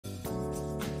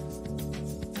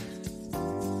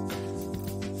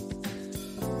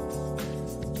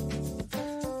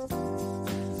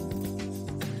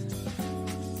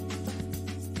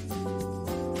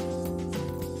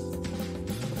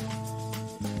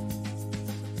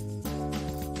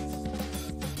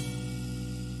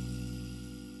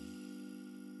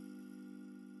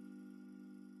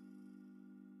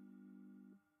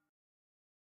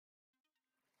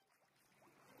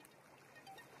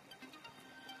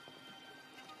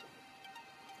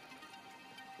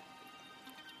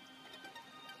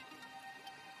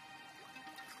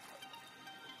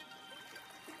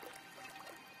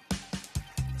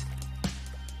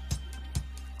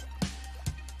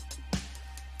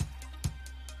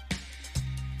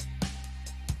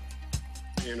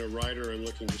in a writer, I'm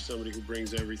looking for somebody who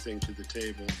brings everything to the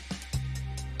table.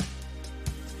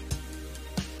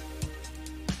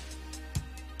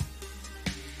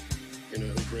 You know,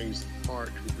 who brings the heart,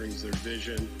 who brings their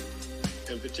vision,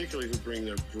 and particularly who bring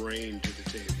their brain to the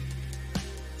table,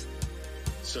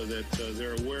 so that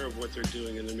they're aware of what they're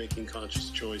doing and they're making conscious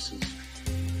choices.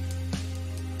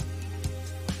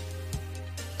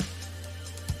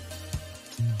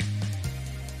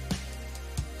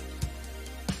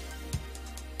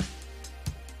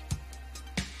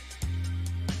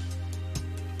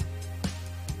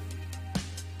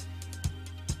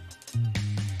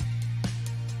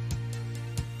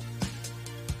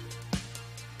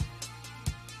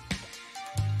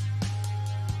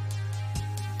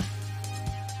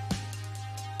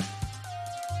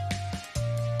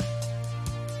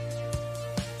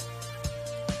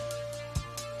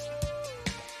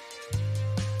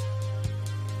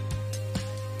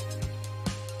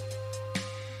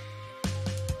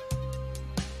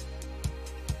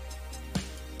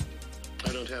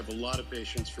 I don't have a lot of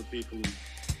patience for people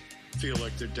who feel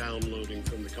like they're downloading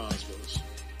from the cosmos.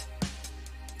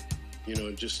 You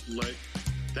know, just like,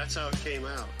 that's how it came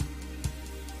out.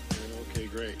 And okay,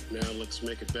 great, now let's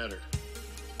make it better.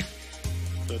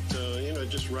 But, you know,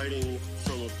 just writing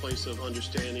from a place of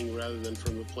understanding rather than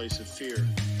from a place of fear,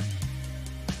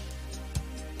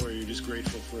 where you're just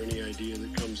grateful for any idea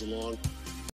that comes along.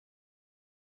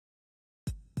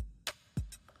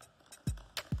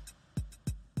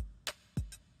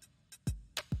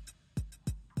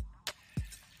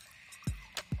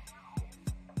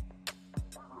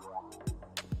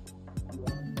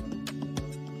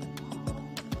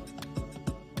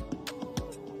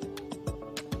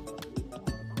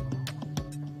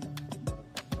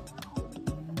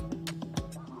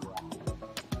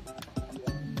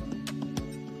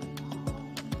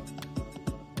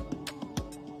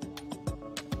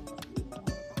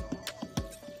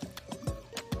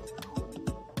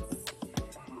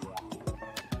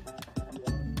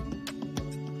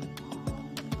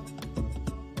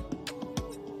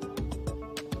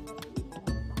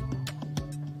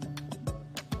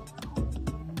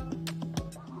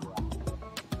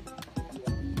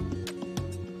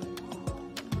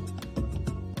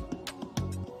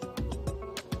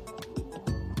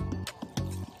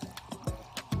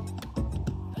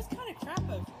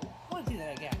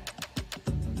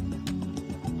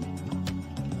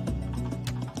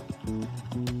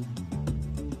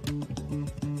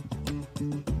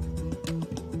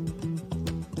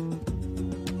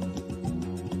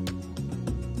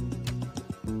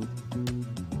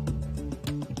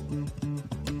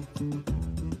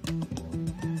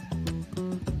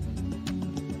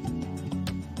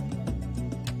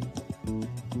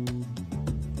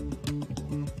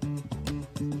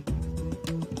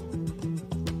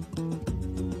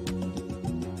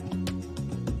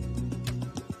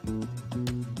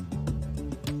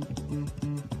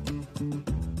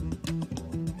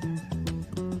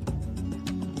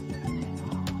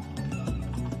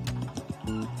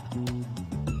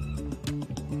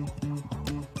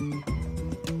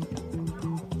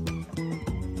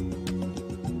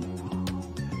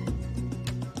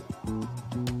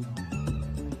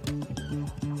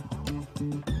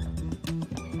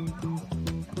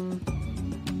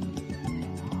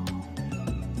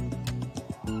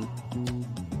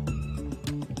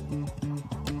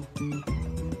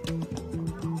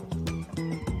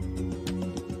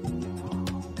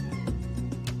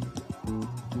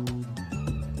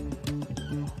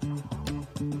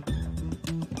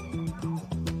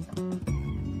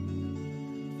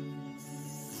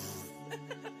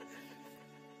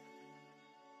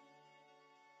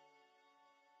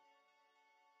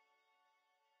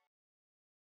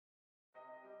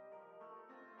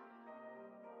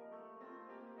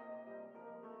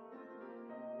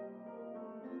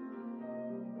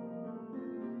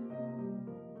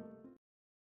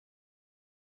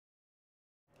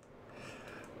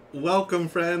 Welcome,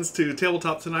 friends, to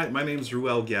Tabletop Tonight. My name is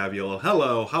Ruel Gaviel.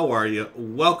 Hello, how are you?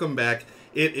 Welcome back.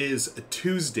 It is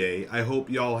Tuesday. I hope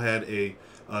y'all had a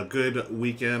good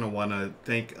weekend. I want to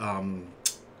thank,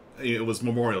 it was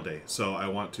Memorial Day, so I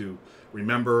want to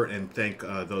remember and thank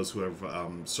those who have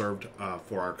served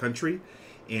for our country.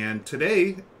 And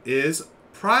today is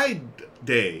Pride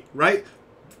Day, right?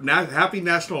 Happy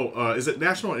National, is it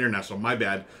national or international? My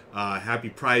bad. Happy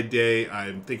Pride Day.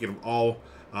 I'm thinking of all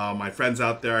my friends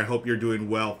out there. I hope you're doing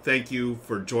well. Thank you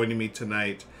for joining me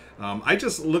tonight. I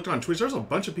just looked on Twitch. There's a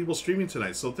bunch of people streaming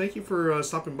tonight, so thank you for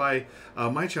stopping by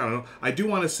my channel. I do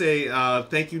want to say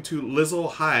thank you to Lizzle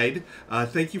Hyde.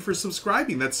 Thank you for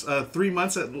subscribing. That's 3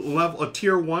 months at level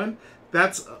tier 1.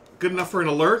 that's good enough for an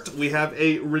alert. We have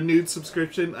a renewed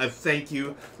subscription. Thank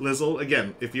you, Lizzle.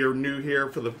 Again, if you're new here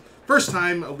for the first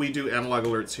time, we do analog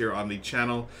alerts here on the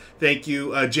channel. Thank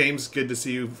you, James. Good to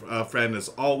see you, friend, as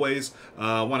always.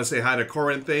 Want to say hi to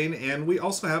Corinthane, and we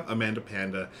also have Amanda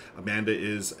Panda. Amanda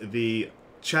is the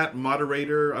chat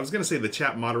moderator. I was going to say the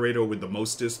chat moderator with the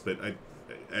mostest, but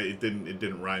it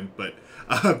didn't rhyme. But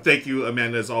thank you,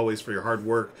 Amanda, as always, for your hard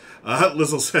work.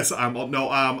 Lizzle says I'm old. No,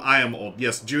 I am old.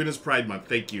 Yes, June is Pride Month.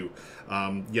 Thank you.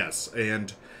 Yes,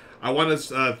 and I want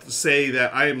to say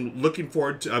that I am looking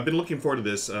forward to. I've been looking forward to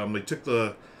this. I took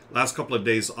the last couple of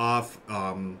days off.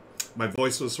 My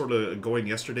voice was sort of going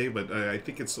yesterday, but I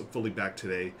think it's fully back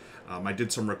today. I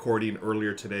did some recording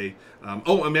earlier today.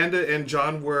 Oh, Amanda and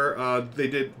John they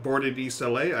did Boarded East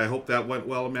LA. I hope that went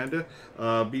well, Amanda.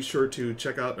 Be sure to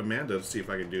check out Amanda to see if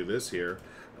I can do this here.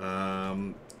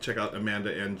 Check out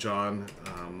Amanda and John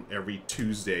every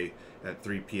Tuesday at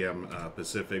 3 p.m.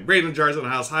 Pacific. Brandon Jar's in the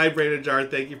house. Hi, Brandon Jar.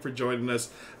 Thank you for joining us.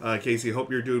 Casey,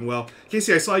 hope you're doing well.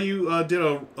 Casey, I saw you did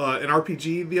an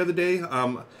RPG the other day.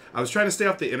 I was trying to stay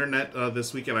off the internet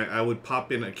this weekend. I would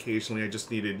pop in occasionally. I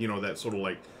just needed, that sort of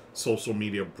like social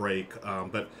media break.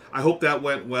 But I hope that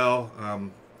went well.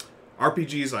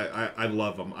 RPGs, I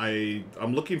love them.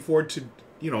 I'm looking forward to,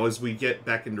 as we get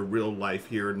back into real life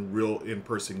here and real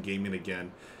in-person gaming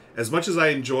again. As much as I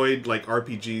enjoyed like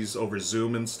RPGs over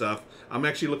Zoom and stuff, I'm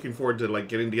actually looking forward to like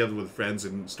getting together with friends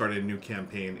and starting a new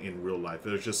campaign in real life.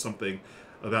 There's just something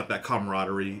about that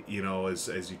camaraderie,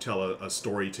 as you tell a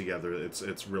story together.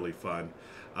 It's really fun.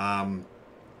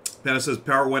 Then it says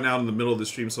power went out in the middle of the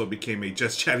stream, so it became a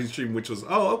just chatting stream, which was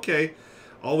okay.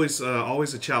 Always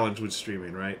a challenge with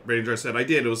streaming, right? Braindra said I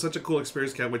did. It was such a cool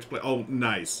experience. Can't wait to play. Oh,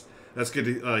 nice. That's good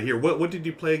to hear. What did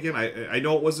you play again? I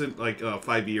know it wasn't like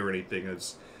 5e or anything.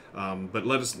 But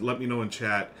let me know in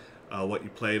chat what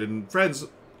you played. And friends,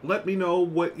 let me know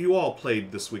what you all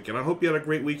played this weekend. I hope you had a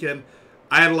great weekend.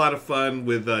 I had a lot of fun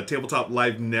with Tabletop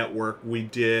Live Network. We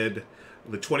did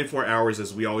the 24 hours,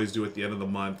 as we always do at the end of the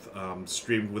month,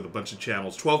 streamed with a bunch of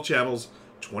channels, 12 channels,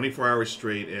 24 hours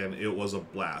straight, and it was a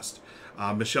blast.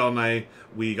 Michelle and I,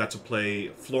 we got to play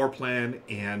Floor Plan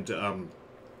and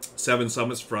Seven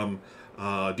Summits from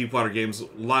Deepwater Games. A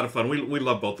lot of fun. We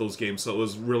love both those games, so it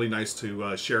was really nice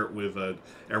to share it with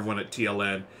everyone at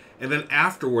TLN. And then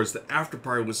afterwards, the after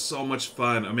party was so much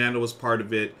fun. Amanda was part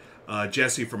of it.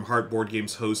 Jesse from Heart Board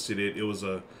Games hosted it. It was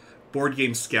a board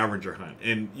game scavenger hunt.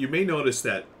 And you may notice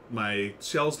that my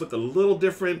shelves look a little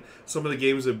different. Some of the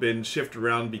games have been shifted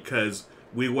around because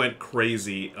we went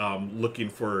crazy looking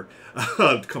for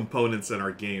components in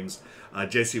our games.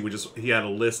 Jesse he had a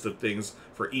list of things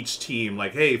for each team,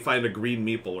 like, hey, find a green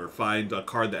meeple or find a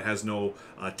card that has no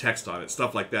text on it,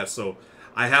 stuff like that. So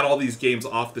I had all these games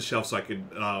off the shelf so I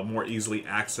could more easily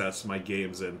access my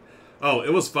games. And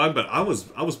it was fun, but I was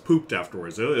pooped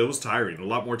afterwards. It was tiring, a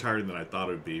lot more tiring than I thought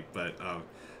it would be. But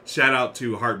shout out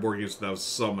to Heart Board Games. That was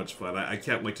so much fun. I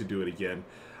can't wait to do it again.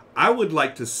 I would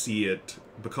like to see it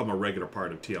become a regular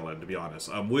part of TLN, to be honest.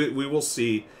 We will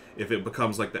see if it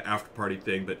becomes like the after party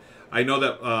thing. But I know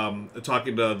that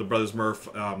talking to the Brothers Murph,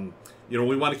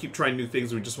 we want to keep trying new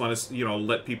things. We just want to,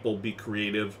 let people be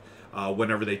creative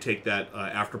whenever they take that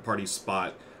after party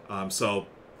spot. So,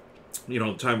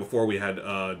 the time before we had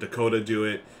Dakota do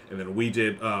it, and then we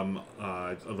did,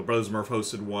 the Brothers Murph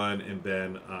hosted one, and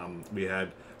then we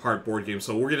had Heart Board Games.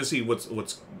 So we're going to see what's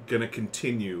going to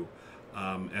continue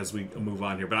as we move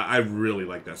on here. But I really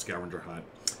like that scavenger hunt.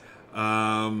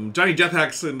 Johnny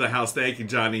Deathhack's in the house. Thank you,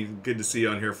 Johnny. Good to see you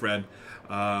on here, friend.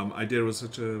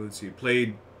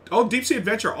 Played Deep Sea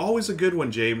Adventure, always a good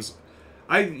one, James.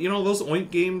 Those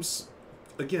Oink games,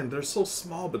 again, they're so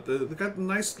small, but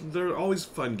they're always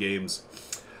fun games.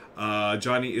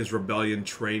 Johnny is Rebellion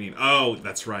training. Oh,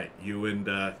 that's right. You and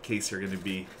Casey are going to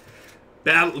be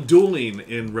dueling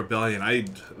in Rebellion.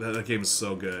 That game is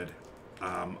so good.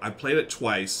 I played it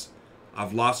twice.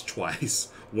 I've lost twice.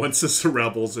 Once is the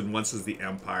Rebels and once is the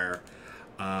Empire.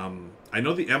 I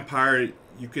know the Empire,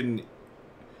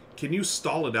 can you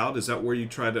stall it out? Is that where you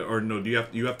try to, or no,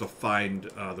 you have to find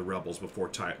the Rebels before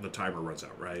the timer runs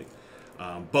out, right?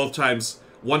 Both times,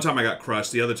 one time I got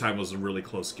crushed, the other time was a really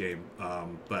close game.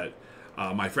 But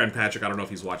my friend Patrick, I don't know if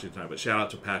he's watching tonight, but shout out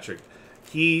to Patrick.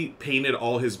 He painted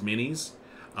all his minis.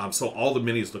 So all the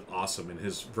minis look awesome in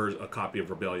his a copy of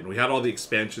Rebellion. We had all the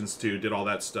expansions too, did all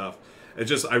that stuff.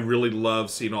 I really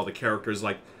love seeing all the characters.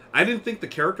 Like, I didn't think the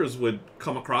characters would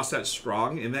come across that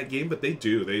strong in that game, but they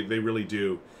do. They really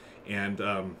do. And,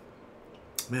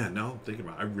 man, now I'm thinking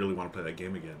about it, I really want to play that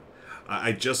game again.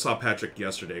 I just saw Patrick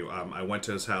yesterday. I went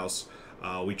to his house.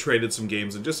 We traded some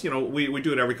games, and just, we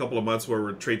do it every couple of months where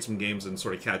we trade some games and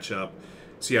sort of catch up,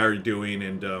 see how you're doing.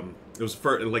 And it was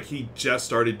like he just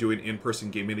started doing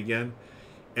in-person gaming again,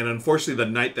 and unfortunately, the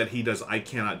night that he does, I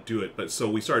cannot do it. But so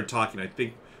we started talking. I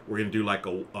think we're gonna do like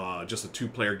just a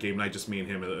 2-player game night, just me and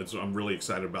him. I'm really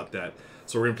excited about that.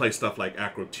 So we're gonna play stuff like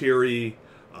Acrotiri,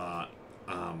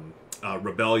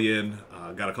 Rebellion.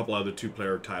 Got a couple other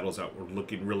 2-player titles that we're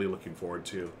really looking forward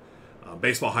to.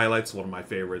 Baseball Highlights, one of my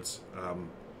favorites.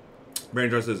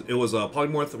 Brandon says it was a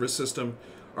polymorph system.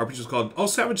 RPG was called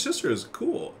Savage Sisters.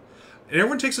 Cool. And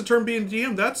everyone takes a turn being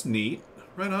DM. That's neat.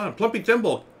 Right on. Plumpy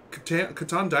Thimble,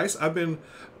 Catan Dice. I've been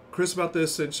curious about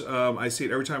this since I see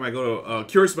it every time I go to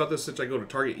curious about this since I go to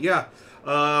Target. Yeah.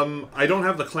 I don't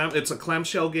have the clam. It's a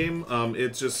clamshell game.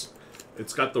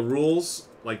 It's got the rules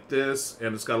like this,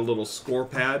 and it's got a little score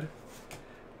pad.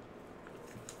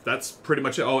 That's pretty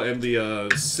much it. Oh, and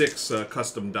the 6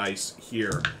 custom dice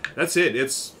here. That's it.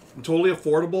 It's totally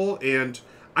affordable, and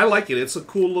I like it. It's a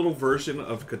cool little version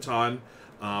of Catan.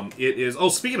 It is... Oh,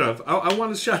 speaking of, I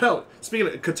want to shout out. Speaking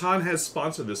of, Catan has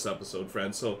sponsored this episode,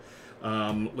 friends. So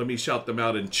let me shout them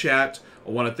out in chat. I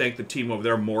want to thank the team over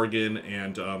there, Morgan,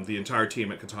 and the entire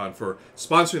team at Catan for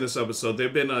sponsoring this episode.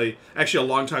 They've been actually a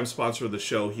long-time sponsor of the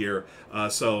show here.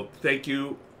 So thank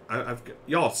you.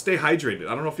 Y'all stay hydrated.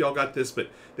 I don't know if y'all got this, but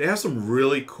they have some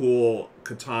really cool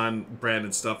Catan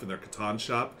branded stuff in their Catan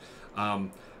shop.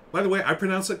 By the way, I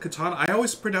pronounce it Catan. I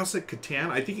always pronounce it Catan.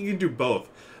 I think you can do both,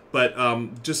 but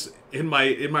just in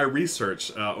my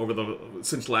research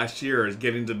since last year, is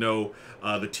getting to know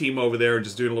the team over there and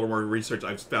just doing a little more research,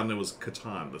 I've found it was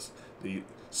Catan. The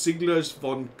Siglers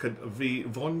von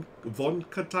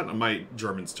Catan. My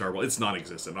German's terrible. It's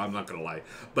non-existent. I'm not gonna lie,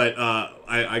 but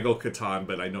I go Catan,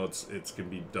 but I know it's can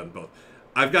be done both.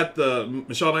 I've got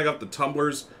Michelle and I got the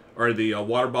tumblers or the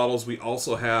water bottles. We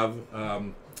also have.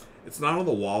 It's not on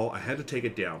the wall. I had to take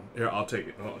it down. Here, I'll take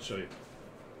it. I'll show you.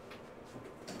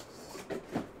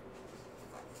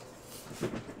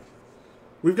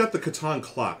 We've got the Catan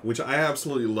clock, which I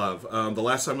absolutely love. The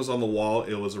last time it was on the wall,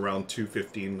 it was around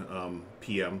 2:15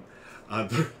 p.m.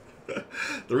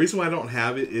 The reason why I don't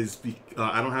have it is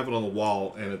I don't have it on the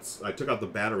wall, and I took out the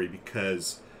battery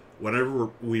because whenever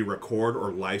we record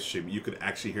or live stream, you could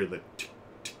actually hear the tick,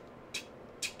 tick, tick,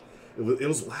 tick. It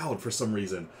was loud for some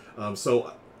reason.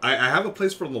 So I have a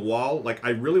place for it on the wall. Like, I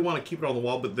really want to keep it on the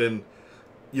wall, but then,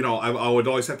 I would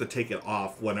always have to take it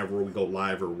off whenever we go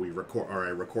live or we record or I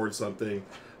record something.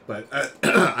 But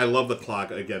I love the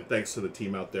clock. Again, thanks to the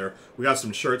team out there. We got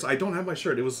some shirts. I don't have my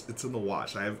shirt. It's in the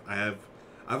wash. I have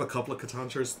a couple of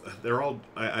Catan shirts. They're all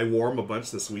I wore them a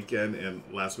bunch this weekend and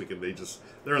last weekend.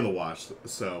 They're in the wash.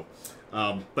 So,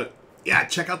 but yeah,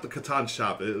 check out the Catan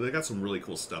shop. They got some really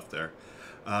cool stuff there.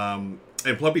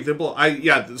 And Plumpy Thimble,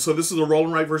 so this is a roll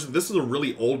and write version. This is a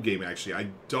really old game, actually. I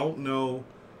don't know,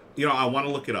 I want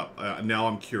to look it up. Now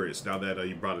I'm curious, now that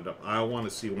you brought it up. I want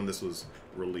to see when this was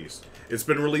released. It's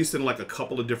been released in like a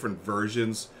couple of different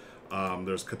versions.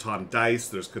 There's Catan Dice,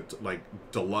 there's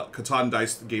Catan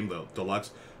Dice, the game, the Deluxe.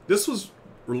 This was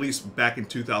released back in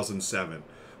 2007.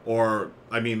 Or,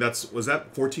 was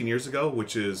that 14 years ago?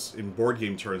 Which is, in board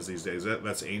game terms these days,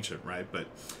 that's ancient, right? But,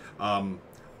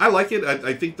 I like it.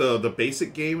 I think the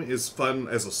basic game is fun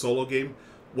as a solo game.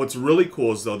 What's really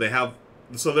cool is, though, they have...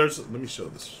 So let me show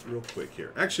this real quick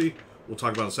here. Actually, we'll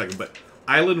talk about it in a second. But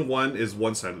Island 1 is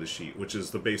one side of the sheet, which is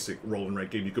the basic roll and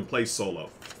write game. You can play solo,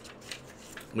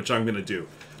 which I'm going to do.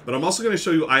 But I'm also going to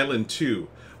show you Island 2,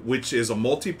 which is a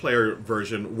multiplayer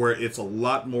version where it's a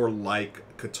lot more like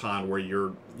Catan, where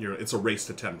it's a race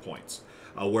to 10 points.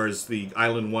 Whereas the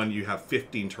Island 1, you have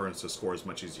 15 turns to score as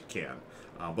much as you can.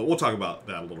 But we'll talk about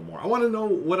that a little more. I want to know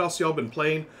what else y'all been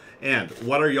playing and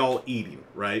what are y'all eating,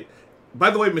 right? By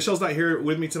the way, Michelle's not here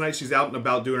with me tonight. She's out and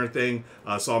about doing her thing,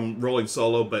 so I'm rolling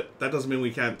solo, but that doesn't mean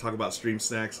we can't talk about stream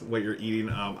snacks, what you're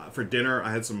eating. For dinner,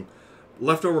 I had some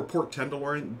leftover pork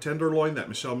tenderloin that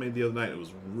Michelle made the other night. It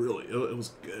was it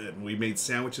was good. We made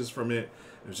sandwiches from it.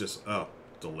 It was just,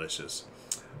 delicious.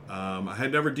 I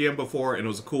had never DM'd before, and it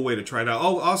was a cool way to try it out.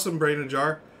 Oh, awesome, Brain in a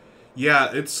Jar.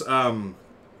 Yeah, it's... I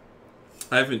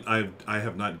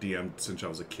have not DM'd since I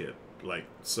was a kid.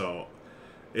 So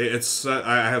it's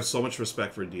I have so much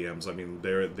respect for DMs.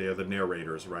 They're the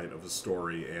narrators, right, of a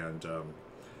story, and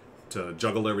to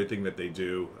juggle everything that they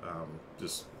do,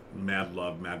 just mad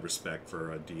love, mad respect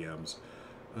for DMs.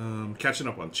 Catching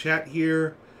up on chat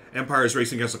here. Empire is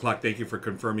racing against the clock. Thank you for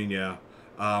confirming. Yeah,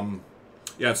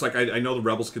 it's like I know the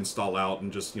rebels can stall out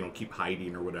and just keep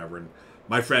hiding or whatever. And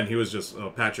my friend, he was just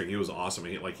Patrick. He was awesome.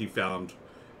 He found.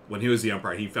 When he was the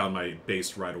Empire, he found my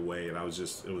base right away, and it was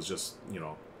just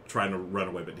trying to run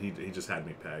away, but he just had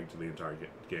me pegged the entire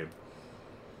game.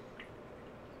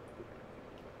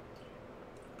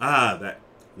 Ah, that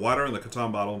water in the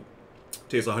Catan bottle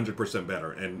tastes 100%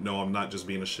 better. And no, I'm not just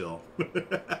being a shill.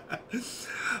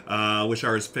 Wish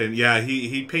ours paint. Yeah,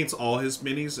 he paints all his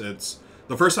minis. It's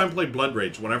the first time I played Blood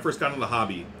Rage. When I first got into the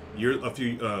hobby,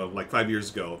 like 5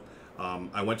 years ago,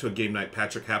 I went to a game night.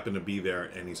 Patrick happened to be there,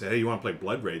 and he said, "Hey, you want to play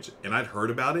Blood Rage?" And I'd heard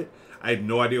about it. I had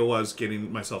no idea what I was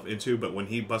getting myself into, but when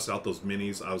he busted out those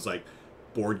minis, I was like,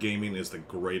 board gaming is the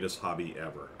greatest hobby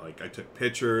ever. Like, I took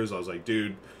pictures. I was like,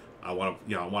 dude, I want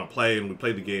to play, and we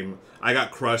played the game. I got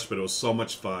crushed, but it was so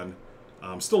much fun.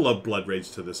 Still love Blood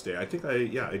Rage to this day. I think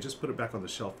I just put it back on the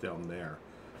shelf down there.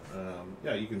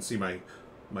 Yeah, you can see my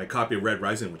copy of Red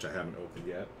Rising, which I haven't opened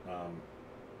yet.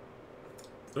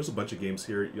 There's a bunch of games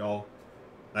here, y'all.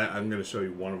 I'm going to show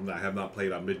you one of them that I have not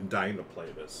played. I've been dying to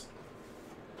play this.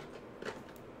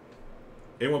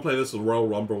 Anyone play this with Royal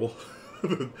Rumble?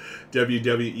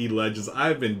 WWE Legends.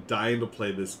 I've been dying to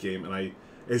play this game, and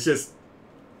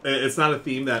it's not a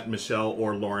theme that Michelle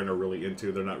or Lauren are really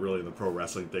into. They're not really in the pro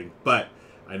wrestling thing. But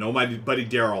I know my buddy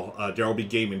Daryl, Daryl B.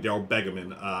 Gaming, Daryl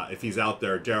Begaman, if he's out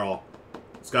there, Daryl,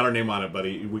 it's got our name on it,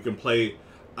 buddy. We can play.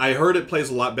 I heard it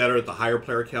plays a lot better at the higher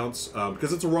player counts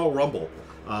because it's a Royal Rumble.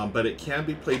 But it can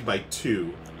be played by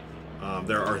 2.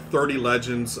 There are 30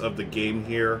 legends of the game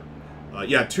here.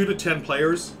 Yeah, 2 to 10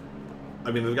 players.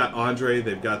 I mean, they've got Andre,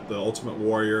 they've got the Ultimate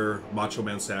Warrior, Macho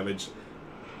Man Savage.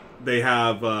 They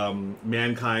have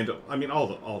Mankind. I mean,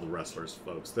 all the wrestlers,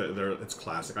 folks. It's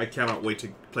classic. I cannot wait to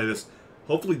play this.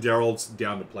 Hopefully, Daryl's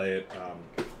down to play it.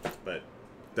 But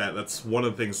that's one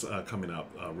of the things coming up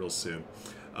real soon.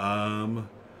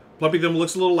 Plumpy Them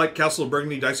looks a little like Castle of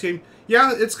Burgundy dice game.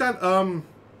 Yeah, it's got.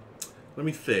 Let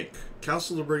me think.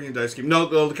 Castle of Burgundy dice game.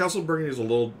 No, the Castle of Burgundy is a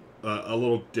little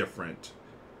different.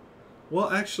 Well,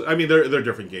 actually, I mean they're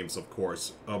different games, of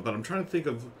course. But I'm trying to think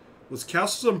of. Was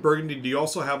Castles of Burgundy, do you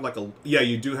also have like a... Yeah,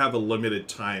 you do have a limited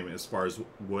time as far as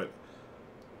what...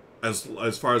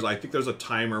 As far as I think there's a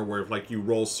timer where if like you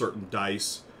roll certain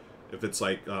dice, if it's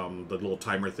like the little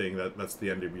timer thing, that's the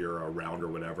end of your round or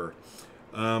whatever.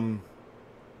 Want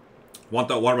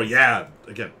that water? Yeah,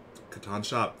 again, Catan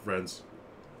Shop, friends.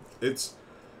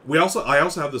 I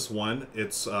also have this one.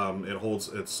 It's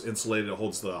insulated. It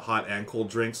holds the hot and cold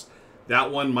drinks.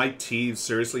 That one, my tea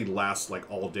seriously lasts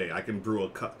like all day. I can brew a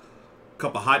cup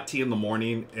of hot tea in the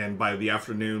morning, and by the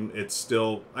afternoon it's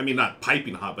still, I mean, not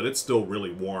piping hot, but it's still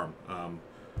really warm.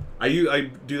 I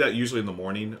do that usually in the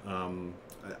morning.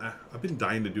 I've been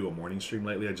dying to do a morning stream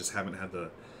lately. I just haven't had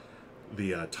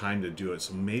the time to do it,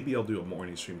 so maybe I'll do a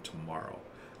morning stream tomorrow.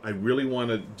 I really want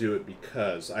to do it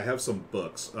because I have some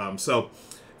books. So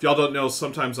if y'all don't know,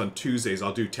 sometimes on Tuesdays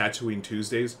I'll do Tatooine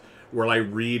Tuesdays, where I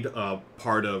read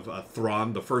part of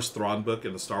Thrawn, the first Thrawn book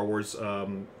in the Star Wars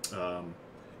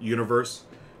universe.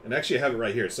 And actually I have it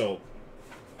right here. So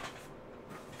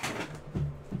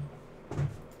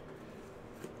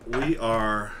we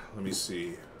are, let me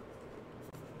see.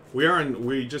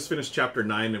 We just finished chapter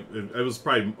 9. It was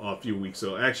probably a few weeks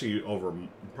ago, actually over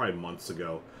probably months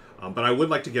ago. But I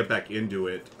would like to get back into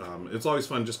it. It's always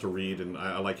fun just to read, and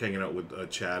I like hanging out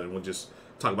with Chad, and we'll just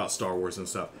talk about Star Wars and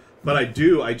stuff. But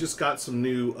I just got some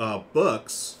new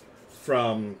books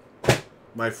from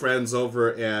my friends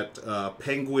over at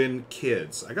Penguin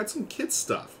Kids. I got some kids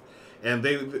stuff, and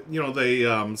they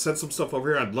sent some stuff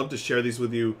over here. I'd love to share these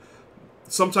with you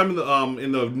sometime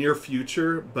in the near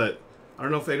future. But I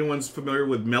don't know if anyone's familiar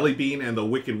with Melly Bean and the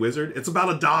Wicked Wizard. It's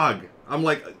about a dog. I'm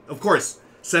like, of course,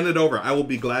 send it over. I will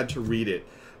be glad to read it.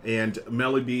 And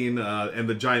Melly Bean and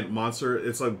the Giant Monster.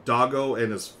 It's like Doggo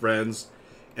and his friends.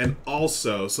 And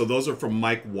also, so those are from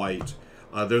Mike White.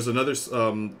 There's another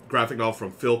graphic novel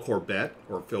from Phil Corbett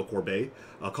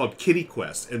called Kitty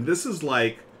Quest, and this is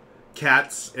like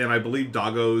cats and I believe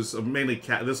doggos, mainly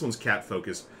cat. This one's cat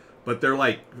focused, but they're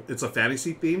like, it's a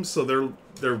fantasy theme, so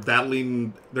they're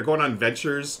battling, they're going on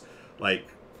adventures, like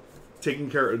taking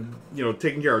care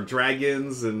of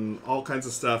dragons and all kinds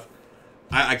of stuff.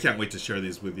 I can't wait to share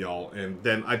these with y'all, and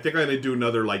then I think I'm gonna do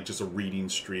another like just a reading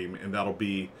stream, and that'll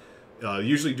be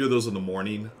usually do those in the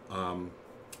morning.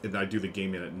 And I do the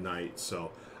gaming at night, so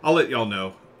I'll let y'all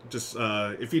know. Just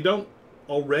if you don't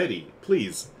already,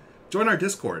 please join our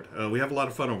Discord. We have a lot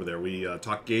of fun over there. We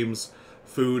talk games,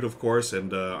 food, of course,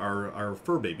 and our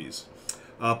fur babies.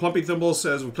 Plumpy Thimble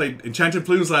says we played Enchanted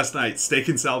Plumes last night. Steak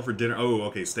and salad for dinner. Oh,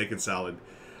 okay, steak and salad.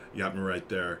 You got me right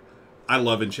there. I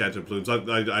love Enchanted Plumes.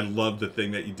 I love the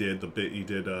thing that you did, the bit you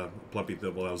did, Plumpy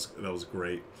Thimble. That was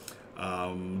great.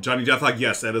 Johnny Deathlock,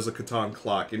 yes, that is a Catan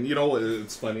clock. And you know,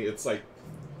 it's funny. It's like,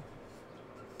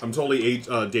 I'm totally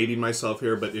dating myself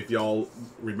here, but if y'all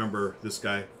remember this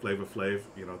guy, Flava Flav,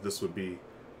 you know, this would be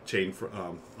chain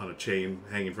on a chain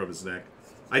hanging from his neck.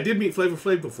 I did meet Flava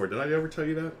Flav before. Did I ever tell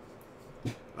you that?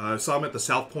 I saw him at the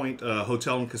South Point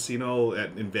Hotel and Casino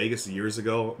in Vegas years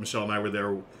ago. Michelle and I were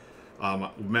there.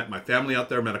 Met my family out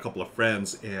there, met a couple of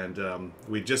friends, and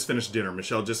we just finished dinner.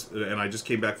 Michelle and I just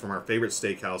came back from our favorite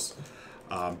steakhouse,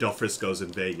 Del Frisco's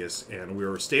in Vegas, and we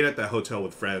were staying at that hotel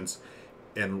with friends.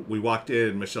 And we walked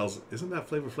in, and Michelle's, isn't that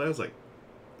Flava Flav? I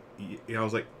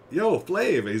was like, yo,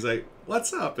 Flav. And he's like,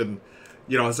 what's up? And,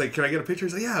 you know, I was like, can I get a picture?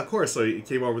 He's like, yeah, of course. So he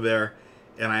came over there,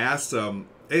 and I asked him,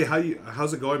 hey,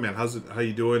 how's it going, man? How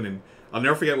you doing? And I'll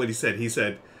never forget what he said. He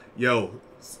said, yo,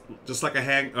 just like now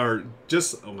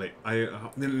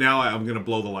I'm going to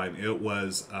blow the line. It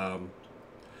was,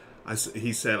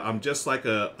 he said, I'm just like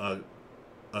a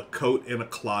coat in a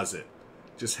closet,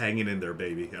 just hanging in there,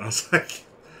 baby. And I was like,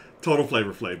 total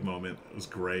Flavor Flav moment. It was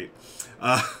great.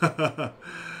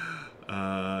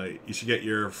 You should get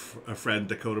your a friend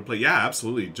Dakota play. Yeah,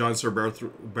 absolutely. John Sir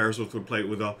Bearsworth would play it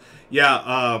with all.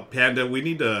 Yeah, Panda. We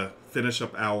need to finish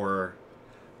up our.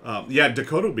 Yeah,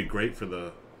 Dakota would be great for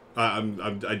the.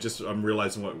 I'm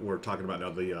realizing what we're talking about now.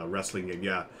 The wrestling game.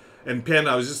 Yeah, and Panda.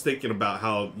 I was just thinking about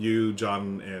how you,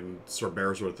 John, and Sir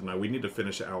Bearsworth and I. We need to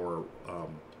finish our.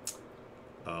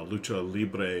 Lucha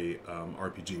Libre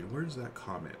RPG. Where's that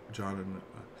comment? John and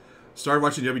started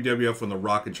watching WWF when The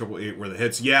Rock and Triple H were the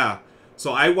hits. Yeah,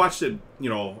 so I watched it, you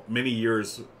know, many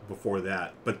years before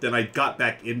that. But then I got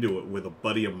back into it with a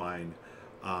buddy of mine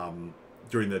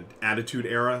during the Attitude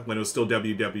Era when it was still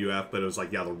WWF. But it was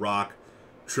like, yeah, The Rock,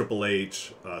 Triple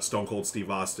H, Stone Cold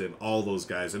Steve Austin, all those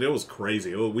guys, and it was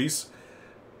crazy.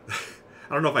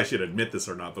 I don't know if I should admit this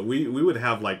or not, but we would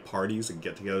have like parties and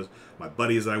get-togethers. My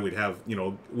buddies and I would have, you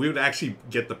know, we would actually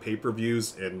get the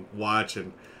pay-per-views and watch.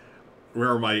 And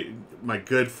remember my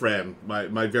good friend,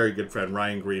 my very good friend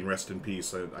Ryan Green, rest in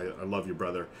peace. I love you,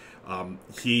 brother.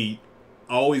 He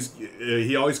always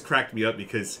cracked me up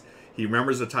because he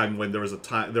remembers a time when there was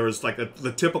like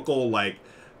the typical like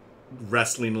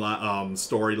wrestling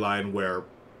storyline where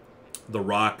The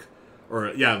Rock.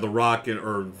 Or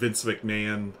Vince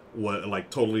McMahon would like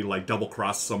totally like double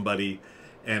cross somebody,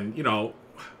 and you know,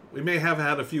 we may have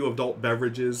had a few adult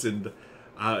beverages, and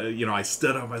you know, I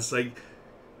stood up. I was like,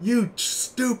 "You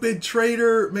stupid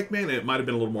traitor, McMahon!" It might have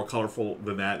been a little more colorful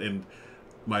than that. And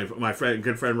my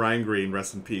good friend Ryan Green,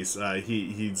 rest in peace.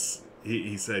 He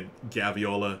said,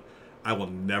 "Gaviola, I will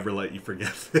never let you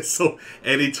forget this." So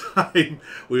anytime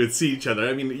we would see each other,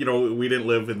 I mean, you know, we didn't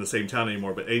live in the same town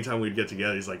anymore, but anytime we'd get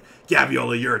together, he's like,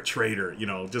 "Gaviola, you're a traitor," you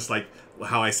know, just like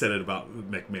how I said it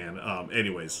about McMahon.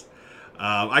 Anyways,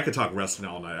 I could talk wrestling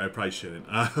all night. I probably shouldn't.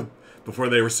 Before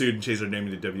they were sued and changed their name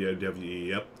to WWE.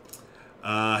 Yep.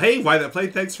 Hey, Why That Play?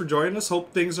 Thanks for joining us.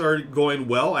 Hope things are going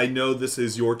well. I know this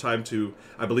is your time to,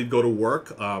 I believe, go to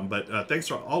work, but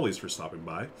thanks always for stopping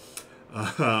by.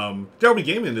 Derby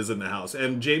Gaming is in the house,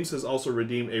 and James has also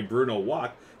redeemed a Bruno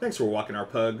walk. Thanks for walking our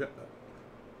pug,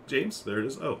 James. There it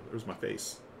is. Oh, there's my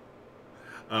face.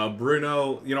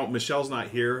 Bruno, you know, Michelle's not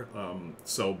here,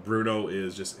 so Bruno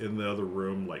is just in the other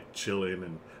room, like chilling,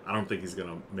 and I don't think he's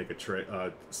gonna make a trick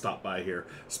stop by here.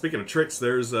 Speaking of tricks,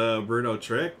 there's Bruno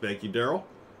trick. Thank you, Daryl.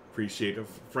 Appreciate it,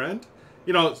 friend.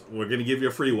 You know, we're gonna give you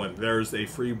a free one. There's a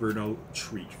free Bruno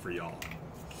treat for y'all.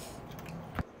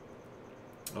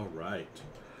 All right.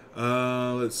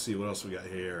 Let's see what else we got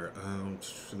here.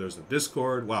 There's the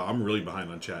Discord. Wow, I'm really behind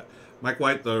on chat. Mike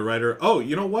White, the writer. Oh,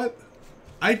 you know what?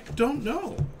 I don't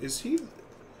know. Is he?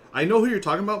 I know who you're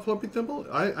talking about, Flumpy Thimble.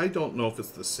 I don't know if it's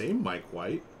the same Mike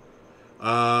White.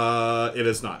 It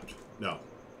is not. No.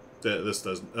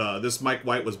 This Mike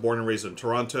White was born and raised in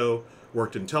Toronto.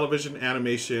 Worked in television,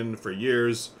 animation for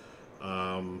years.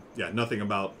 Yeah, nothing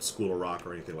about School of Rock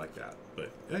or anything like that. But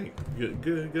hey,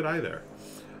 good eye there.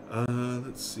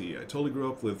 Let's see. I totally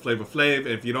grew up with Flava Flav. And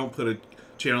if you don't put a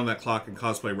chain on that clock and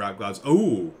cosplay Rap Gods,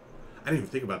 oh, I didn't even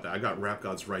think about that. I got Rap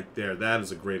Gods right there. That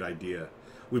is a great idea.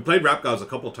 We played Rap Gods a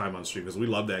couple of times on stream because we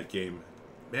love that game.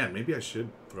 Man, maybe I should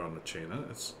put on a chain.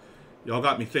 Y'all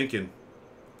got me thinking.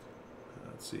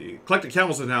 Let's see. Collected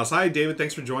Camels in the house. Hi, David.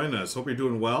 Thanks for joining us. Hope you're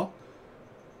doing well.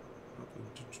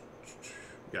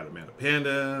 Got Amanda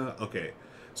Panda. Okay.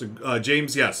 So,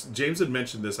 James, yes. James had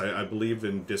mentioned this, I believe,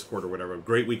 in Discord or whatever.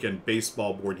 Great weekend,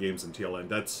 baseball, board games, and TLN.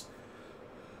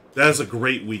 That is a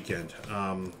great weekend.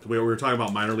 We were talking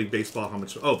about minor league baseball. How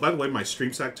much? Oh, by the way, my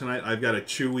stream sack tonight, I've got a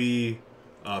chewy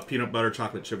peanut butter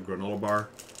chocolate chip granola bar.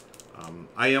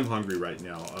 I am hungry right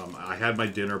now. I had my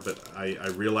dinner, but I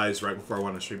realized right before I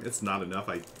went to stream, it's not enough.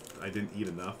 I didn't eat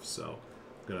enough, so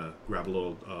Gonna grab a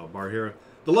little bar here.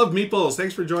 The Love Meeples,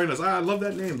 thanks for joining us. I love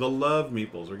that name, The Love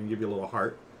Meeples. We're gonna give you a little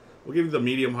heart. We'll give you the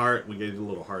medium heart. We gave you the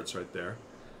little hearts right there.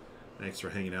 Thanks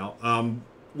for hanging out.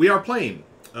 We are playing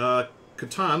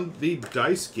Catan, the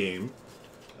dice game.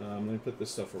 Let me put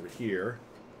this stuff over here.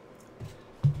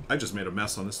 I just made a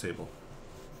mess on this table.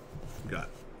 Got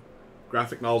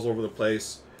graphic novels over the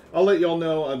place. I'll let y'all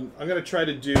know. I'm going to try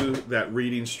to do that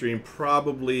reading stream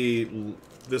probably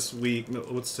this week. No,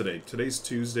 what's today? Today's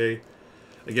Tuesday.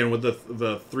 Again, with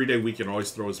the 3-day weekend always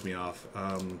throws me off.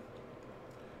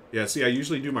 Yeah, see, I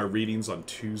usually do my readings on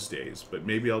Tuesdays, but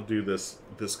maybe I'll do this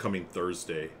coming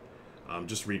Thursday.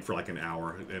 Just read for like an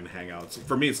hour and hang out. So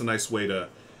for me, it's a nice way to,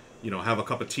 have a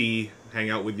cup of tea, hang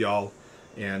out with y'all,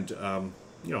 and, do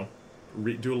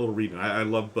a little reading. I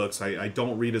love books. I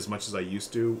don't read as much as I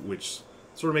used to, which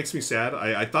sort of makes me sad.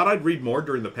 I thought I'd read more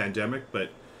during the pandemic,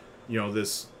 but,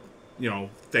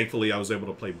 thankfully I was able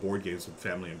to play board games with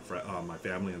family and my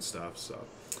family and stuff, so.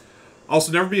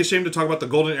 Also, never be ashamed to talk about the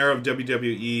golden era of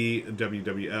WWE and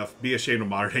WWF. Be ashamed of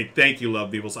modern day. Thank you,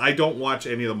 Love Beebles. I don't watch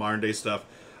any of the modern day stuff.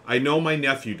 I know my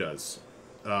nephew does.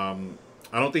 I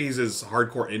don't think he's as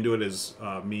hardcore into it as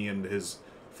me and his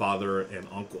father and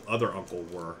other uncle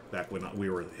were back when we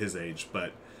were his age.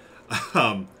 But,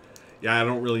 yeah, I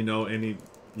don't really know any...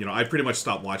 I pretty much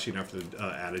stopped watching after the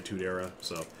Attitude Era.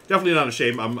 So, definitely not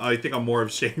ashamed. I think I'm more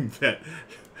ashamed that...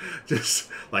 just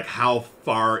like how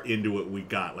far into it we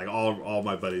got, like all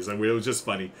my buddies, and it was just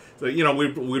funny. So,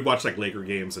 we'd watch like Laker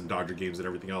games and Dodger games and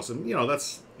everything else, and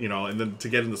that's and then to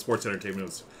get into sports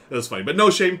entertainment, it was funny, but no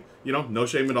shame, no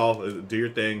shame at all. Do your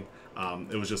thing.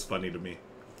 It was just funny to me.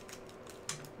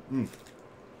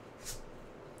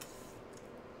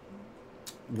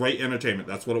 Great entertainment.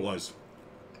 That's what it was.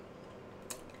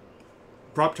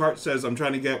 Prop Tart says, I'm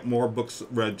trying to get more books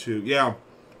read too. Yeah.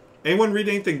 Anyone read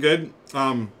anything good?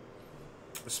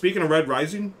 Speaking of Red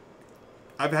Rising,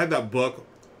 I've had that book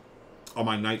on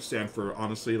my nightstand for,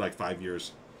 honestly, like 5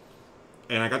 years.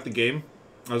 And I got the game.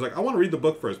 I was like, I want to read the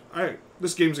book first.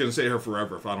 This game's going to stay here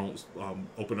forever if I don't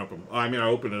open up. I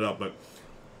open it up, but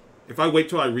if I wait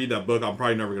till I read that book, I'm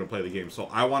probably never going to play the game. So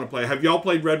I want to play. Have y'all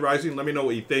played Red Rising? Let me know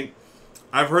what you think.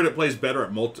 I've heard it plays better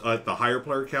at the higher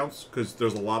player counts because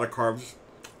there's a lot of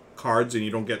cards and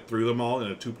you don't get through them all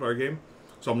in a 2-player game.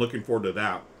 So I'm looking forward to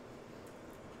that.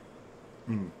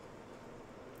 Let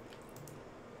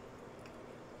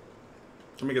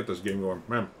me get this game going.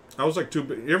 Man, I was like too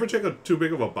big. You ever take too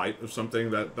big of a bite of something?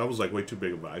 That was like way too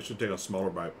big of a bite. I should take a smaller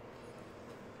bite.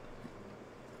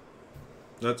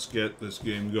 Let's get this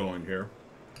game going here.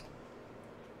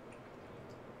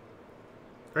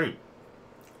 Hey.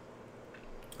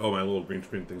 Oh, my little green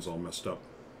screen thing's all messed up.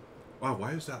 Wow,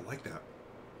 why is that like that?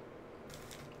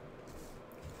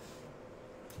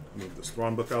 Move this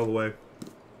Thrawn book out of the way.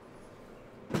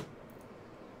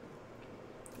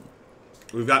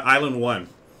 We've got Island 1.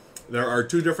 There are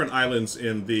 2 different islands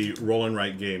in the roll and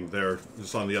write game. They're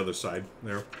just on the other side.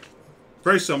 They're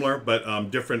very similar,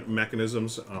 but different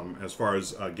mechanisms as far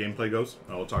as gameplay goes.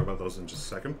 I'll talk about those in just a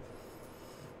second.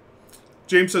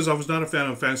 James says, I was not a fan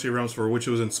of Fantasy Realms for which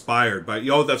it was inspired by...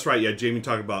 Oh, that's right. Yeah, Jamie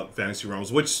talked about Fantasy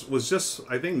Realms, which was just,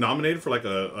 I think, nominated for like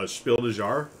a Spiel des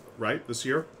Jahres, right, this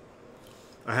year.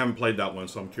 I haven't played that one,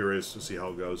 so I'm curious to see how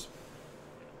it goes.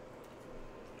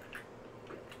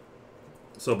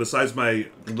 So besides my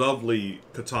lovely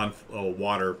Catan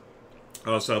water,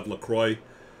 I also have LaCroix.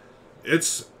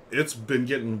 It's been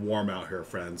getting warm out here,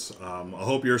 friends. I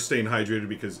hope you're staying hydrated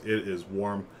because it is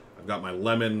warm. I've got my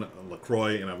lemon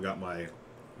LaCroix, and I've got my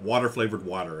water-flavored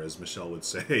water, as Michelle would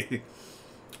say.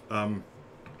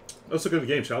 Let's look at the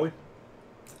game, shall we?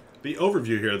 The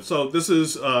overview here. So this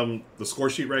is the score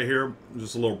sheet right here.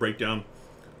 Just a little breakdown.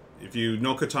 If you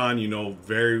know Catan, you know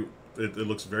it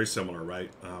looks very similar, right?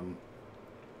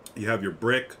 You have your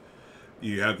brick.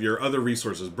 You have your other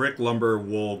resources: brick, lumber,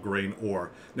 wool, grain,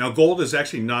 ore. Now, gold is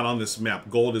actually not on this map.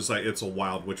 Gold is like it's a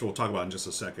wild, which we'll talk about in just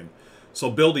a second.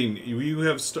 So building,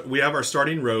 we have our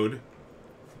starting road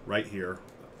right here.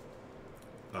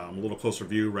 A little closer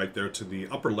view right there to the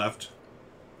upper left,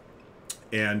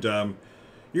 and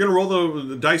you're gonna roll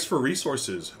the dice for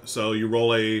resources. So you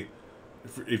roll if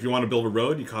you want to build a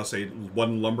road, you cost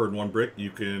 1 lumber and 1 brick.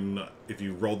 You can, if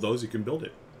you rolled those, you can build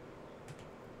it.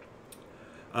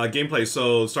 Gameplay.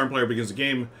 So starting player begins the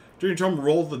game. During your turn,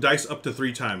 roll the dice up to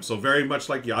 3 times. So very much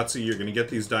like Yahtzee, you're gonna get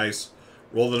these dice,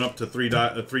 roll them up to 3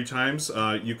 times.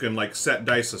 You can like set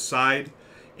dice aside,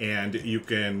 and you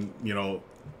can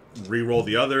re-roll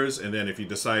the others, and then if you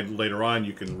decide later on,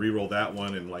 you can re-roll that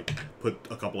one and like put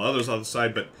a couple others on the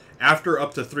side. But after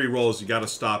up to 3 rolls, you got to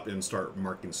stop and start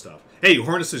marking stuff. Hey,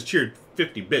 Hornus has cheered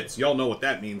 50 bits. Y'all know what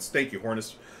that means. Thank you,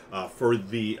 Hornus, for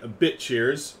the bit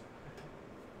cheers.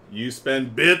 You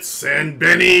spend bits, and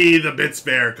Benny the Bits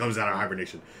Bear comes out of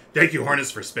hibernation. Thank you, Hornus,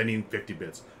 for spending 50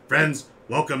 bits. Friends,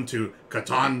 welcome to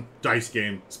Catan Dice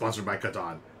Game, sponsored by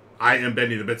Catan. I am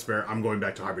Benny the Bits Bear. I'm going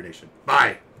back to hibernation.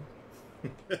 Bye!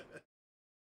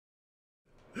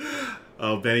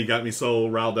 Oh, Benny got me so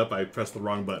riled up I pressed the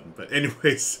wrong button. But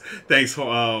anyways, thanks,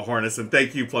 Hornus, and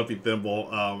thank you, Plumpy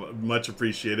Thimble. Much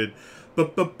appreciated.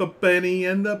 Benny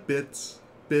and the Bits.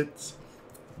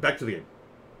 Back to the game.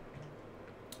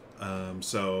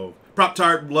 So, Prop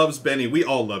Tart loves Benny. We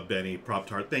all love Benny. Prop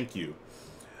Tart, thank you.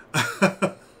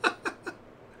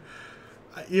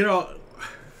 You know,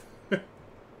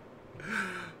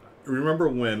 remember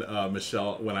when,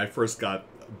 Michelle, when I first got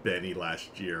Benny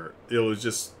last year, it was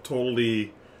just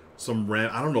totally some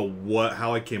I don't know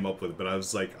how I came up with it, but I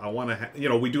was like, I want to, you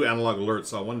know, we do analog alerts,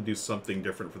 so I want to do something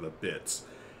different for the bits.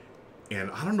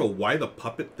 And I don't know why the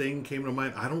puppet thing came to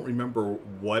mind. I don't remember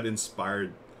what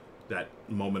inspired that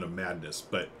moment of madness,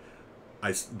 but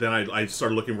I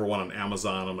started looking for one on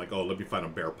Amazon. I'm like, oh, let me find a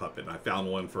bear puppet. And I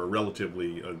found one for a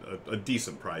relatively a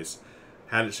decent price.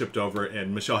 Had it shipped over,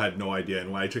 and Michelle had no idea.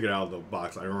 And when I took it out of the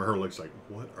box, I remember her looks like,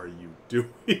 what are you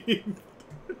doing?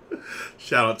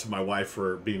 Shout out to my wife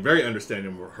for being very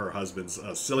understanding of her husband's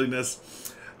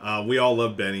silliness. We all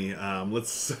love Benny.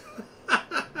 Let's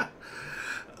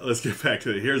get back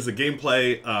to it. Here's the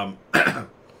gameplay.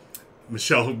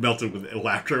 Michelle melted with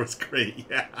laughter. It was great.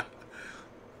 Yeah.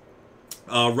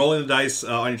 Rolling the dice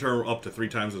on your turn up to 3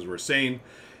 times, as we're saying.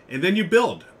 And then you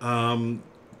build.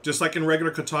 Just like in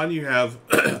regular Catan, you have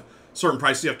certain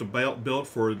prices you have to build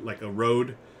for like a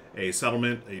road, a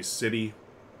settlement, a city,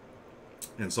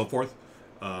 and so forth.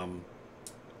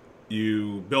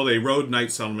 You build a road,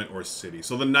 knight, settlement, or city.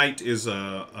 So the knight is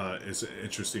an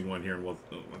interesting one here, and we'll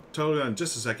tell you in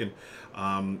just a second.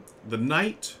 The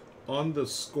knight on the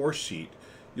score sheet,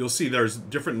 you'll see there's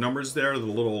different numbers there. The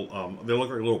little, they look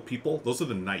like little people. Those are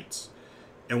the knights,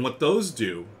 and what those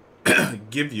do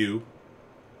give you.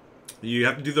 You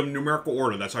have to do them in numerical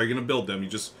order. That's how you're going to build them. You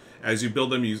just, as you build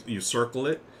them, you circle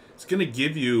it. It's going to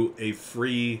give you a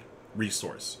free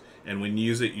resource, and when you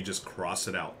use it, you just cross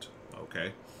it out.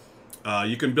 Okay.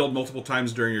 You can build multiple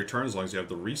times during your turn as long as you have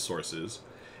the resources.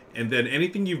 And then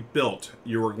anything you've built,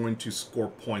 you are going to score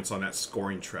points on that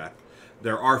scoring track.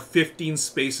 There are 15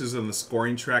 spaces in the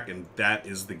scoring track, and that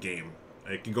is the game.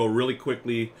 It can go really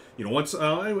quickly. You know, once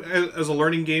as a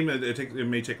learning game, it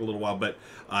may take a little while, but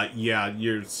yeah,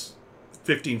 you're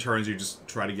 15 turns. You just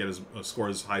try to get a score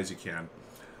as high as you can.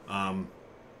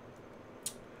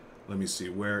 Let me see.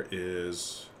 Where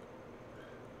is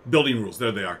building rules?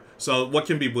 There they are. So what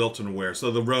can be built and where?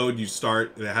 So the road you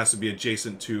start, it has to be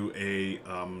adjacent to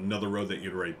another road that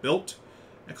you'd already built.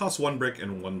 It costs 1 brick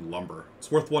and 1 lumber. It's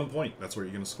worth 1 point. That's where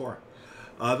you're going to score.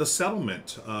 The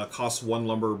settlement costs 1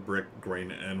 lumber, brick,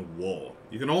 grain, and wool.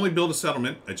 You can only build a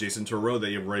settlement adjacent to a road that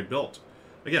you've already built.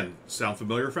 Again, sound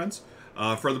familiar, friends?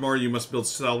 Furthermore, you must build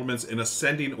settlements in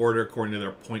ascending order according to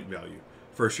their point value.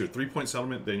 First your 3-point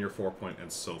settlement, then your 4-point,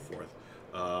 and so forth.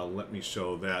 Let me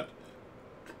show that.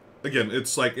 Again,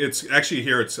 it's like, it's actually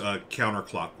here, it's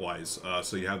counterclockwise.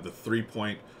 So you have the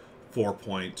 3-point,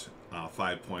 4-point,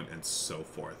 5-point, and so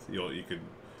forth. You can,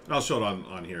 and I'll show it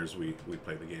on here as we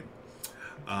play the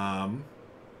game.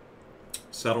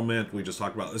 Settlement, we just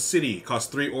talked about. A city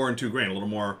costs 3 ore and 2 grain. A little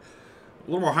more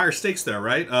higher stakes there,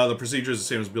 right? The procedure is the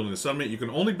same as building a settlement. You can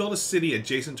only build a city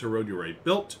adjacent to a road you already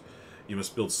built. You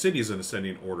must build cities in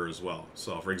ascending order as well.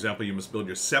 So, for example, you must build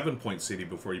your 7-point city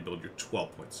before you build your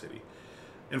 12-point city.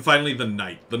 And finally, the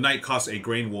knight. The knight costs a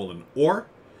grain, wool, and ore.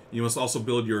 You must also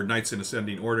build your knights in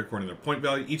ascending order according to their point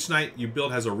value. Each knight you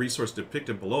build has a resource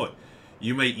depicted below it.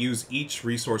 You may use each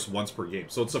resource once per game.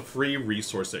 So it's a free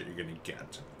resource that you're going to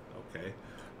get. Okay.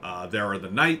 There are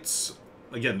the knights.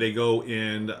 Again, they go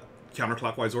in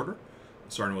counterclockwise order,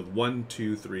 starting with 1,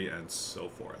 2, 3, and so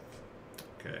forth.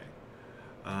 Okay.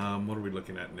 What are we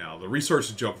looking at now? The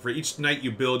resource joker. For each knight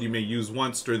you build, you may use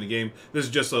once during the game. This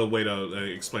is just a way to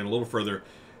explain a little further.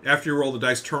 After you roll the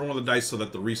dice, turn one of the dice so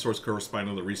that the resource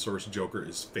corresponding to the resource joker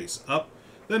is face up.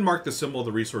 Then mark the symbol of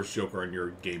the resource joker on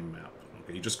your game map.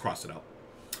 Okay, you just cross it out.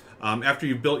 After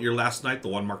you've built your last knight, the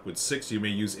one marked with 6, you may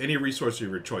use any resource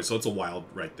of your choice. So it's a wild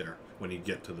right there when you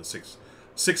get to the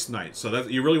sixth knight. So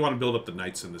that you really want to build up the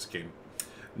knights in this game.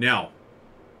 Now,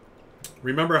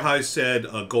 remember how I said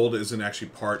gold isn't actually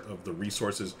part of the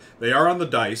resources. They are on the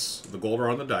dice. The gold are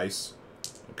on the dice.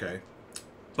 Okay.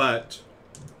 But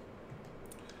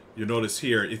you notice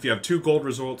here, if you have 2 gold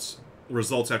results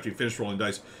after you finish rolling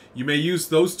dice, you may use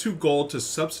those 2 gold to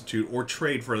substitute or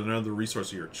trade for another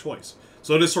resource of your choice.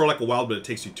 So it is sort of like a wild, but it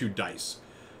takes you 2 dice.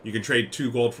 You can trade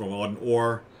 2 gold for one,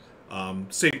 or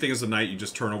same thing as the knight, you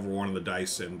just turn over one of the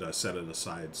dice and set it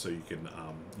aside so you can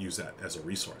use that as a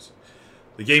resource.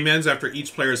 The game ends after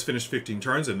each player has finished 15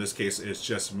 turns. In this case, it's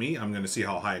just me. I'm going to see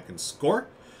how high I can score.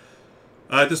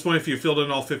 At this point, if you filled in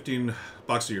all 15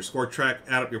 boxes of your score track,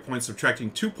 add up your points,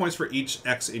 subtracting 2 points for each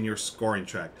X in your scoring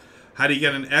track. How do you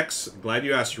get an X? Glad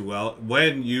you asked, Ruel.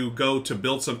 When you go to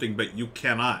build something, but you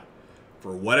cannot.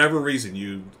 For whatever reason,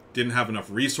 you didn't have enough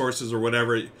resources or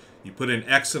whatever, you put an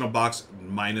X in a box,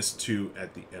 -2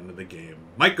 at the end of the game.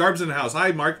 Mike Garb's in the house.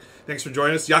 Hi, Mark. Thanks for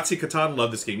joining us. Yahtzee Catan, love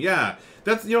this game. Yeah,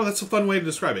 that's a fun way to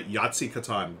describe it. Yahtzee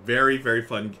Catan, very, very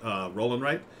fun roll and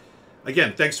write.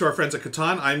 Again, thanks to our friends at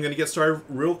Catan. I'm going to get started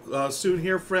real soon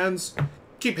here, friends.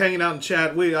 Keep hanging out in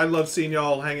chat. I love seeing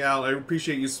y'all hang out. I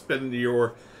appreciate you spending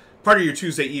part of your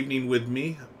Tuesday evening with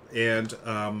me. And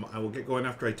I will get going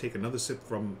after I take another sip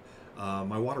from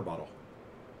my water bottle.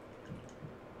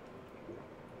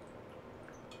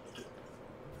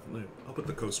 I'll put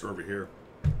the coaster over here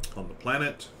on the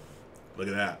planet. Look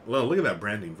at that. Well, look at that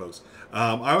branding, folks.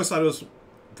 I always thought it was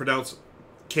pronounced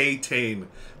Catan.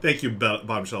 Thank you,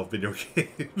 Bottom Shelf Video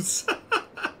Games.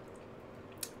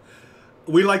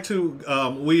 We like to, I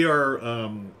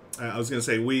was going to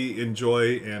say, we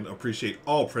enjoy and appreciate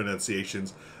all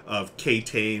pronunciations of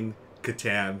Catan,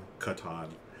 Catan,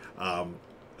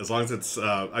 as long as it's,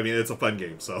 I mean, it's a fun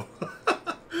game, so.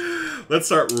 Let's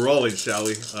start rolling, shall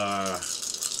we?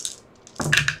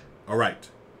 All right.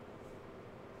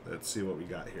 Let's see what we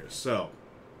got here. So,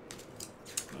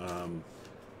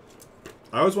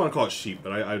 I always want to call it sheep,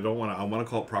 but I don't want to. I want to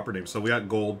call it proper names. So we got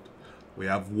gold, we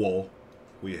have wool,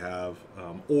 we have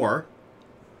ore,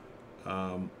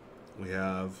 we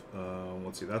have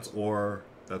let's see, that's ore,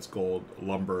 that's gold,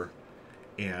 lumber,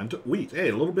 and wheat. Hey,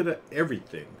 a little bit of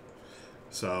everything.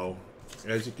 So,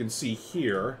 as you can see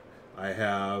here, I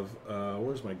have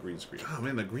where's my green screen? Oh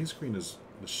man, the green screen is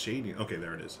the shading. Okay,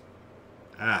 there it is.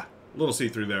 A little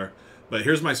see-through there. But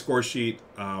here's my score sheet.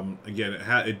 Again,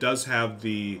 it does have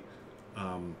the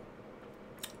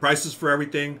prices for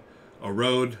everything, a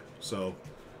road. So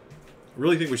I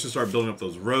really think we should start building up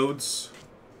those roads.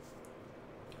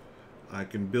 I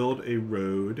can build a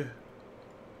road,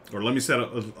 or let me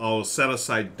I'll set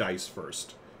aside dice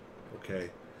first. Okay,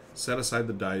 set aside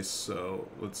the dice. So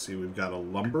let's see, we've got a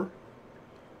lumber.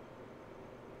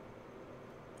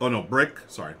 Oh no, brick.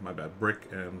 Sorry, my bad. Brick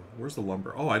and where's the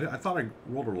lumber? Oh, I thought I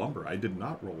rolled a lumber. I did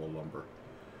not roll a lumber,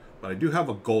 but I do have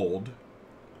a gold,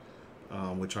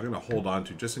 which I'm going to hold on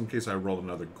to just in case I roll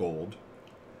another gold.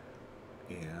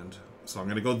 And so I'm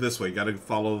going to go this way. You got to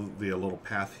follow the little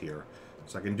path here.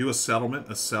 So I can do a settlement.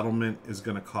 A settlement is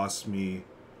going to cost me.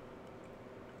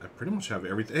 I pretty much have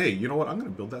everything. Hey, you know what? I'm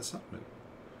going to build that settlement.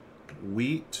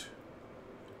 Wheat,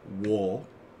 wool,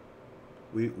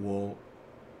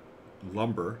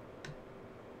 lumber,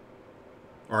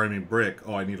 or I mean brick.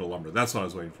 Oh, I need a lumber. That's what I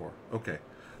was waiting for. Okay,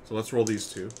 so let's roll these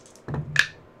two.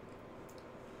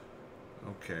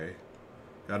 Okay,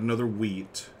 got another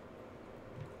wheat.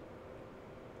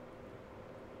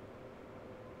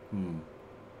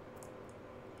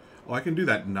 Oh, I can do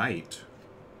that night.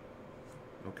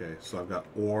 Okay, so I've got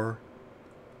ore.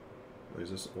 Wait,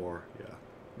 is this ore? Yeah.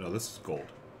 No, this is gold.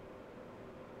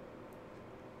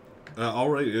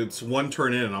 Alright, it's one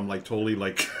turn in and I'm like totally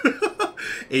like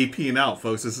APing out,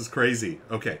 folks. This is crazy.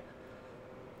 Okay.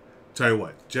 Tell you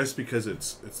what, just because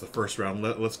it's the first round,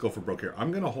 let's go for broke here.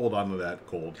 I'm going to hold on to that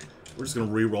gold. We're just going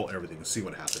to re-roll everything and see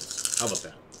what happens. How about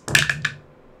that?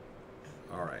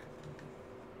 Alright.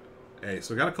 Hey,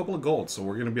 so we got a couple of gold, so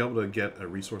we're going to be able to get a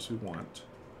resource we want.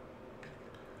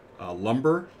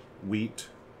 Lumber, wheat,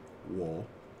 wool.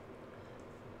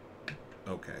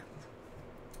 Okay.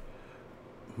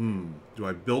 Do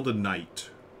I build a knight?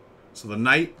 So the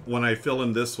knight, when I fill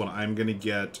in this one, I'm going to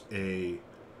get an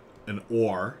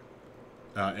ore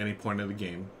any point of the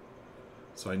game.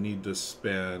 So I need to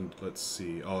spend, let's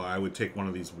see. Oh, I would take one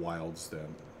of these wilds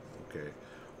then. Okay.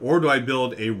 Or do I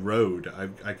build a road?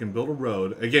 I can build a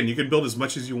road. Again, you can build as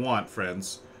much as you want,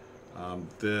 friends.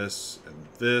 This and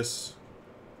this.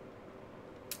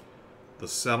 The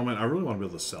settlement. I really want to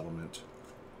build the settlement.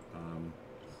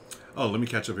 Oh, let me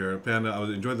catch up here. Panda, I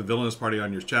enjoyed the villainous party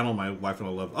on your channel. My wife and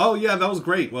I love. Oh, yeah, that was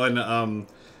great. When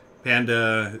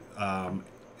Panda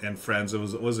and friends,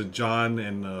 was it John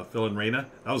and Phil and Raina?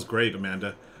 That was great,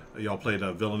 Amanda. Y'all played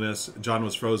villainous. John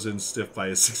was frozen stiff by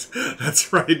a 6.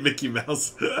 That's right, Mickey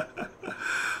Mouse.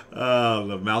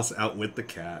 The mouse outwit the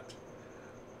cat.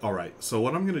 All right, so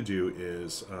what I'm going to do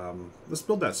is, let's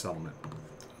build that settlement.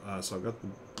 So I've got the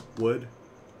wood,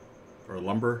 or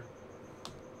lumber,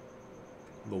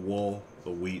 the wool,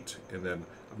 the wheat, and then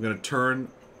I'm going to turn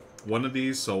one of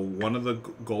these, so one of the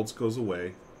golds goes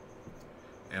away,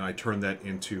 and I turn that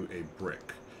into a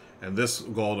brick. And this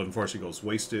gold, unfortunately, goes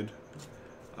wasted,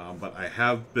 but I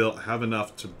have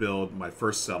enough to build my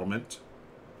first settlement.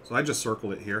 So I just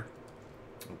circle it here,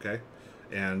 okay?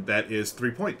 And that is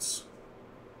 3 points.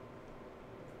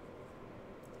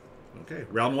 Okay,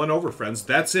 round 1 over, friends.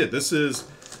 That's it. This is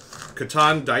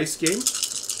Catan dice game.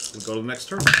 We'll go to the next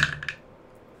turn.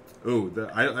 Ooh,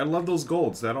 I love those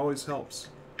golds. That always helps.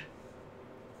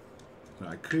 Now,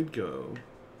 I could go...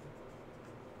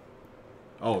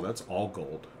 Oh, that's all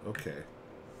gold. Okay.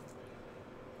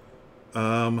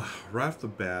 Right off the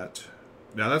bat...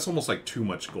 Now, that's almost like too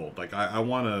much gold. Like, I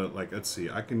want to... Like, let's see.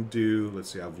 I can do...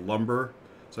 Let's see. I have lumber.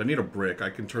 So I need a brick. I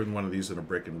can turn one of these into a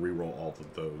brick and re-roll all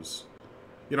of those.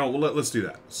 You know, let's do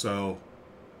that. So...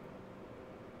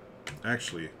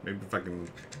 Actually, maybe if I can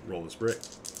roll this brick.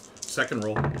 Second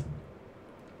roll.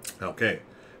 Okay.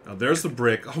 Now, there's the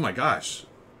brick. Oh, my gosh.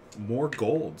 More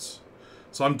golds.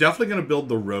 So I'm definitely going to build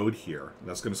the road here.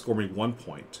 That's going to score me 1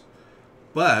 point.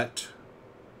 But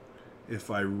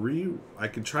if I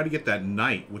can try to get that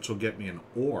knight, which will get me an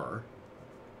ore.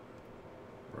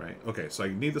 Right. Okay, so I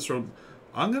need this road.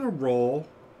 I'm going to roll.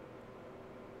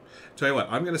 Tell you what,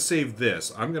 I'm going to save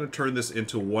this. I'm going to turn this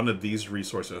into one of these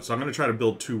resources. So I'm going to try to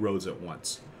build 2 roads at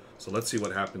once. So let's see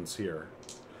what happens here.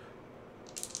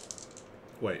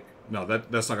 Wait. No,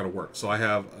 that's not going to work. So I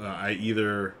have, I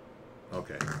either...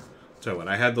 Okay. Tell you what,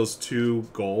 I had those 2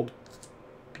 gold.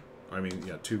 I mean,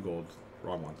 yeah, 2 gold.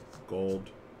 Wrong one. Gold.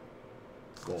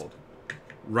 Gold.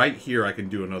 Right here, I can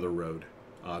do another road.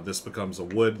 This becomes a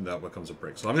wood, and that becomes a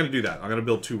brick. So I'm going to do that. I'm going to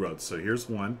build 2 roads. So here's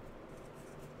one.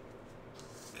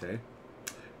 Okay.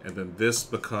 And then this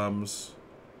becomes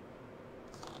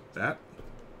that.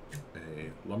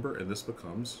 A lumber, and this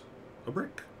becomes a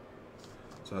brick.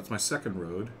 So that's my second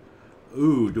road.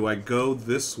 Ooh, do I go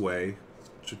this way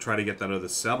to try to get that other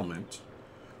settlement?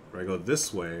 Or I go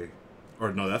this way?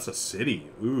 Or no, that's a city.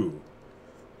 Ooh.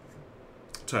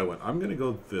 Tell you what, I'm gonna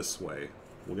go this way.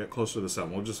 We'll get closer to the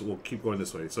settlement. We'll keep going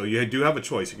this way. So you do have a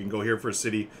choice. You can go here for a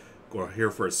city, go here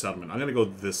for a settlement. I'm gonna go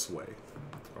this way.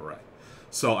 All right.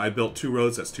 So I built 2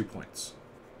 roads. That's 2 points.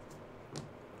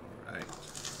 All right.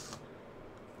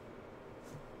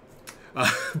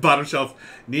 Bottom shelf.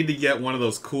 Need to get one of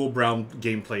those cool brown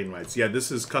gameplay invites. Yeah,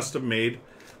 this is custom made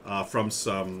from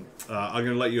some. I'm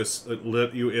gonna let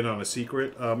you in on a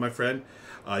secret, my friend.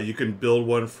 You can build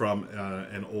one from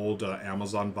an old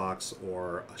Amazon box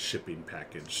or a shipping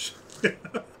package.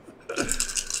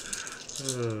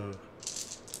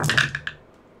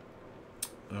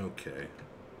 Okay.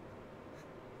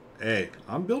 Hey,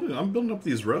 I'm building up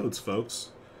these roads,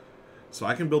 folks. So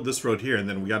I can build this road here, and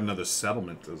then we got another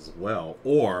settlement as well.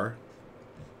 Or,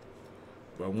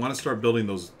 I want to start building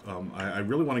those. I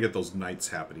really want to get those knights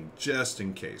happening, just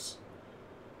in case.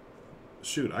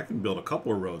 Shoot, I can build a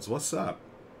couple of roads. What's up?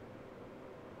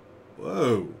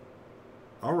 Whoa.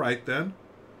 All right, then.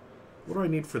 What do I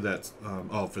need for that?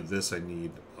 Oh, for this I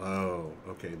need... Oh,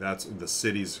 okay. That's... The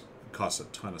cities cost a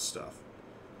ton of stuff.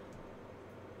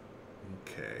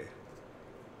 Okay.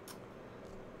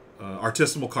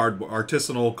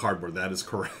 Artisanal cardboard. That is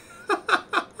correct.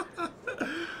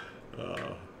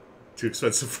 Too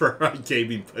expensive for our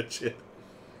gaming budget.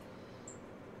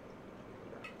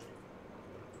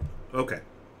 Okay.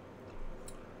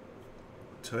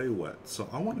 Tell you what. So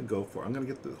I want to go for... I'm going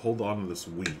to hold on to this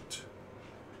wheat.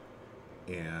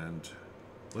 And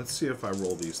let's see if I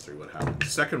roll these 3. What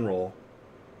happens? Second roll.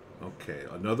 Okay.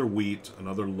 Another wheat,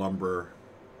 another lumber,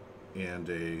 and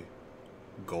a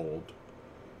gold.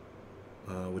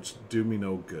 Which do me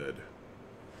no good.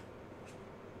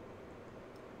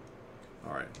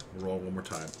 Alright, roll one more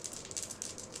time.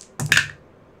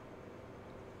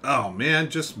 Oh man,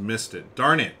 just missed it.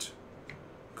 Darn it.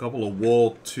 A couple of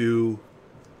wool, 2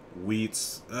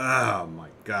 wheats. Oh my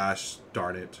gosh,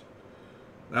 darn it.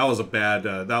 That was a bad,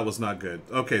 that was not good.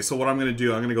 Okay, so what I'm going to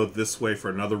do, I'm going to go this way for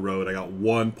another road. I got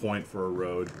 1 point for a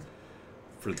road.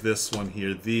 For this one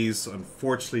here. These,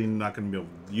 unfortunately, not going to be able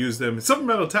to use them. Something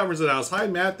Metal Taverns in the house. Hi,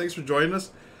 Matt. Thanks for joining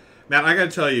us. Matt, I got to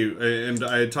tell you, and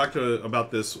I talked about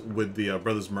this with the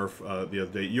Brothers Murph the other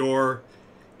day. Your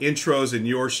intros in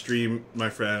your stream,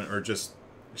 my friend, are just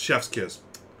chef's kiss.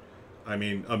 I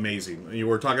mean, amazing. You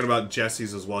were talking about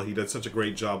Jesse's as well. He did such a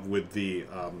great job with the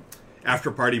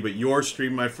after party. But your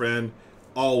stream, my friend,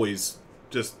 always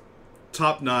just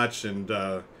top notch. And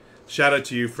shout out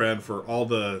to you, friend, for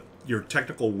all your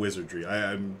technical wizardry.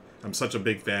 I'm I'm such a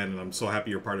big fan, and I'm so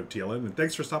happy you're part of TLN. And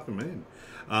thanks for stopping in.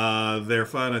 They're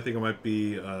fun. I think it might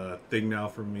be a thing now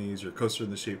for me. Is your coaster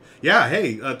in the shape? Yeah.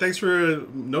 Hey, thanks for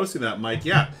noticing that, Mike.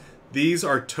 Yeah, these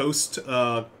are toast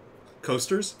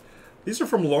coasters. These are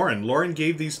from Lauren. Lauren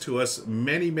gave these to us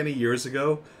many, many years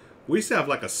ago. We used to have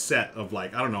like a set of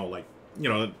like, I don't know, like, you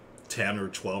know, 10 or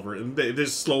 12, or they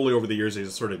just slowly over the years they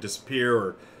just sort of disappear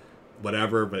or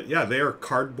whatever. But yeah, they are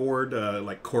cardboard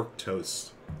like cork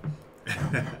toast.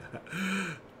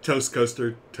 Toast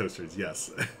coaster toasters,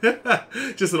 yes.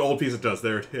 Just an old piece of toast.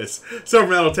 There it is. Silver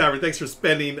Metal Tavern, thanks for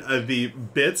spending the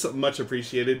bits. Much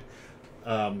appreciated.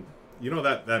 You know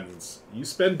that means you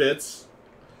spend bits.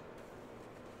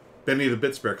 Benny the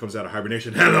Bits Bear comes out of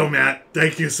hibernation. Hello, Matt.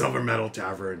 Thank you, Silver Metal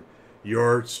Tavern.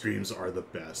 Your streams are the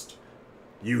best.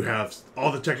 You have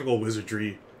all the technical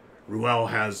wizardry. Ruel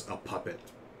has a puppet.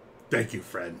 Thank you,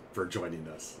 friend, for joining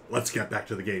us. Let's get back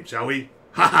to the game, shall we?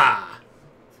 Ha ha!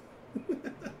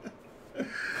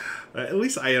 At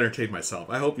least I entertained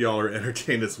myself. I hope y'all are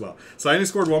entertained as well. So I only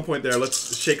scored 1 point there.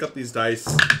 Let's shake up these dice.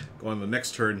 Go on the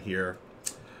next turn here.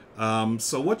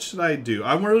 So what should I do?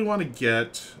 I really want to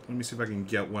get... Let me see if I can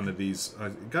get one of these. I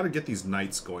got to get these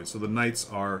knights going. So the knights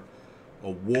are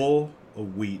a wool, a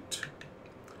wheat,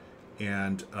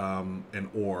 and an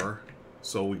ore.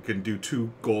 So we can do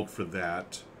 2 gold for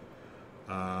that.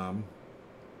 And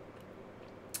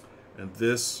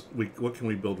this, what can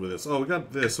we build with this? Oh, we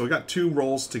got this. So we got 2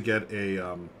 rolls to get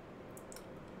a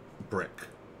brick.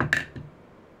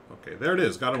 Okay, there it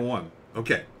is. Got a 1.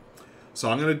 Okay. So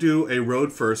I'm going to do a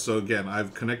road first. So again,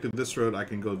 I've connected this road. I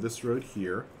can go this road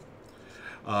here.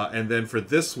 And then for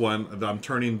this one, I'm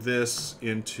turning this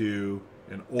into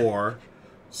an ore.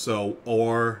 So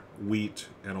ore, wheat,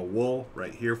 and a wool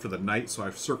right here for the knight. So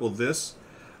I've circled this.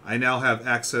 I now have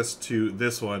access to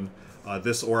this one.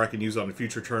 This ore I can use on a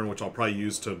future turn, which I'll probably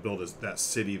use to build that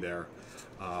city there.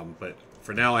 But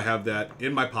for now, I have that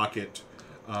in my pocket.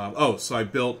 Oh, so I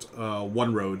built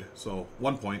 1 road, so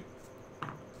 1 point.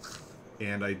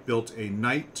 And I built a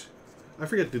knight. I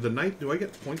forget, do I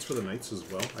get points for the knights as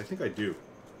well? I think I do.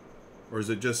 Or is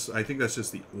it just, I think that's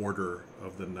just the order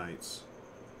of the knights.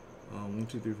 1,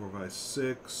 2, 3, 4, 5,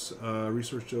 6.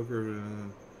 Resource Joker.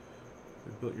 I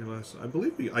built your last. I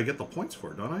believe I get the points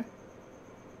for it, don't I?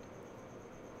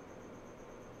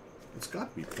 It's got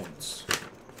to be points.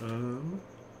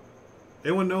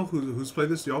 Anyone know who's played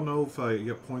this? Do y'all know if I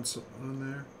get points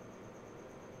on there?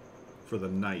 For the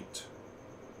knight.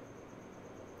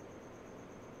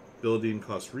 Building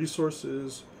costs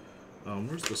resources.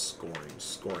 Where's the scoring?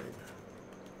 Scoring.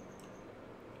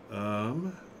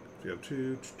 You have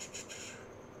 2.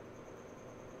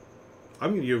 I'm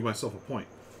going to give myself a point.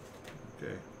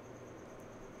 Okay.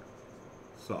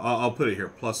 So I'll put it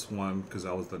here, +1, because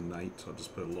I was the knight. So I'll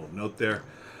just put a little note there.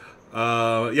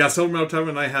 Yeah, Silver Metal Tavern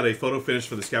and I had a photo finish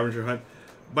for the scavenger hunt.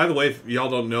 By the way, if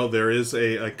y'all don't know, there is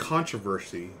a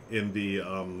controversy in the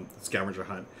scavenger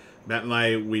hunt. Matt and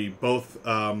I, we both,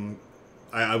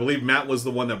 I believe Matt was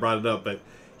the one that brought it up, but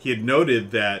he had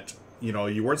noted that, you know,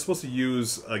 you weren't supposed to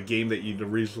use a game that you'd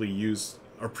originally used,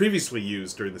 or previously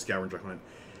used during the scavenger hunt.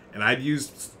 And I'd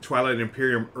used Twilight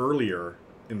Imperium earlier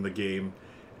in the game,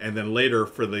 and then later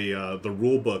for the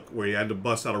rule book, where you had to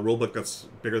bust out a rule book that's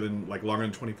bigger than, like, longer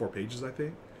than 24 pages, I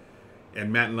think.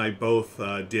 And Matt and I both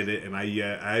did it, and I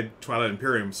had Twilight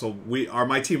Imperium, so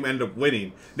my team ended up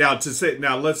winning. Now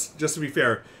let's just to be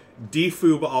fair,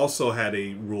 DFoob also had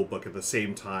a rule book at the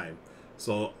same time.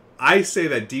 So I say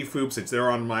that DFoob, since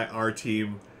they're on our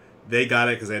team, they got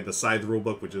it because they had the side rule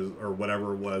book, which is, or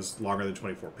whatever it was, longer than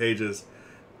 24 pages.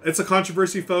 It's a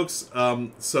controversy, folks.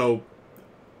 So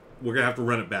we're gonna have to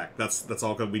run it back. That's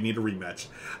all good. We need a rematch.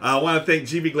 I want to thank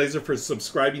GB Glazer for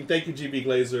subscribing. Thank you, GB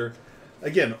Glazer.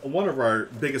 Again, one of our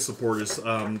biggest supporters.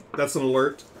 That's an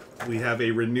alert. We have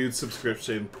a renewed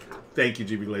subscription. Thank you,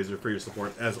 GB Glazer, for your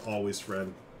support. As always,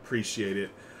 friend. Appreciate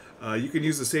it. You can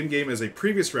use the same game as a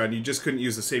previous round. You just couldn't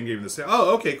use the same game in the same...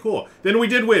 Oh, okay, cool. Then we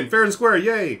did win. Fair and square.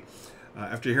 Yay.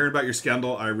 After hearing about your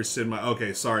scandal, I rescind my...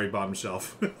 Okay, sorry, bottom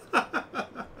shelf.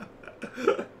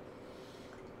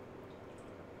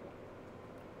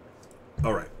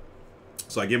 All right.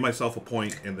 So I give myself a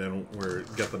point, and then we're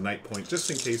got the knight point, just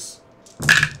in case...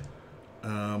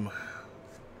 I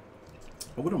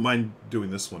wouldn't mind doing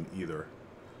this one either.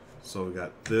 So we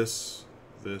got this,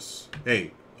 this.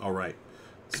 Hey, all right.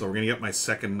 So we're gonna get my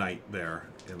second knight there,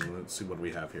 and let's see what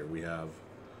we have here. We have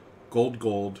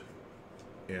gold,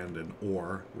 and an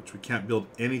ore, which we can't build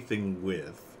anything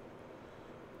with.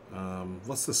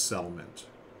 What's the settlement?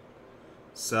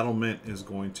 Settlement is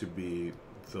going to be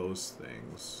those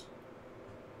things.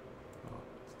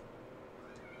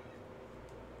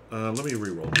 Let me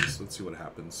re-roll these. Let's see what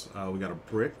happens. We got a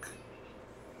brick,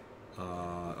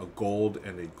 a gold,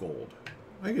 and a gold.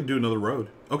 I can do another road.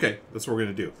 Okay, that's what we're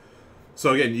gonna do.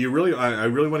 So again, I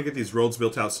really want to get these roads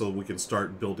built out so we can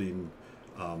start building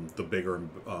the bigger and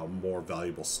more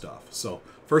valuable stuff. So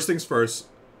first things first,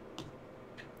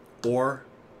 ore,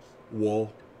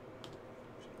 wool,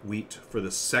 wheat for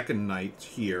the second night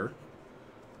here.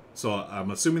 So I'm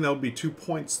assuming that would be 2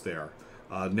 points there.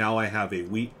 Now I have a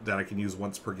wheat that I can use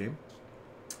once per game.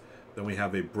 Then we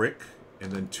have a brick,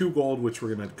 and then 2 gold, which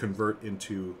we're going to convert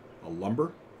into a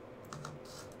lumber.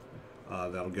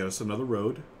 That'll get us another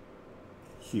road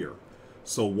here.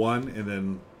 So 1, and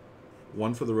then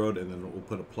 1 for the road, and then we'll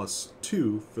put a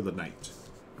 +2 for the night.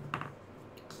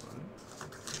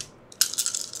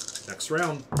 Next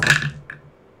round.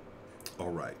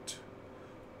 All right.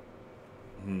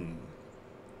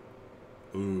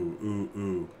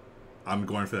 Ooh. I'm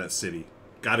going for that city.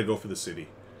 Gotta go for the city.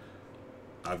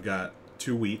 I've got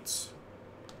 2 wheats,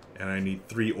 and I need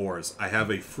 3 ores. I have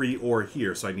a free ore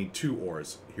here, so I need 2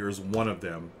 ores. Here's one of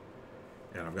them,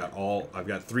 and I've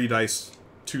got 3 dice,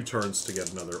 2 turns to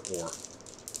get another ore.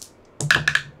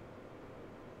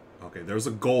 Okay, there's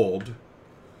a gold.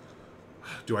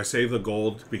 Do I save the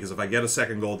gold? Because if I get a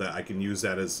second gold, that I can use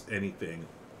that as anything.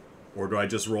 Or do I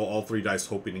just roll all 3 dice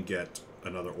hoping to get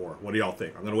another ore? What do y'all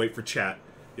think? I'm going to wait for chat.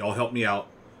 Y'all help me out.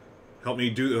 Help me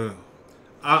do...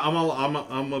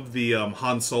 I'm of the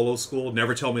Han Solo school.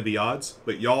 Never tell me the odds.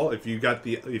 But y'all, if you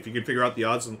can figure out the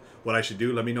odds and what I should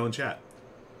do, let me know in chat.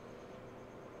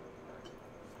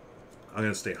 I'm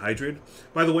going to stay hydrated.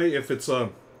 By the way, if it's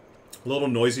a little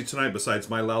noisy tonight, besides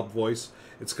my loud voice,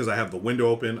 it's because I have the window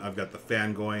open. I've got the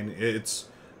fan going.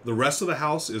 The rest of the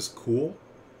house is cool,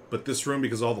 but this room,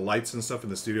 because of all the lights and stuff in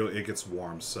the studio, it gets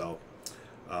warm. So,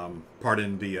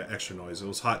 pardon the extra noise. It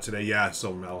was hot today. Yeah,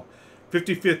 so Mel.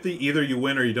 50-50, either you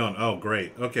win or you don't. Oh,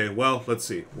 great. Okay, well, let's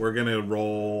see. We're going to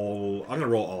roll... I'm going to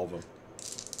roll all of them.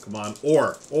 Come on.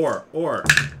 Or.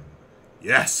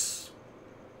 Yes.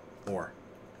 Or.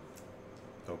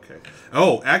 Okay.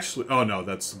 Oh, actually... Oh, no,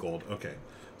 that's gold. Okay.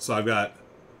 So I've got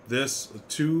this,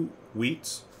 2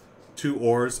 wheats, 2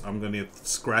 ores. I'm going to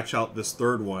scratch out this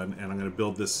third one, and I'm going to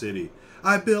build this city.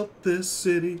 I built this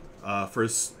city for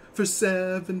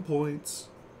 7 points.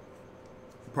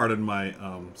 Pardon my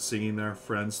singing there,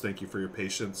 friends. Thank you for your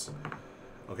patience.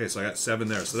 Okay, so I got 7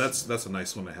 there. So that's a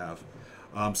nice one to have.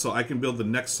 So I can build the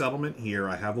next settlement here.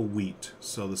 I have a wheat.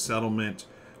 So the settlement,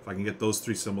 if I can get those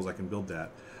 3 symbols, I can build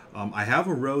that. I have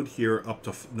a road here up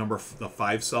to the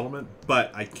 5 settlement,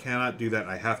 but I cannot do that.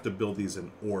 I have to build these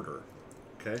in order.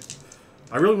 Okay?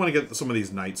 I really want to get some of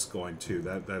these knights going, too.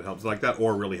 That helps. Like that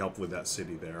ore really helped with that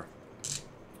city there.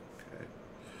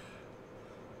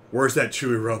 Where's that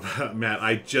chewy robe, Matt?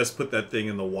 I just put that thing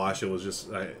in the wash. It was just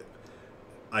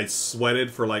I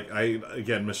sweated for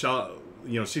again, Michelle.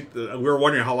 You know, we were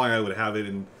wondering how long I would have it,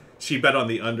 and she bet on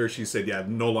the under. She said, "Yeah,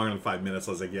 no longer than 5 minutes."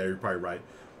 I was like, "Yeah, you're probably right."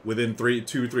 Within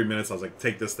 2 or 3 minutes, I was like,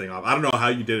 "Take this thing off." I don't know how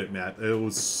you did it, Matt. It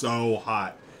was so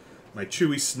hot. My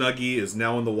chewy Snuggie is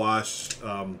now in the wash.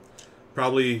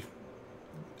 Probably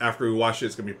after we wash it,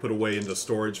 it's gonna be put away into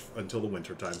storage until the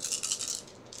winter time.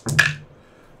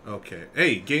 Okay.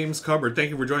 Hey, Games Cupboard, thank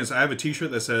you for joining us. I have a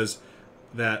t-shirt that says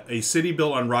that a city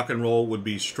built on rock and roll would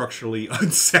be structurally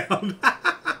unsound.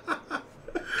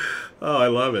 Oh, I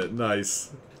love it.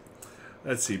 Nice.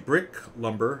 Let's see. Brick,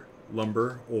 lumber,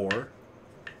 ore.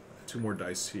 2 more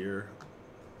dice here.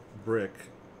 Brick,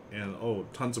 and oh,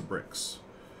 tons of bricks.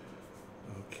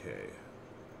 Okay.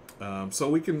 So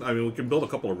we can build a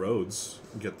couple of roads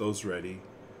and get those ready.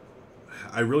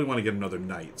 I really want to get another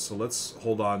knight, so let's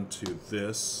hold on to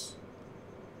this.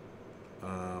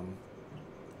 I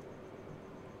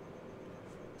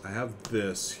have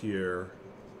this here.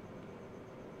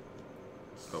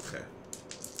 Okay.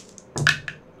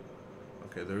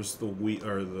 Okay, there's the wheat,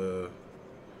 or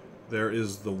there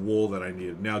is the wool that I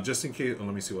needed. Now, just in case,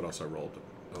 let me see what else I rolled.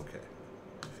 Okay.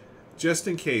 Just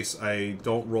in case I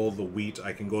don't roll the wheat,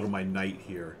 I can go to my knight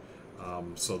here.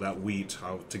 So that wheat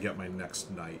to get my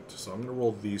next knight. So I'm going to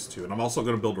roll these 2. And I'm also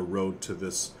going to build a road to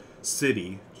this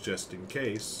city, just in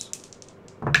case.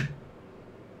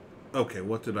 Okay,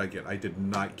 what did I get? I did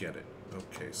not get it.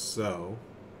 Okay, so...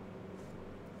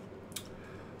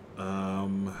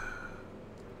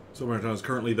 Silverton is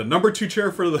currently the number 2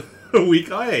 chair for the week.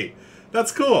 Hey,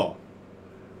 that's cool.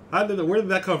 Where did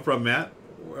that come from, Matt?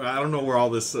 I don't know where all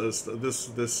this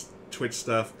Twitch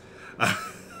stuff...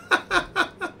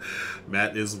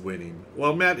 Matt is winning.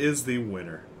 Well, Matt is the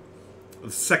winner.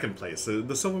 Second place.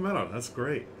 The silver medal. That's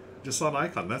great. Just saw an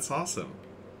icon. That's awesome.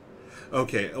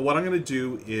 Okay, what I'm going to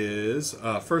do is...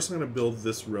 first I'm going to build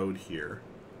this road here.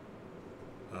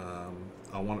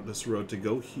 I want this road to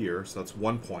go here, so that's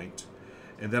 1 point.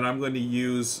 And then I'm going to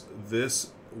use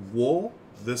this wool,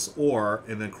 this ore,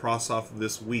 and then cross off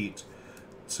this wheat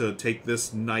to take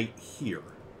this knight here.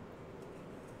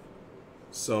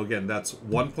 So again, that's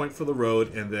 1 point for the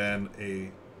road, and then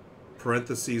a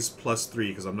parentheses +3,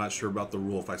 because I'm not sure about the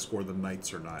rule if I score the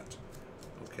knights or not.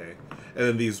 Okay, and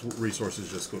then these resources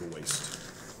just go to waste.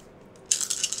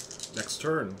 Next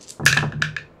turn.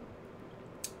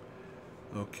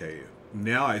 Okay,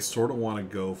 now I sort of want to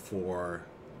go for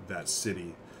that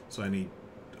city. So I need...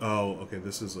 Oh, okay,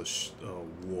 this is a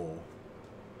wool.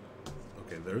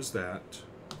 Okay, there's that.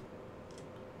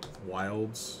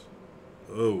 Wilds.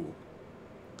 Oh.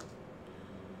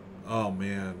 Oh,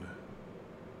 man.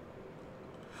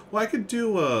 Well, I could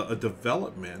do a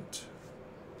development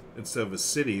instead of a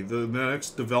city. The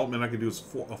next development I could do is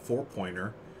a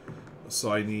 4-pointer.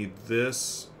 So I need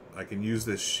this. I can use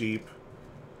this sheep.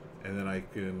 And then I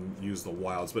can use the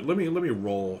wilds. But let me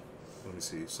roll. Let me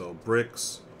see. So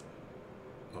bricks.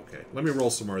 Okay. Let me roll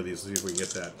some more of these. See if we can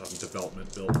get that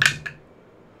development built.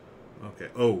 Okay.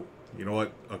 Oh, you know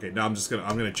what? Okay. Now I'm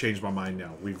gonna change my mind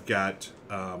now. We've got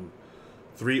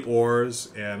 3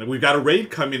 ores, and we've got a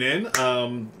raid coming in.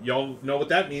 Y'all know what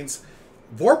that means.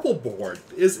 Vorpal board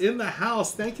is in the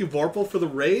house. Thank you, Vorpal, for the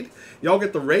raid. Y'all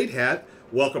get the raid hat.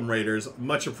 Welcome, Raiders.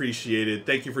 Much appreciated.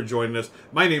 Thank you for joining us.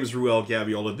 My name is Ruel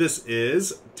Gaviola. This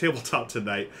is Tabletop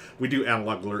Tonight. We do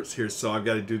analog alerts here, so I've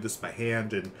got to do this by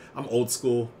hand, and I'm old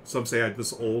school. Some say I'm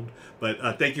just old.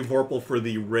 But thank you, Vorpal, for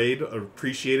the raid. I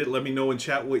appreciate it. Let me know in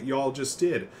chat what y'all just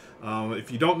did. If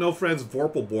you don't know, friends,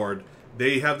 Vorpal board,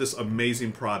 they have this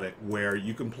amazing product where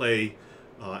you can play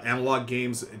analog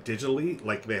games digitally.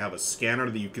 Like, they have a scanner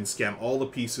that you can scan all the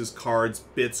pieces, cards,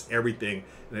 bits, everything,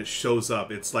 and it shows up.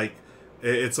 It's like...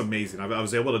 It's amazing. I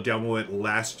was able to demo it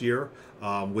last year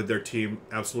with their team.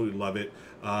 Absolutely love it.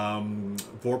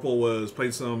 Vorpal was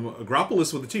playing some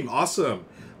Agropolis with the team. Awesome.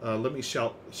 Let me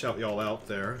shout y'all out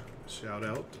there. Shout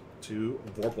out to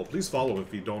Vorpal. Please follow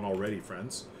if you don't already,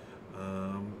 friends.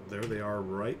 There they are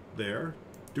right there.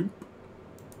 Doop.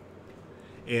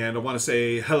 And I want to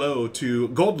say hello to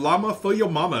Gold Llama for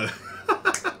your mama.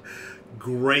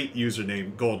 Great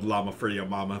username, Gold Llama for your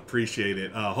mama. Appreciate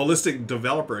it. Holistic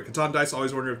developer. Catan Dice,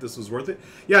 always wondering if this was worth it.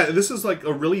 Yeah, this is like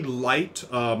a really light,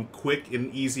 quick,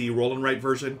 and easy roll and write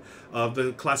version of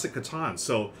the classic Catan.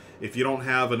 So if you don't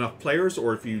have enough players,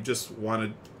 or if you just want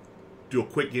to do a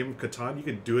quick game of Catan, you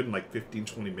can do it in like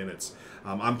 15-20 minutes.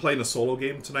 I'm playing a solo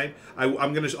game tonight.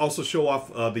 I'm going to also show off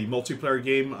the multiplayer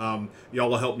game. Y'all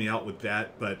will help me out with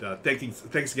that. But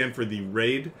thanks again for the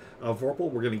raid, Vorpal.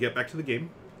 We're going to get back to the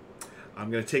game. I'm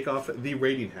going to take off the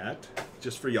raiding hat,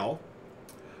 just for y'all.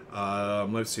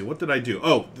 Let's see, what did I do?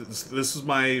 Oh, this is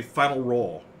my final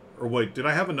roll. Or wait, did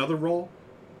I have another roll?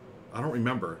 I don't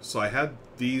remember. So I had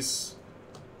these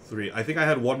 3. I think I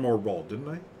had one more roll, didn't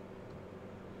I?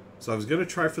 So I was going to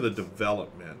try for the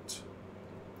development.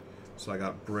 So I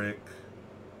got brick.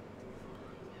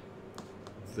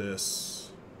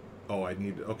 This. Oh, I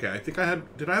need... Okay, I think I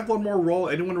had... Did I have one more roll?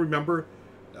 Anyone remember?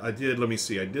 I did. Let me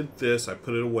see. I did this. I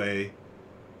put it away.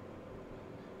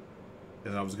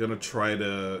 And I was going to try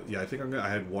to... Yeah, I think I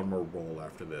had one more roll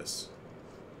after this.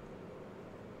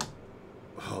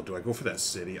 Oh, do I go for that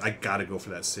city? I got to go for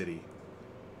that city.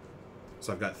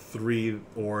 So I've got 3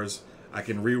 ores. I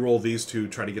can re-roll these 2,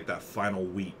 try to get that final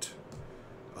wheat.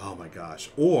 Oh my gosh.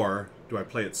 Or do I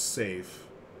play it safe?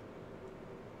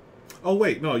 Oh,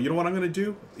 wait. No, you know what I'm going to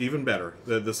do? Even better.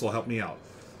 This will help me out.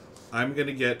 I'm going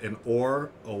to get an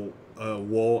ore, a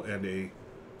wool, and a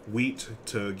wheat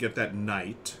to get that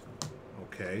knight.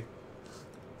 Okay.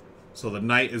 So the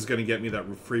knight is going to get me that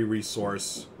free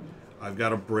resource. I've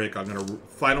got a brick. I'm going to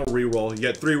final reroll. You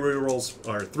get 3 rerolls,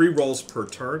 or 3 rolls per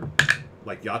turn,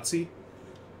 like Yahtzee.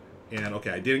 And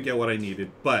okay, I didn't get what I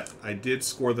needed, but I did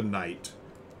score the knight.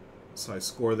 So I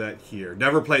score that here.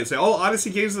 Never play it. Say, oh, Odyssey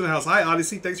Games in the house. Hi,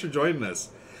 Odyssey. Thanks for joining us.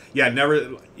 Yeah, never.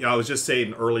 You know, I was just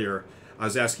saying earlier, I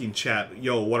was asking chat,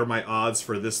 yo, what are my odds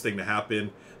for this thing to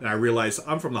happen? And I realized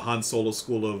I'm from the Han Solo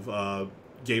school of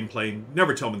game playing.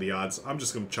 Never tell me the odds. I'm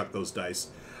just going to chuck those dice.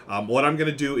 What I'm going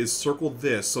to do is circle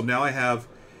this. So now I have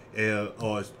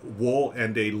a wool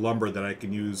and a lumber that I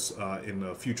can use in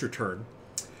a future turn.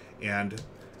 And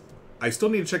I still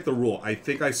need to check the rule. I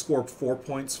think I scored 4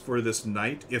 points for this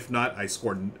knight. If not, I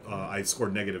scored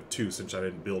 -2 since I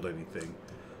didn't build anything.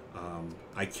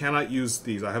 I cannot use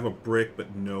these. I have a brick,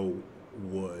 but no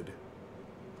wood.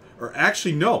 Or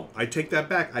actually, no. I take that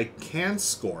back. I can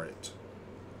score it.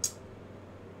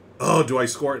 Oh, do I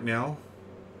score it now?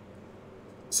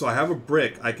 So I have a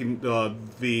brick. I can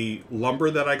the lumber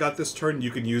that I got this turn,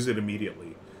 you can use it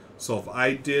immediately. So if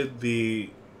I did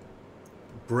the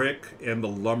brick and the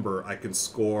lumber, I can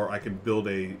build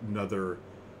another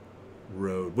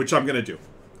road, which I'm going to do.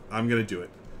 I'm going to do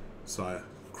it. So I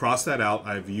cross that out.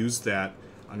 I've used that.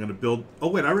 I'm going to build... Oh,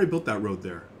 wait, I already built that road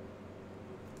there.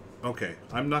 Okay,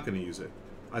 I'm not going to use it.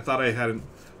 I thought I hadn't...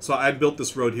 So I built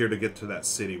this road here to get to that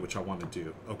city, which I want to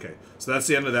do. Okay, so that's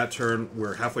the end of that turn.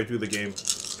 We're halfway through the game.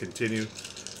 Continue.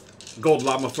 Gold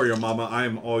llama for your mama. I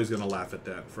am always going to laugh at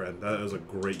that, friend. That is a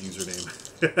great username.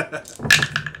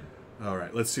 All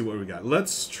right, let's see what we got.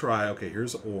 Let's try... Okay,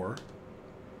 here's ore.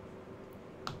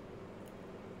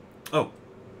 Oh.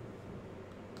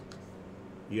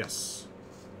 Yes.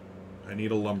 I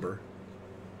need a lumber.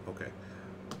 Okay.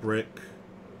 Brick.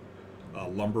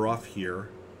 Lumber off here.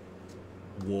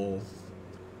 Wool.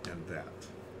 And that.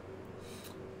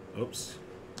 Oops.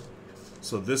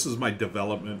 So this is my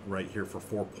development right here for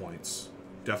 4 points.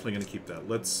 Definitely going to keep that.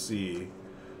 Let's see.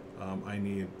 I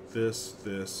need this,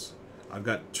 this. I've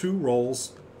got 2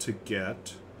 rolls to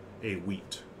get a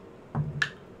wheat.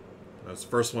 That's the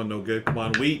first one, no good. Come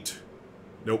on, wheat.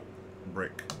 Nope.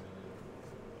 Brick.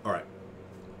 Alright.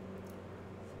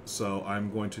 So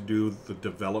I'm going to do the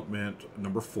development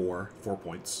number 4. 4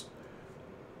 points.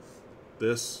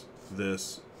 This,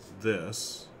 this,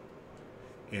 this.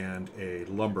 And a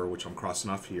lumber, which I'm crossing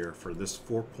off here for this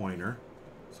 4-pointer.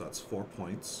 So that's 4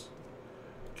 points.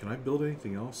 Can I build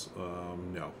anything else?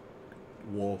 No.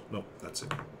 Wool. Nope, that's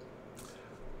it.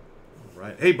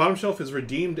 Right. Hey, Bottom Shelf has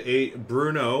redeemed a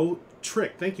Bruno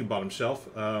trick. Thank you, Bottom Shelf.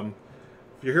 If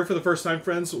you're here for the first time,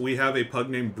 friends, we have a pug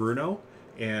named Bruno,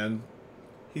 and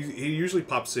he usually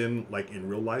pops in like in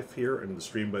real life here in the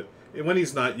stream, but when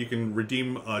he's not, you can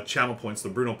redeem channel points, the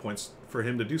Bruno points, for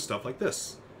him to do stuff like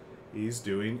this. He's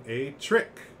doing a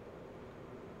trick.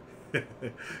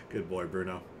 Good boy,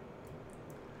 Bruno.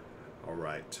 All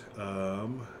right.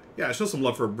 Yeah, show some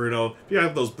love for Bruno. If you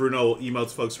have those Bruno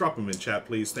emotes, folks, drop them in chat,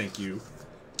 please. Thank you.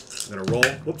 I'm going to roll.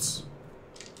 Whoops.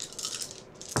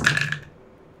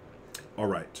 All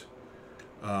right.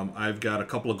 I've got a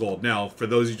couple of gold. Now, for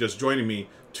those of you just joining me,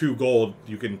 2 gold,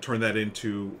 you can turn that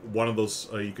into one of those.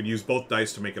 You can use both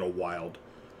dice to make it a wild.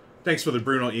 Thanks for the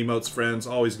Bruno emotes, friends.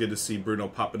 Always good to see Bruno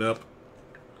popping up.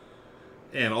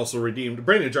 And also redeemed,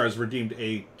 Brain Jars redeemed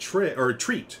a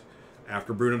treat.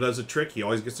 After Bruno does a trick, he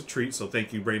always gets a treat, so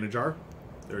thank you, Brain Jar.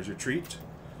 There's your treat.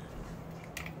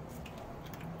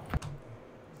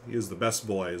 He is the best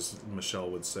boy, as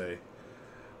Michelle would say.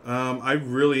 I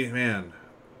really, man,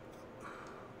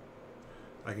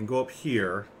 I can go up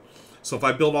here. So if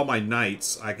I build all my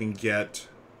knights, I can get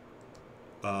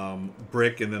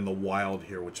brick and then the wild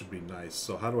here, which would be nice.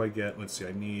 So how do I get, let's see,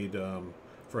 I need,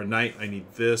 for a knight, I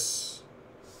need this.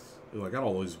 Ooh, I got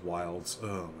all these wilds.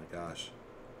 Oh my gosh.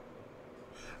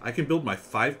 I can build my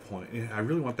 5-point. I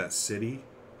really want that city,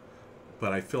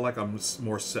 but I feel like I'm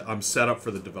set up for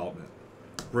the development.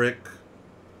 Brick,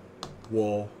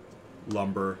 wool,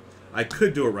 lumber. I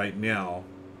could do it right now.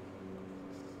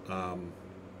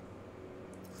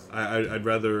 I'd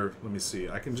rather, let me see.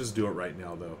 I can just do it right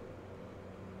now, though.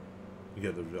 You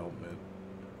get the development.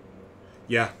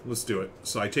 Yeah, let's do it.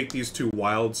 So I take these 2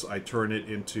 wilds. I turn it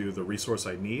into the resource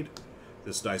I need.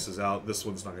 This dice is out. This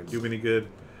one's not going to do me any good.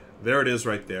 There it is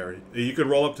right there. You can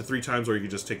roll up to 3 times, or you can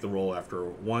just take the roll after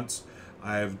once.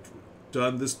 I've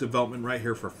done this development right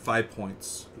here for 5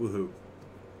 points. Woohoo.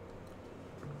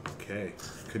 Okay,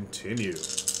 continue.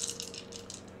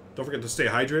 Don't forget to stay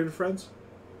hydrated, friends.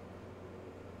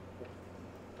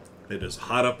 It is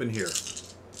hot up in here.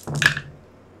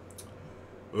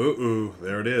 Ooh,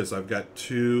 there it is. I've got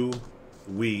 2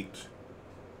 wheat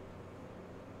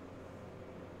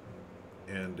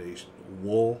and a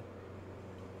wool.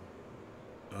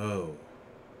 Oh.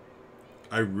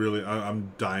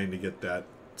 I'm dying to get that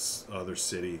other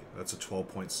city. That's a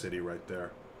 12-point city right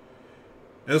there.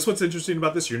 And that's what's interesting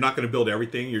about this. You're not going to build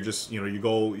everything. You're just,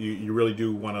 you really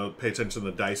do want to pay attention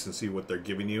to the dice and see what they're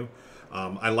giving you.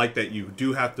 I like that you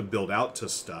do have to build out to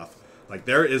stuff. Like,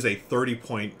 there is a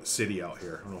 30-point city out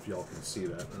here. I don't know if y'all can see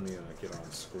that. Let me get on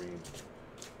screen.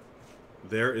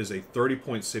 There is a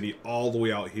 30-point city all the way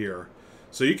out here.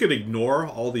 So you could ignore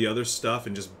all the other stuff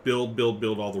and just build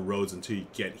all the roads until you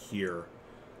get here.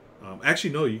 Actually,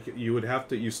 no,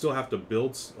 you still have to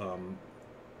build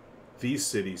these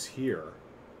cities here.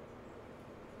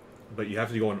 But you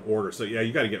have to go in order. So yeah,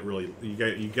 you got to get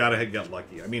you got to get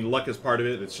lucky. I mean, luck is part of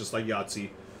it. It's just like Yahtzee.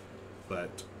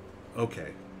 But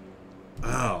okay.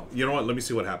 Oh, you know what? Let me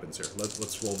see what happens here.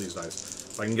 Let's roll these dice.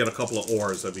 If I can get a couple of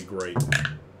ores, that'd be great.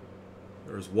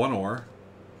 There's 1 ore.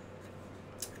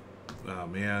 Oh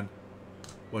man,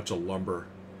 bunch of lumber.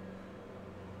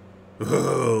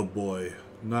 Oh boy,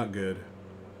 not good.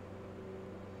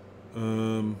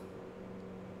 Yeah.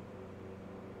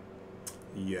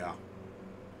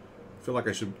 I feel like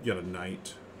I should get a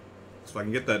knight. So if I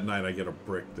can get that knight, I get a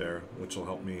brick there, which will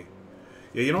help me.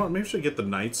 Yeah, you know what? Maybe I should get the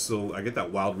knights so I get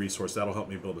that wild resource. That'll help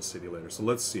me build a city later. So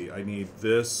let's see. I need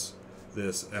this,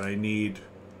 and I need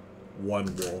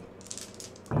one wool.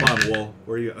 Come on, wool.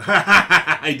 Where are you?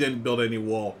 I didn't build any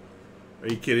wool. Are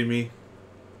you kidding me?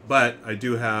 But I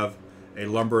do have a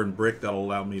lumber and brick that'll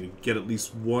allow me to get at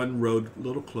least one road a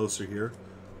little closer here.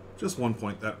 Just 1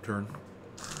 point that turn.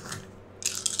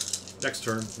 Next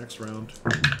turn, next round.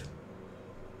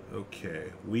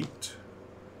 Okay, wheat.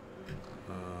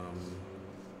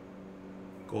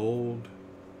 Gold.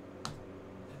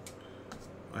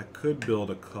 I could build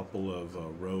a couple of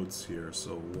roads here.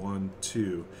 So 1,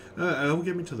 2. That'll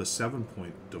get me to the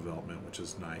 7-point development, which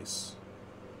is nice.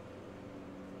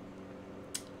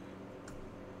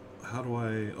 How do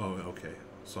I... Oh, okay.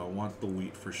 So I want the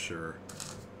wheat for sure.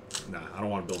 Nah, I don't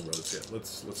want to build roads yet.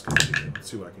 Let's continue.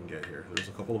 Let's see what I can get here. There's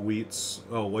a couple of wheats.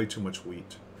 Oh, way too much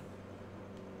wheat.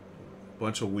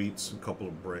 Bunch of wheats, a couple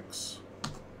of bricks.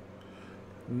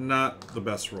 Not the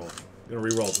best roll. I'm gonna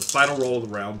re-roll the final roll of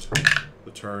the round,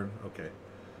 the turn. Okay.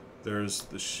 There's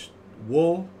the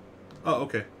wool. Oh,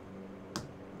 okay.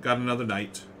 Got another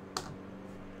knight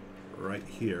right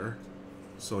here.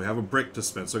 So we have a brick to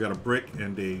spend. So I got a brick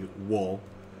and a wool,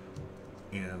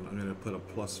 and I'm gonna put a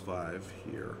 +5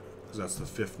 here because that's the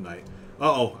 5th knight.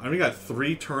 Uh-oh, I only got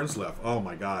 3 turns left. Oh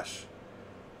my gosh.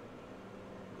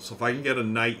 So if I can get a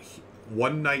knight,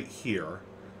 one knight here,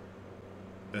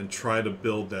 and try to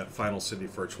build that final city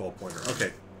for a 12-pointer.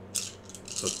 Okay.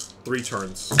 So 3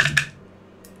 turns.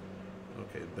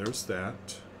 Okay, there's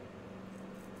that.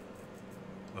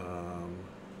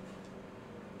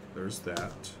 There's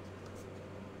that.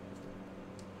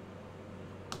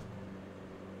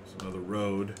 There's another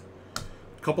road.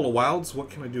 A couple of wilds. What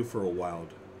can I do for a wild?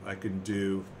 I can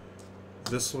do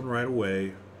this one right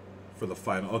away for the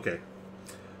final. Okay.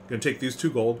 I'm going to take these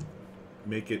 2 gold,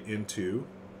 make it into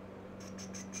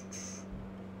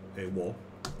a wool,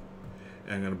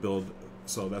 and I'm going to build,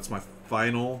 so that's my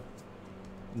final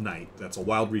knight. That's a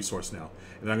wild resource now.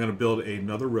 And I'm going to build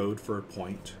another road for a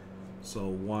point. So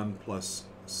 1 +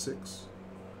 6.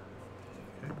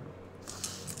 Okay.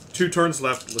 2 turns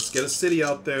left. Let's get a city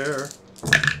out there.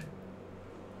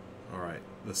 Alright,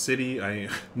 the city,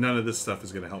 none of this stuff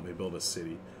is going to help me build a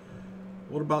city.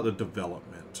 What about the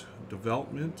development?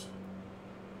 Development?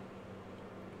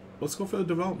 Let's go for the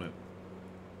development.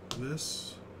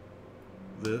 This.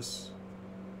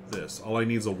 All I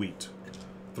need is a wheat.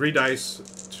 3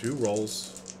 dice, 2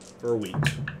 rolls for a wheat.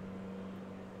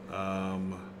 Yeah,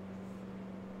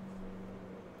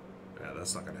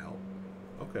 that's not going to help.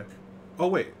 Okay. Oh,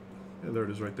 wait. Yeah, there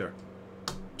it is right there.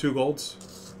 2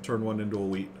 golds. Turn 1 into a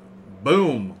wheat.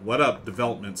 Boom! What up,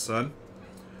 development, son?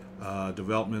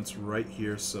 Development's right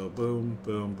here, so boom,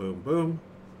 boom, boom, boom.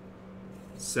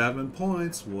 7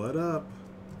 points. What up?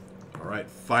 Alright,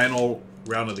 final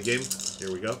round of the game.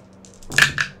 Here we go.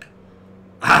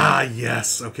 Ah,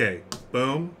 yes. Okay.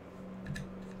 Boom.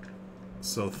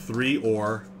 So 3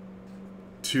 ore,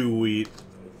 2 wheat.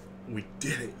 We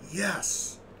did it.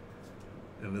 Yes.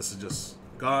 And this is just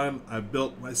gone. I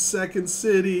built my 2nd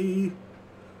city.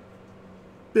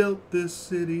 Built this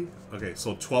city. Okay,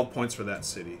 so 12 points for that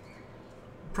city.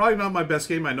 Probably not my best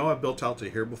game. I know I've built out to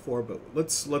here before, but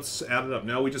let's add it up.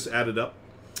 Now we just added up.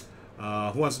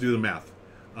 Who wants to do the math?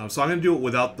 So I'm going to do it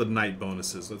without the night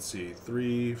bonuses. Let's see.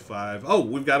 3, 5. Oh,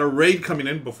 we've got a raid coming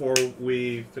in before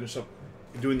we finish up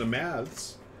doing the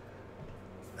maths.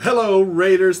 Hello,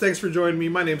 Raiders. Thanks for joining me.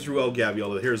 My name's Ruel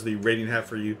Gaviola. Here's the raiding hat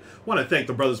for you. I want to thank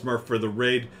the Brothers Murph for the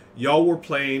raid. Y'all were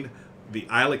playing the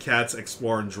Isle of Cats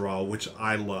Explore and Draw, which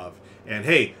I love. And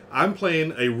hey, I'm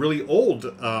playing a really old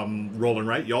roll and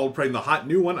write. Y'all are playing the hot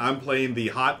new one. I'm playing the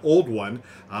hot old one.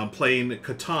 I'm playing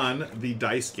Catan, the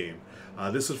dice game.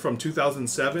 This is from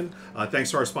 2007. Thanks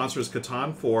to our sponsors,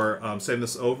 Catan, for sending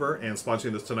this over and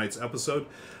sponsoring this tonight's episode.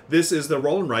 This is the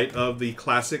roll and write of the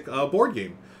classic board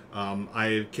game.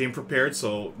 I came prepared,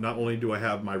 so not only do I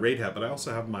have my raid hat, but I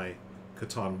also have my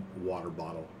Catan water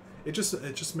bottle. It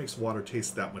just makes water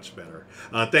taste that much better.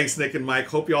 Thanks, Nick and Mike.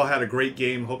 Hope you all had a great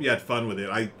game. Hope you had fun with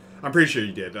it. I'm pretty sure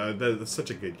you did. That's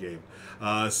such a good game.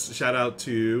 Shout out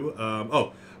to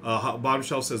Bottom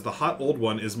Shelf says the hot old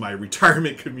one is my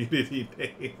retirement community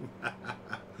name.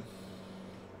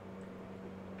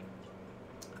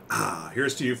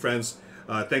 Here's to you, friends.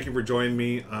 Thank you for joining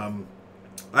me.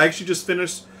 I actually just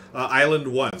finished Island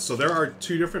 1. So there are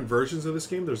 2 different versions of this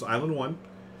game. There's Island 1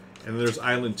 and there's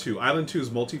Island 2. Island 2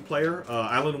 is multiplayer.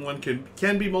 Island 1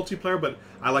 can be multiplayer, but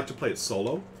I like to play it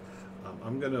solo.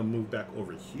 I'm going to move back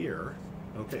over here.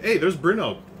 Okay. Hey, there's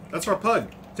Bruno. That's our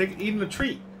pug. Eating a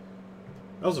treat.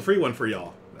 That was a free one for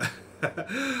y'all.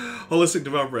 Holistic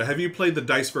Developer. Have you played the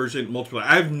DICE version multiplayer?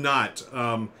 I have not.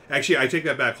 Actually, I take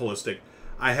that back, Holistic.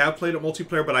 I have played it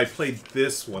multiplayer, but I played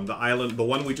this one, the island, the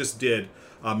one we just did.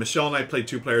 Michelle and I played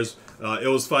 2 players. It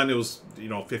was fun. It was,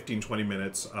 15, 20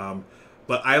 minutes.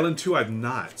 But Island 2, I've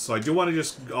not. So I do want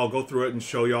to I'll go through it and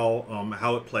show y'all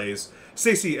how it plays.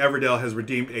 Stacy Everdale has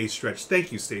redeemed a stretch.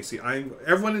 Thank you, Stacy.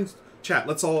 Everyone in chat,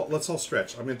 let's all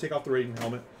stretch. I'm going to take off the rating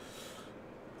helmet.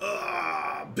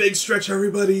 Big stretch,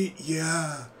 everybody.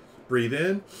 Yeah. Breathe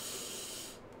in.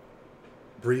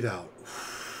 Breathe out.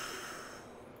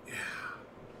 Yeah.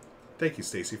 Thank you,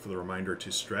 Stacy, for the reminder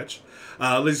to stretch.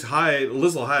 Lizzle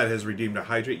Hyde has redeemed a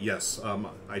hydrate. Yes,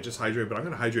 I just hydrated, but I'm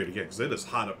going to hydrate again because it is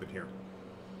hot up in here.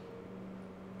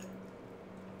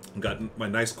 I've got my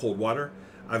nice cold water.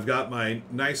 I've got my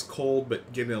nice cold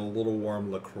but getting a little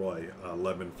warm LaCroix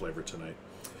lemon flavor tonight.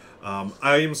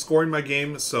 I am scoring my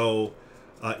game, so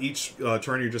each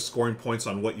turn you're just scoring points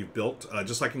on what you've built.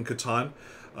 Just like in Catan,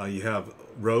 you have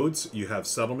roads, you have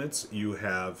settlements, you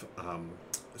have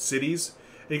cities,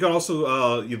 and you got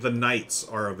also the knights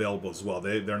are available as well.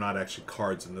 They're not actually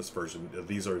cards in this version.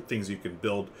 These are things you can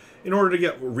build in order to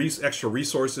get extra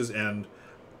resources, and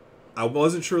I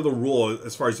wasn't sure the rule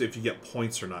as far as if you get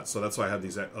points or not, so that's why I have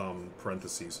these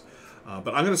parentheses.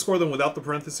 But I'm going to score them without the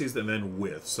parentheses and then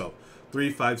with. So 3,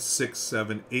 5, 6,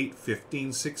 7, 8,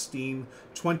 15, 16,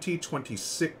 20,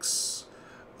 26,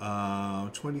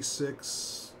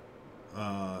 26,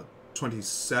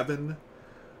 27,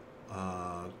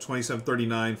 27,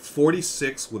 39,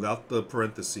 46 without the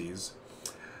parentheses.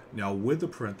 Now with the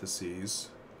parentheses,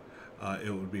 it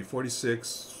would be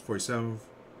 46, 47,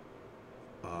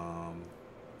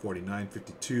 49,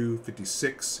 52,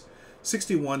 56,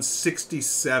 61,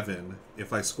 67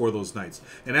 if I score those knights.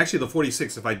 And actually the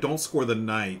 46, if I don't score the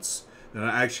knights, then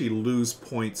I actually lose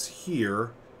points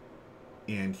here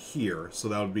and here. So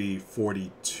that would be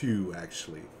 42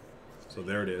 actually. So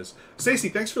there it is. Stacy,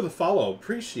 thanks for the follow.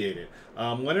 Appreciate it.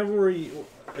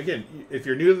 Again, if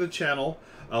you're new to the channel,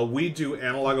 we do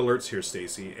analog alerts here,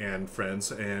 Stacy and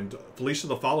friends. And Felicia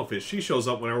the Followfish, she shows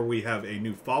up whenever we have a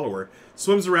new follower.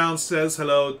 Swims around, says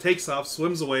hello, takes off,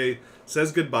 swims away,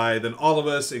 says goodbye. Then all of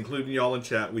us, including y'all in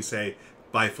chat, we say,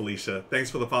 bye, Felicia. Thanks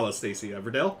for the follow, Stacy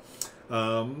Everdale.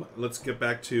 Let's get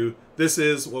back to, this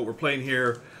is what we're playing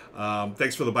here.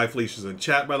 Thanks for the bye, Felicia's in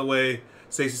chat, by the way.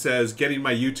 Stacy says, getting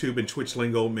my YouTube and Twitch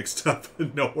lingo mixed up.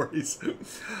 No worries.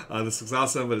 This is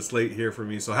awesome, but it's late here for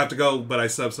me, so I have to go, but I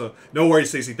sub, so no worries,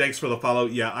 Stacy. Thanks for the follow.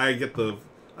 Yeah, I get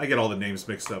all the names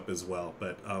mixed up as well,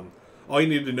 but all you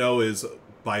need to know is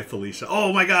bye, Felicia.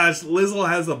 Oh my gosh, Lizzle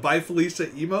has a bye, Felicia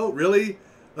emote? Really?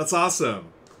 That's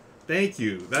awesome. Thank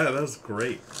you. That was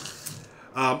great.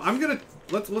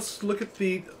 Let's look at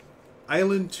the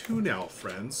Island 2 now,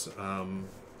 friends.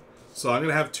 So I'm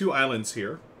gonna have 2 islands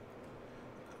here.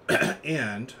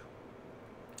 And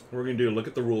we're going to look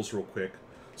at the rules real quick.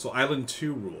 So Island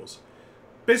 2 rules.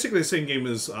 Basically the same game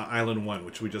as Island 1,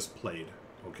 which we just played.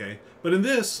 Okay? But in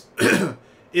this, it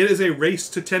is a race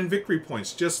to 10 victory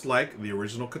points, just like the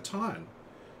original Catan.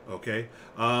 Okay?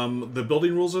 The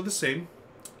building rules are the same.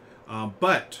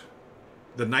 But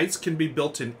the knights can be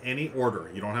built in any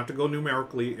order. You don't have to go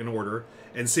numerically in order.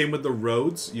 And same with the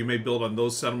roads. You may build on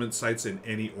those settlement sites in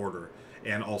any order.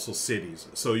 And also cities.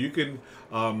 So you can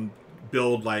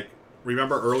build, like,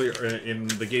 remember earlier in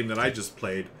the game that I just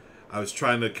played, I was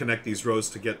trying to connect these roads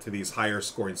to get to these higher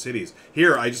scoring cities.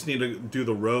 Here, I just need to do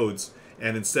the roads,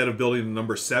 and instead of building the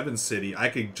number 7 city, I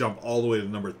could jump all the way to the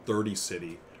number 30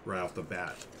 city right off the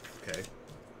bat. Okay?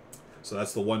 So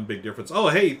that's the one big difference. Oh,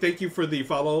 hey, thank you for the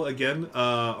follow again.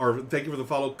 Or thank you for the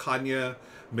follow, Kanya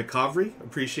McCovry.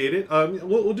 Appreciate it.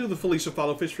 We'll do the Felicia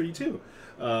follow fish for you, too.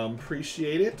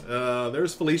 Appreciate it.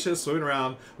 There's Felicia swimming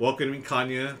around, welcoming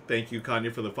Kanya. Thank you,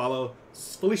 Kanya, for the follow.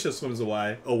 Felicia swims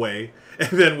away, and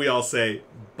then we all say,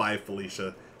 bye,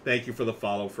 Felicia. Thank you for the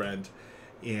follow, friend.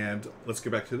 And let's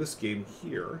get back to this game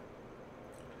here.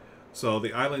 So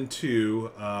the Island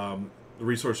 2, the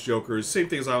resource jokers, same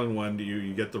thing as Island 1.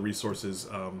 You get the resources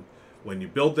when you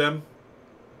build them.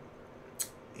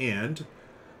 And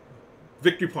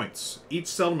victory points. Each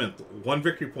settlement, 1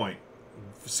 victory point.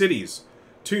 Cities,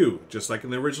 2, just like in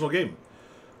the original game.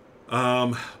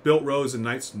 Built roads and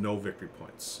knights, no victory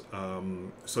points.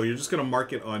 So you're just going to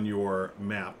mark it on your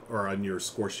map or on your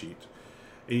score sheet.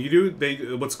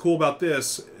 And what's cool about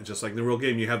this, just like in the real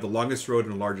game, you have the longest road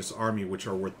and largest army, which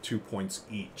are worth 2 points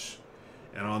each.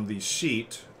 And on the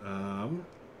sheet,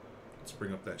 let's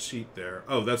bring up that sheet there.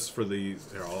 Oh, that's for the,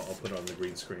 here, I'll put it on the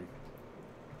green screen.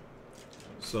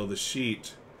 So the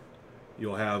sheet,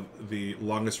 you'll have the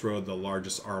longest road, the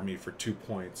largest army for 2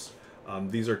 points.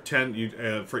 These are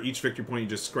 10. For each victory point, you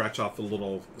just scratch off the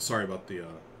little. Sorry about the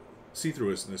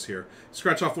see-throughness here.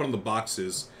 Scratch off one of the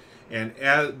boxes, and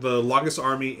the longest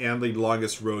army and the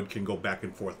longest road can go back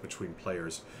and forth between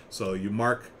players. So you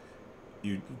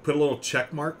put a little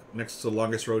check mark next to the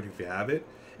longest road if you have it,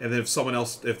 and then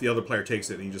if the other player takes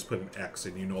it, you just put an X,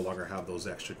 and you no longer have those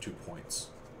extra 2 points.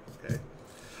 Okay.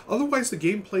 Otherwise, the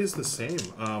game plays the same.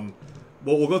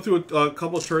 Well, we'll go through a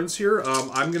couple of turns here.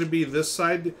 I'm going to be this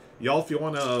side. Y'all, if you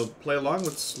want to play along,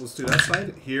 let's do that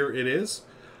side. Here it is.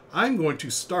 I'm going to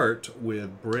start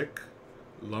with brick,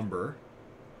 lumber,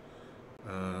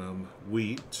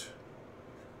 wheat.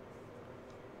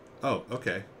 Oh,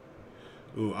 okay.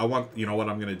 Ooh, you know what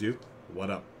I'm going to do? What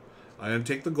up? I'm going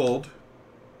to take the gold,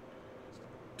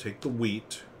 take the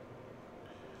wheat.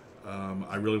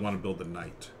 I really want to build the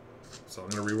knight. So I'm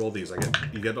going to re-roll these.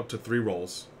 You get up to 3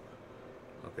 rolls.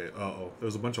 Okay, uh-oh.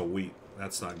 There's a bunch of wheat.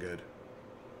 That's not good.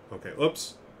 Okay,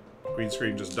 oops. Green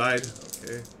screen just died.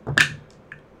 Okay.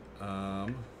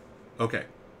 Okay.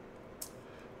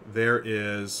 There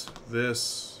is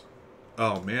this.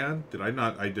 Oh, man.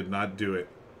 I did not do it.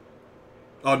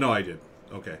 Oh, no, I did.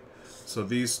 Okay. So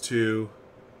these two.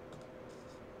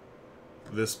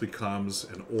 This becomes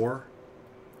an ore.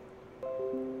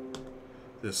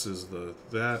 This is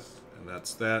that, and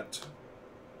that's that.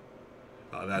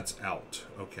 That's out.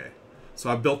 Okay.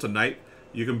 So I've built a knight.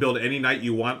 You can build any knight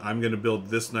you want. I'm going to build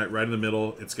this knight right in the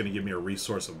middle. It's going to give me a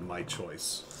resource of my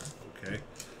choice. Okay.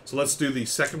 So let's do the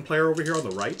second player over here on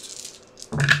the right.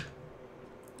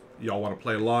 Y'all want to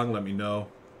play along? Let me know.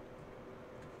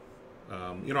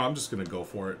 You know, I'm just going to go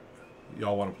for it.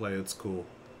 Y'all want to play? It's cool.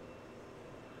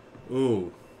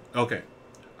 Ooh. Okay.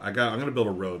 I'm going to build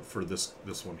a road for this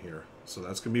one here. So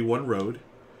that's going to be one road.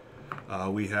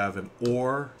 We have an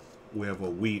ore. We have a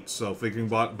wheat. So if we can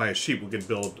buy a sheep, we can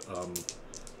build,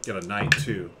 get a knight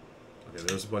too. Okay,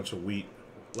 there's a bunch of wheat.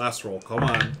 Last roll, come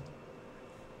on.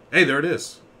 Hey, there it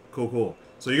is. Cool, cool.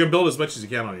 So you can build as much as you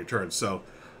can on your turn. So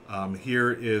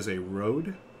here is a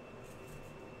road.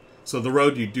 So the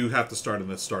road, you do have to start in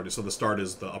the start. So the start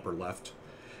is the upper left.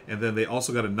 And then they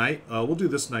also got a knight. We'll do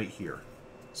this knight here.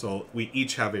 So we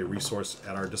each have a resource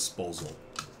at our disposal.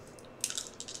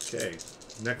 Okay,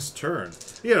 next turn.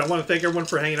 Yeah, I want to thank everyone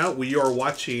for hanging out. We are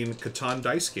watching Catan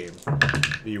Dice Game,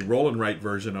 the roll and write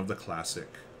version of the classic.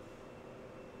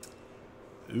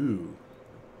 Ooh.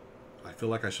 I feel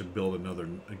like I should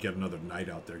get another knight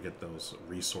out there, get those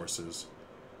resources.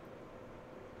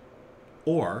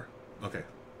 Or, okay,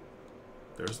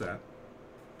 there's that.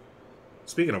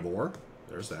 Speaking of ore,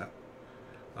 there's that.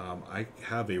 I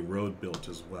have a road built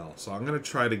as well. So I'm going to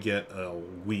try to get a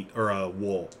wheat, or a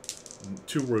wool.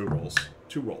 2 rolls.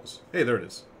 2 rolls. Hey, there it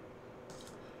is.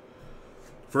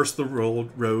 First the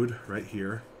road right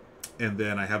here. And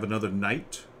then I have another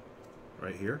knight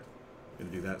right here. I'm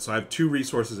going to do that. So I have 2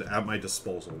 resources at my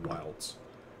disposal. Wilds.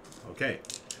 Okay.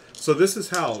 So this is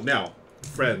how. Now,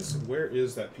 friends, where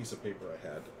is that piece of paper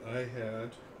I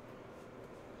had?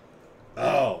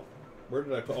 Oh. Where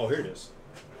did I put? Oh, here it is.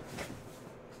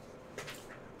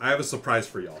 I have a surprise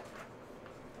for y'all.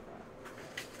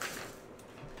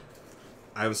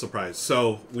 I have a surprise.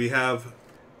 So we have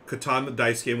Catan the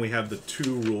dice game. We have the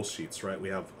 2 rule sheets, right? We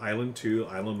have Island 2,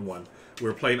 Island 1.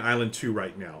 We're playing Island 2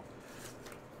 right now.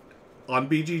 On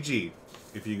BGG,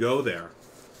 if you go there,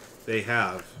 they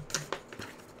have,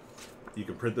 you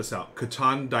can print this out,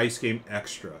 Catan Dice Game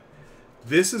Extra.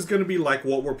 This is going to be like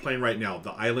what we're playing right now,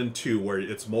 the Island 2, where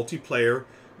it's multiplayer.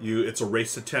 It's a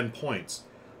race to 10 points.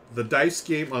 The dice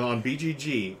game on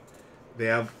BGG, they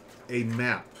have a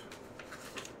map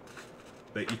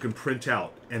that you can print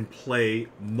out and play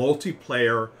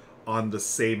multiplayer on the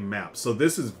same map. So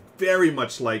this is very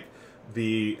much like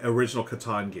the original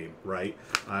Catan game, right?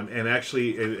 And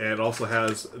actually, it also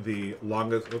has the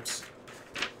longest.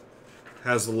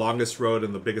 Has the longest road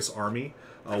and the biggest army.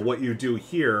 What you do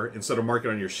here, instead of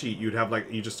marking on your sheet, you'd have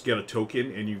you just get a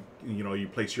token and you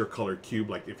place your colored cube.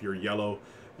 Like if you're yellow,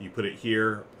 you put it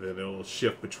here, then it'll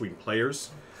shift between players.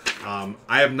 I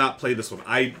have not played this one.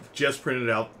 I just printed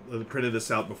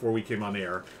this out before we came on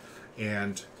air,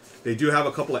 and they do have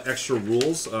a couple of extra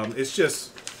rules.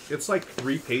 It's like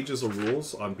 3 pages of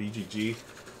rules on BGG.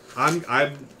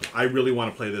 I really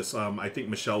want to play this. I think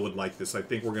Michelle would like this. I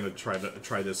think we're gonna try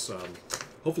this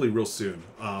hopefully real soon.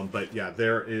 But yeah,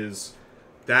 there is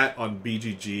that on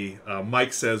BGG.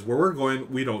 Mike says, where we're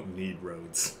going, we don't need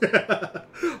roads.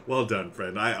 Well done,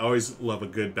 friend. I always love a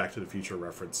good Back to the Future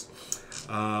reference.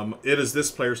 It is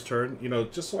this player's turn. You know,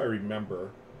 just so I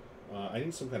remember, I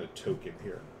need some kind of token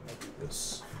here. I'll do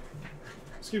this.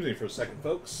 Excuse me for a second,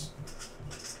 folks.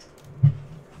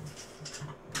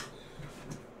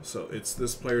 So it's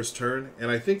this player's turn,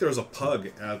 and I think there's a pug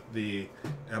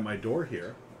at my door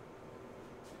here.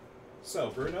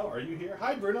 So Bruno, are you here?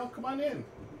 Hi, Bruno. Come on in.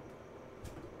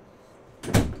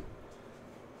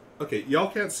 Okay, y'all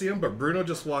can't see him, but Bruno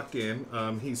just walked in.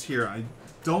 He's here. I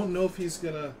don't know if he's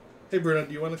gonna. Hey, Bruno,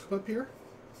 do you want to come up here?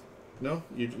 No,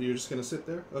 you're just gonna sit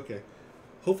there. Okay.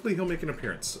 Hopefully he'll make an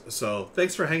appearance. So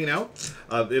thanks for hanging out.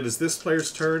 It is this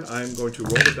player's turn. I'm going to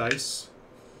roll the dice.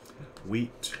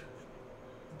 Wheat,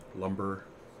 lumber,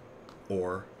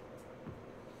 ore,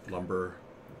 lumber,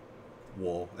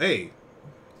 wool. Hey,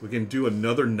 we can do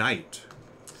another night.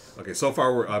 Okay, so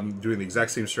far I'm doing the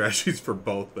exact same strategies for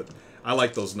both, but I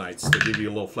like those nights. They give you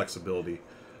a little flexibility.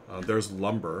 There's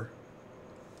lumber.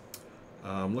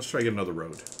 Let's try to get another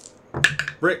road.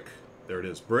 Brick. There it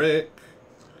is. Brick.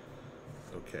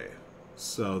 Okay,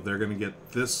 so they're going to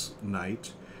get this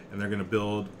night, and they're going to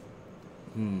build...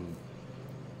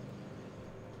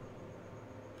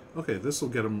 Okay, this will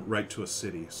get them right to a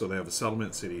city. So they have a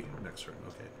settlement city next turn.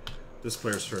 Okay, this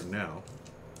player's turn now.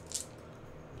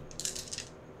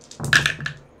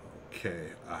 Okay,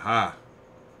 aha.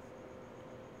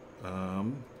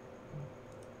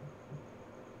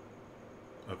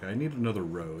 Okay, I need another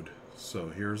road. So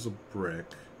here's a brick.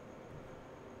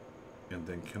 And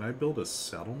then can I build a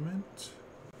settlement?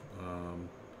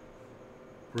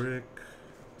 Brick.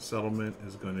 Settlement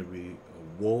is going to be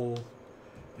a wool.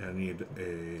 And I need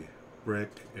a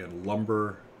brick and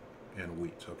lumber and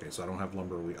wheat. Okay, so I don't have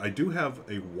lumber or wheat. I do have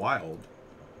a wild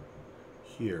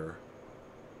here.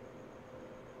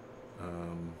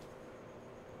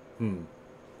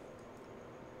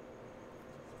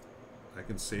 I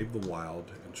can save the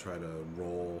wild and try to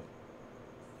roll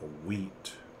a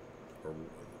wheat or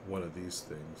one of these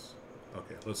things.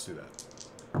 Okay, let's do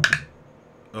that.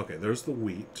 Okay, there's the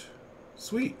wheat.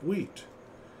 Sweet, wheat.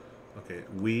 Okay,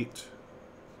 wheat.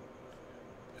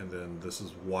 And then this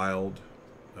is wild.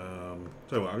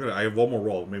 So I have one more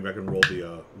roll. Maybe I can roll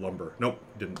the lumber. Nope,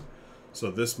 didn't.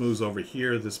 So this moves over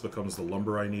here. This becomes the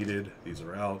lumber I needed. These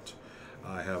are out.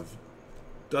 I have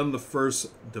done the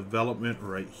first development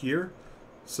right here.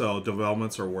 So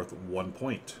developments are worth 1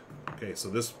 point. Okay, so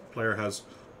this player has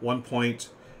 1 point.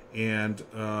 And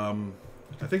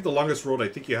I think the longest road, I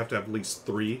think you have to have at least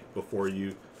 3 before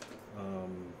you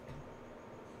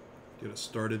get it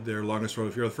started there. Longest road.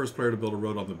 If you're the first player to build a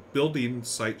road on the building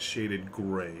site shaded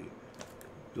gray.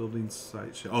 Building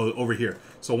site oh, over here.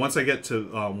 So once I get to,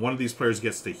 one of these players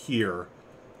gets to here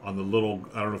on the little,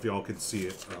 I don't know if y'all can see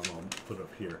it. I'll put it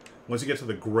up here. Once you get to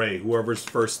the gray, whoever's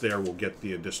first there will get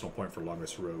the additional point for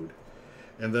longest road.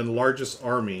 And then largest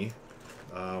army.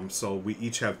 So we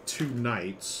each have 2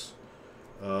 knights.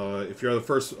 If you're the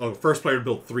first player to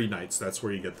build 3 knights, that's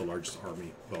where you get the largest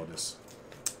army bonus.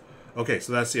 Okay,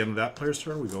 so that's the end of that player's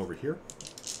turn. We go over here.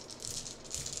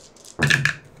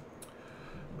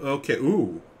 Okay,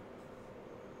 ooh.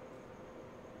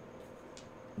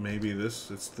 Maybe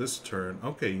it's this turn.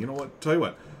 Okay, you know what? Tell you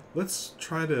what. Let's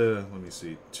try to, let me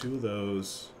see, 2 of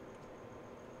those.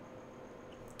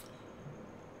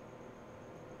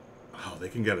 Oh, they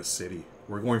can get a city.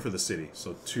 We're going for the city.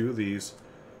 So 2 of these,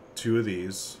 2 of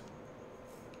these.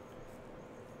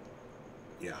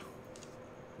 Yeah.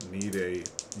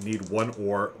 Need 1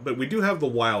 ore, but we do have the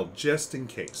wild just in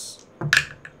case.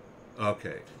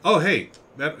 Okay. Oh, hey,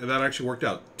 that actually worked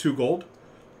out. 2 gold.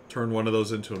 Turn 1 of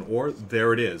those into an ore.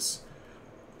 There it is.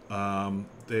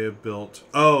 They have built.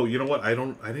 Oh, you know what? I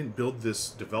didn't build this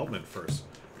development first.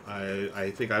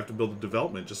 I think I have to build a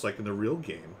development just like in the real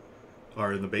game,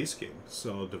 or in the base game.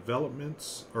 So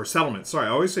developments or settlements. Sorry, I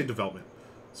always say development.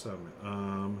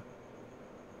 Settlement.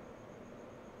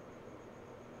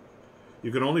 You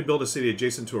can only build a city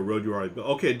adjacent to a road you already built.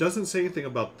 Okay, it doesn't say anything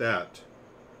about that.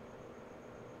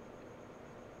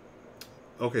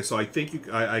 Okay, so I think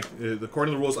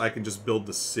according to the rules, I can just build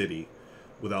the city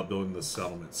without building the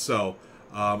settlement. So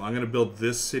I'm going to build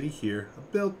this city here. I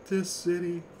built this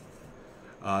city.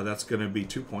 That's going to be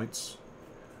 2 points.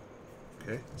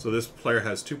 Okay, so this player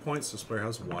has 2 points. This player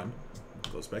has 1.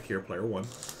 Goes back here, player 1.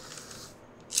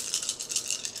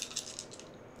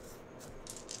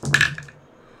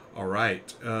 All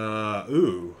right.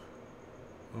 Ooh.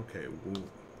 Okay. Well,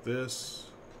 this.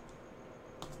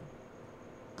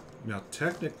 Now,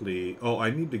 technically... Oh, I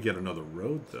need to get another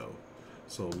road, though.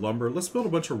 So, lumber. Let's build a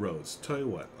bunch of roads. Tell you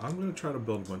what. I'm going to try to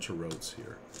build a bunch of roads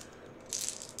here.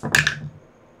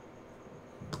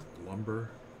 Lumber.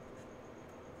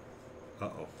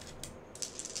 Uh-oh.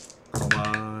 Come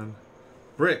on.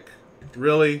 Brick.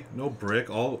 Really? No brick?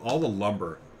 All the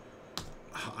lumber.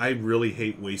 I really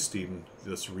hate wasting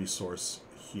this resource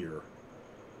here.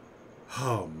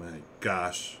 Oh my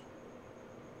gosh.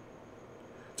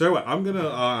 Tell you what, I'm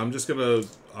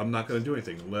not gonna do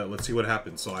anything. Let's see what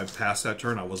happens. So I passed that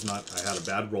turn. I had a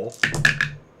bad roll.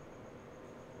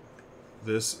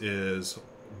 This is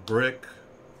brick,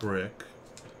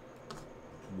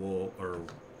 wool, or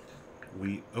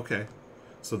wheat. Okay.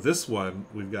 So this one,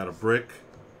 we've got a brick,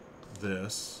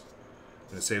 this. I'm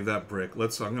gonna save that brick.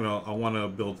 I wanna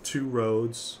build 2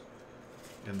 roads.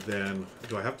 And then,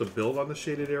 do I have to build on the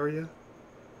shaded area?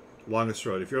 Longest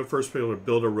road. If you're the first player to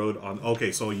build a road on...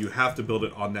 Okay, so you have to build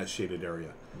it on that shaded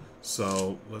area.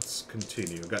 So, let's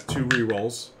continue. I've got 2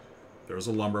 rerolls. There's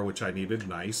a lumber, which I needed.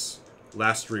 Nice.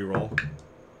 Last reroll.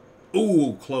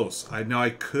 Ooh, close. Now I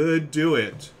could do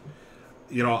it.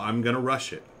 You know, I'm going to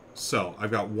rush it. So, I've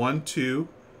got 1, 2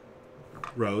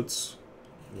 roads.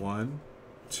 1,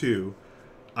 2.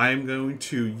 I'm going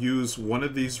to use one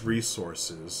of these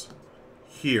resources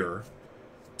here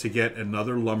to get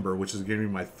another lumber, which is giving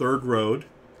me my 3rd road,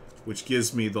 which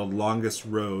gives me the longest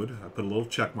road. I put a little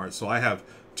check mark. So I have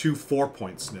 2 4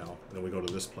 points now. Then we go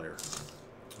to this player.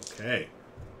 Okay.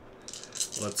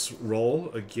 Let's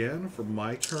roll again for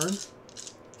my turn.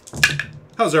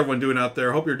 How's everyone doing out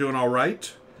there? Hope you're doing all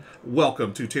right.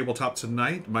 Welcome to Tabletop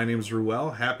Tonight. My name is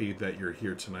Ruel. Happy that you're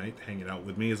here tonight, hanging out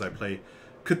with me as I play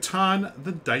Catan,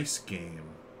 the dice game.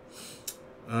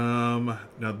 Now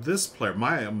this player,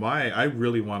 I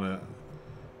really want to...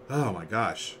 Oh my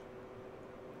gosh.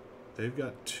 They've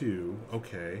got 2.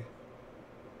 Okay.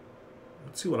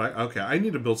 Let's see what okay, I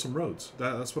need to build some roads.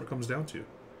 That's what it comes down to.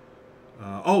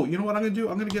 Oh, you know what I'm going to do?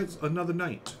 I'm going to get another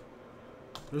knight.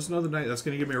 There's another knight that's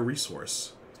going to give me a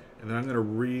resource. And then I'm going to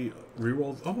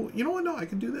re-roll. Oh, you know what? No, I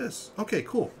can do this. Okay,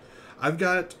 cool. I've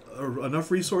got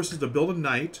enough resources to build a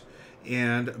knight.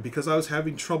 And because I was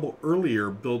having trouble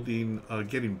earlier building,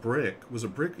 getting brick. Was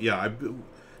it brick? Yeah,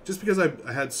 just because I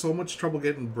had so much trouble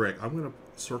getting brick, I'm going to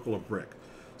circle a brick.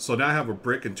 So now I have a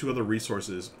brick and 2 other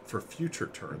resources for future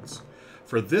turns.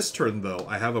 For this turn, though,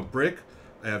 I have a brick.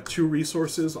 I have 2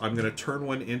 resources. I'm going to turn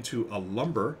one into a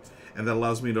lumber, and that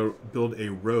allows me to build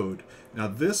a road. Now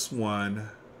this one,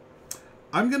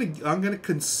 I'm gonna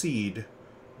concede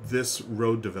this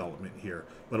road development here.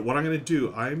 But what I'm going to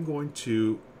do, I'm going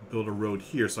to build a road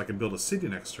here so I can build a city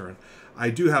next turn. I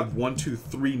do have 1, 2,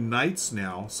 3 knights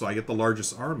now, so I get the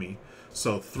largest army.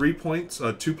 So 3 points.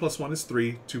 2 plus 1 is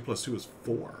 3. 2 plus 2 is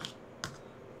 4.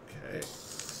 Okay.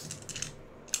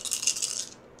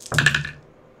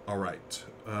 All right.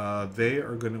 They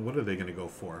are gonna. What are they gonna go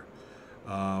for?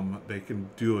 They can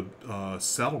do a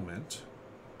settlement.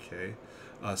 Okay.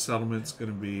 Settlement's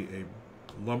gonna be a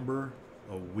lumber,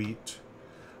 a wheat,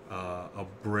 a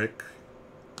brick.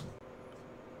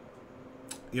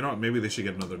 You know what? Maybe they should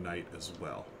get another knight as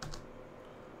well.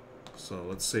 So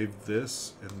let's save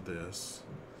this and this.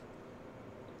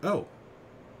 Oh.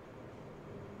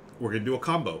 We're going to do a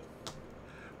combo.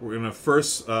 We're going to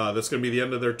first, that's going to be the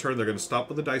end of their turn. They're going to stop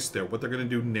with the dice there. What they're going to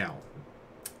do now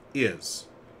is,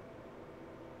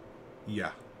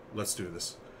 yeah, let's do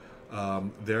this.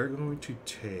 They're going to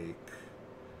take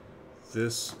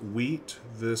this wheat,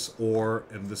 this ore,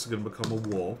 and this is going to become a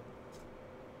wool.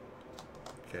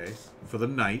 Okay, for the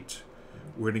knight,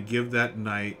 we're going to give that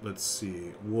knight, let's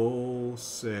see, we'll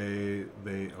say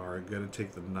they are going to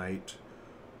take the knight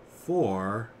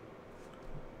for,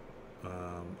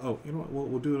 oh, you know what,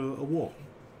 we'll do a wool.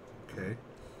 Okay,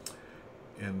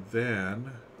 and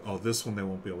then, oh, this one they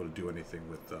won't be able to do anything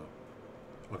with, though.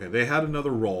 Okay, they had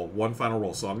another roll, one final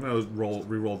roll, so I'm going to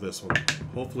re-roll this one.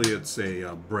 Hopefully it's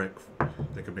a brick.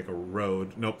 They can make a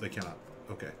road. Nope, they cannot.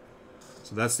 Okay,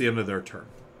 so that's the end of their turn.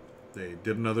 They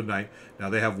did another knight. Now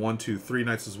they have 1, 2, 3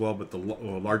 knights as well, but the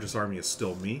largest army is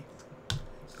still me.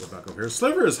 Go back over here.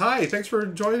 Slivers, hi! Thanks for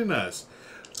joining us.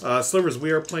 Slivers,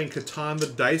 we are playing Catan, the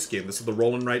dice game. This is the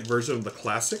roll and write version of the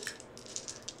classic.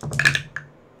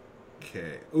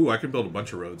 Okay. Ooh, I can build a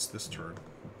bunch of roads this turn.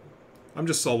 I'm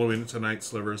just soloing it tonight,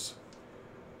 Slivers.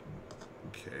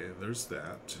 Okay, there's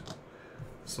that.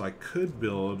 So I could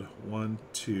build 1,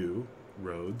 2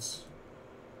 roads.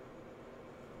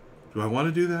 Do I want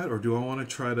to do that, or do I want to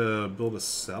try to build a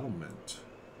settlement?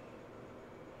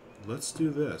 Let's do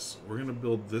this. We're going to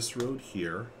build this road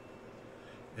here,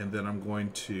 and then I'm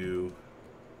going to...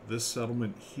 This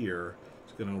settlement here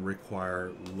is going to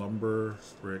require lumber,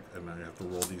 brick, and I have to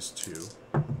roll these 2.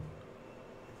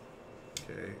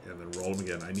 Okay, and then roll them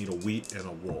again. I need a wheat and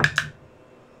a wool.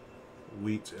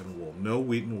 Wheat and wool. No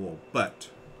wheat and wool, but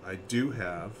I do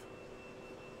have...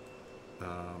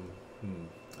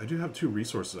 I do have 2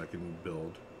 resources I can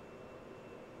build.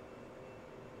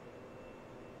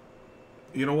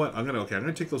 You know what? I'm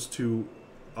gonna take those 2.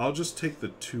 I'll just take the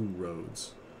 2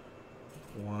 roads.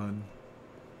 1,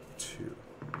 2.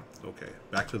 Okay,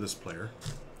 back to this player.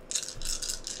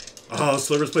 Oh,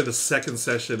 Sliver's played the second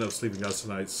session of Sleeping Gods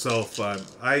tonight. So fun.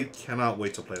 I cannot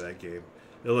wait to play that game.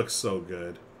 It looks so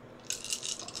good.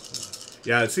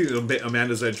 Yeah, it seems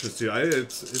Amanda's interest too.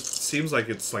 It seems like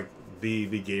it's like the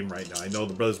game right now. I know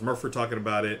the brothers Murph were talking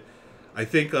about it. I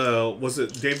think was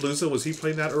it Dave Luza? Was he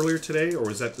playing that earlier today, or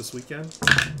was that this weekend?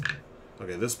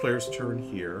 Okay, this player's turn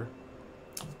here.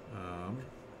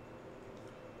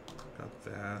 Got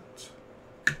that.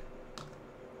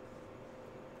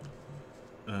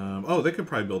 Oh, they could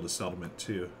probably build a settlement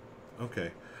too.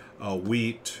 Okay,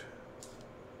 wheat.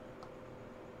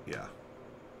 Yeah,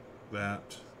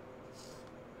 that.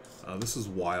 This is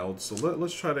wild, so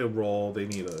let's try to roll. They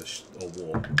need a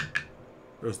wool.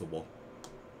 There's the wool.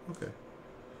 Okay.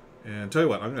 And tell you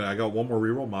what, I got one more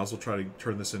reroll. Might as well try to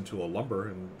turn this into a lumber,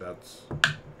 and that's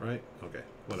right. Okay,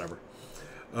 whatever.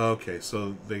 Okay,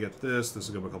 so they get this. This is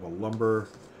gonna become a lumber.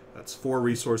 That's 4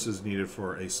 resources needed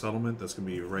for a settlement. That's gonna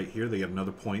be right here. They get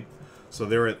another point. So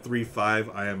they're at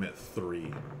 3-5. I am at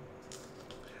 3.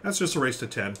 That's just a race to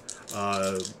 10.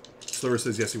 Sliver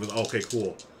says yes. He was okay.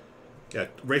 Cool. Yeah,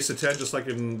 race to 10, just like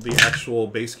in the actual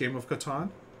base game of Catan.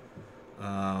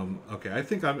 Okay, I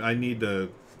think I need to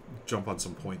jump on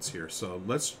some points here. So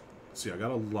let's see. I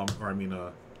got a lump, or I mean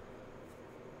a.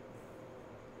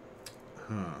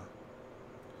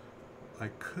 I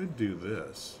could do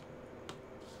this.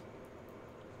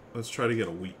 Let's try to get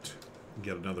a wheat.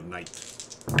 Get another knight.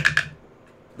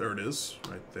 There it is,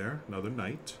 right there. Another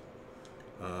knight.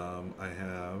 I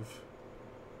have.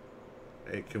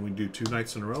 Hey, can we do 2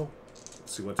 knights in a row?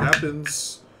 Let's see what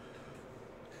happens.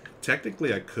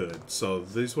 Technically, I could. So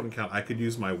these wouldn't count. I could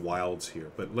use my wilds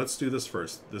here. But let's do this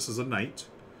first. This is a knight.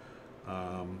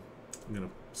 I'm going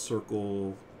to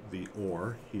circle the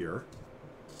ore here.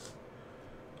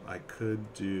 I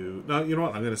could do... No, you know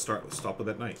what? I'm going to stop with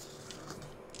that knight.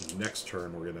 Next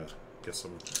turn, we're going to get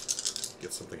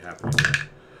something happening here.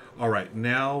 All right,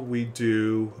 now we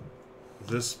do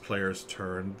this player's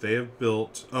turn. They have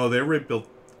built... Oh, they already built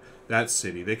that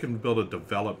city. They can build a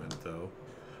development, though.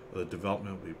 The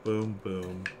development will be boom,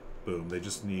 boom, boom. They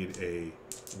just need a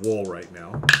wool right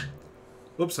now.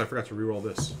 Oops, I forgot to reroll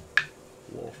this.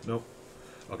 Wool. Nope.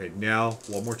 Okay, now,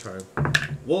 one more time.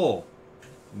 Wool.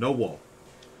 No wool.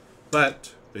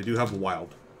 But they do have a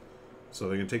wild. So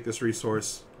they can take this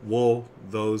resource, wool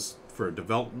those for a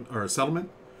development or a settlement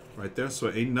right there. So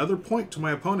another point to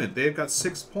my opponent. They've got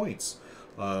 6 points.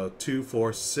 2,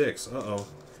 4, 6. Uh-oh.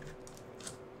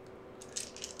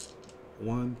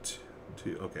 1,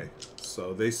 2. Okay.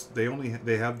 So they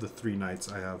have the 3 knights.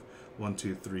 I have 1,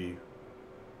 2, 3.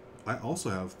 I also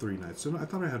have 3 knights. So I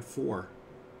thought I had 4.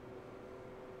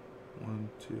 1,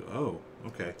 2. Oh,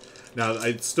 okay. Now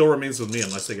it still remains with me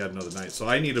unless they got another knight. So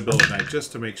I need to build a knight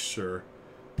just to make sure.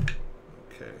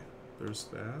 Okay, there's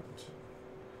that,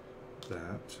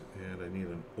 and I need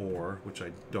an ore, which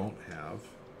I don't have.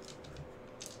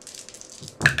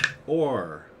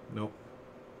 Ore, nope.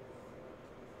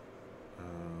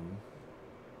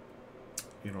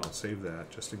 You know, I'll save that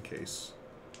just in case.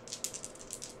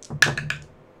 Okay.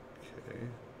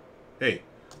 Hey,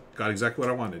 got exactly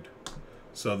what I wanted.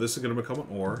 So this is going to become an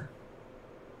ore.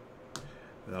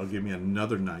 That'll give me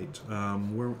another knight.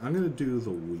 I'm going to do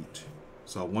the wheat.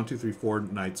 So 1, 2, 3, 4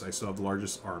 knights. I still have the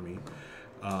largest army.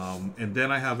 And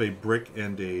then I have a brick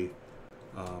and a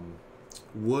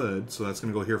wood. So that's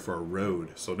going to go here for a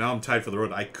road. So now I'm tied for the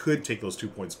road. I could take those 2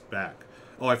 points back.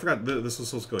 Oh, I forgot. This was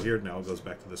supposed to go here. Now it goes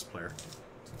back to this player.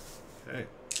 Okay.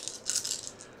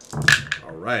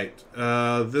 All right.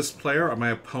 This player,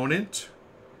 my opponent,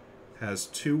 has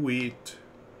 2 wheat,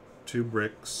 2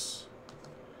 bricks,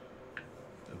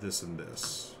 this and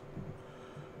this.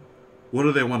 What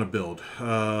do they want to build?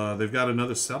 They've got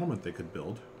another settlement they could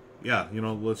build. Yeah, you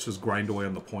know, let's just grind away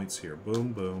on the points here.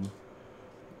 Boom, boom,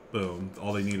 boom.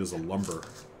 All they need is a lumber.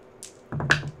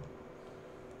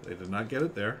 They did not get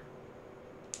it there.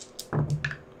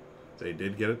 They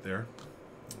did get it there.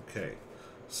 Okay.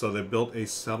 So they built a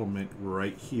settlement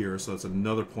right here. So that's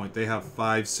another point. They have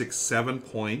 5, 6, 7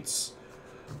 points.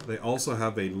 They also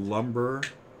have a lumber.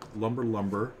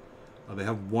 They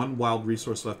have 1 wild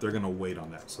resource left. They're going to wait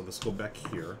on that. So let's go back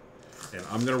here. And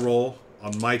I'm going to roll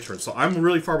on my turn. So I'm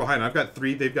really far behind. I've got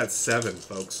 3. They've got 7,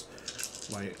 folks.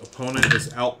 My opponent is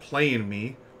outplaying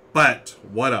me. But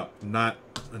what up? Not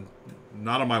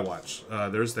on my watch.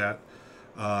 There's that.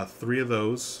 3 of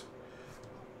those.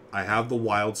 I have the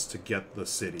wilds to get the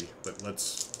city, but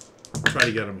let's try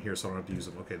to get them here so I don't have to use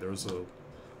them. Okay, there's a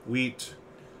wheat.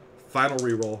 Final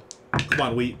reroll. Come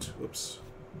on, wheat. Whoops.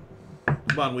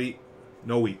 Come on, wheat.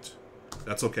 No wheat.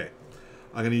 That's okay.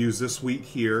 I'm going to use this wheat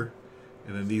here.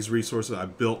 And then these resources, I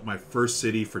built my first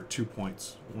city for 2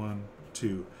 points. 1,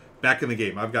 2. Back in the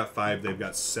game, I've got 5. They've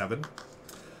got 7.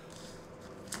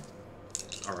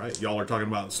 All right, y'all are talking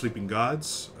about Sleeping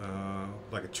Gods.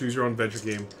 Like a choose-your-own-adventure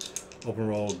game. Open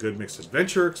world, good mixed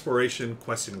adventure, exploration,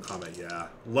 questing, and combat. Yeah,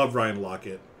 love Ryan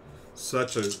Lockett.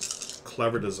 Such a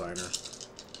clever designer.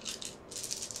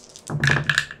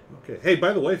 Okay. Hey,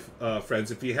 by the way,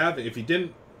 friends, if you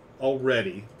didn't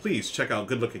already, please check out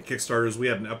Good Looking Kickstarters. We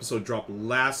had an episode drop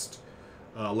last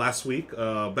week.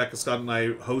 Becca Scott and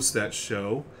I host that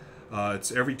show.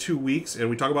 It's every 2 weeks, and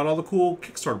we talk about all the cool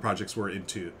Kickstarter projects we're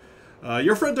into.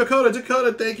 Your friend Dakota.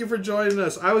 Dakota, thank you for joining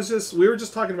us. We were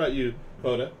just talking about you,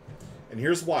 Dakota, and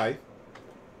here's why.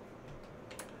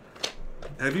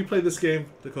 Have you played this game,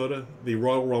 Dakota? The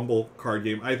Royal Rumble card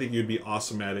game. I think you'd be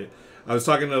awesome at it. I was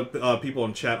talking to people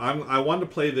in chat. I wanted to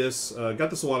play this. Got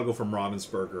this a while ago from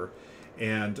Ravensburger,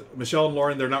 and Michelle and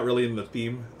Lauren, they're not really in the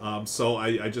theme, so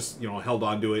I just held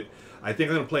on to it. I think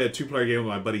I'm going to play a 2-player game with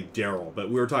my buddy Daryl, but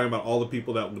we were talking about all the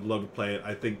people that would love to play it.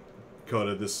 I think,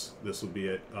 Dakota, this would be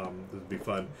it. This would be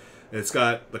fun. And it's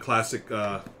got the classic,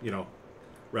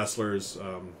 wrestlers,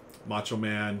 Macho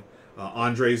Man,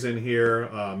 Andre's in here,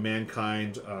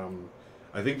 Mankind,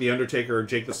 I think The Undertaker,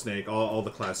 Jake the Snake, all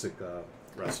the classic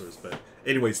wrestlers. But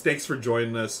anyways, thanks for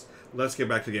joining us. Let's get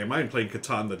back to the game. I'm playing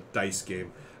Catan, the dice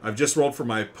game. I've just rolled for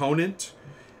my opponent.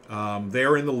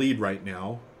 They're in the lead right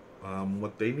now.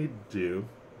 What they need to do...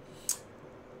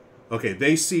 Okay,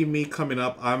 they see me coming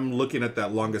up. I'm looking at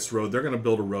that longest road. They're going to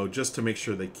build a road just to make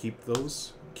sure they keep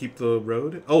the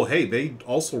road. Oh, hey, they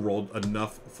also rolled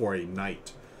enough for a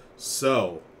knight.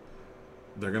 So,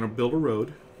 they're going to build a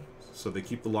road. So they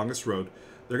keep the longest road.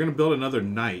 They're going to build another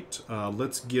knight.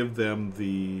 Let's give them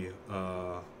the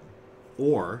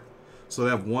ore. So they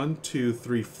have 1, 2,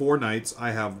 3, 4 knights.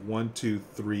 I have 1, 2,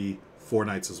 3, 4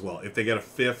 knights as well. If they get a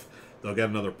 5th, they'll get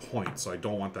another point. So I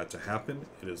don't want that to happen.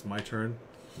 It is my turn.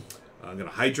 I'm going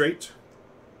to hydrate.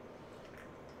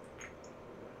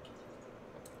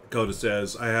 Coda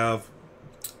says, I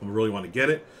really want to get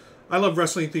it. I love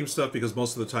wrestling themed stuff because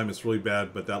most of the time it's really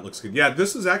bad, but that looks good. Yeah,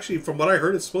 this is actually, from what I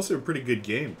heard, it's supposed to be a pretty good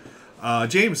game.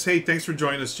 James, hey, thanks for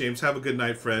joining us, James. Have a good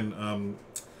night, friend.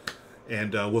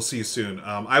 And we'll see you soon.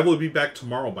 I will be back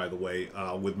tomorrow, by the way,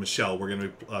 with Michelle. We're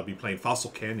going to be playing Fossil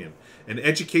Canyon, an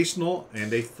educational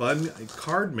and a fun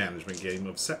card management game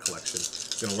of set collection.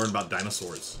 Going to learn about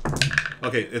dinosaurs.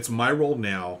 Okay, it's my role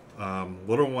now.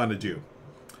 What do I want to do?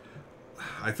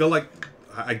 I feel like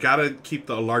I got to keep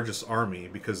the largest army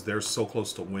because they're so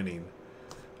close to winning.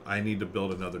 I need to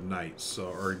build another knight,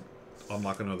 or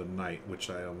unlock another knight, which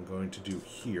I am going to do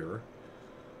here.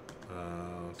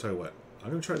 I'll tell you what. I'm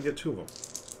going to try to get 2 of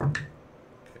them.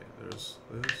 Okay, there's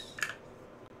this.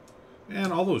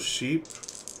 And all those sheep.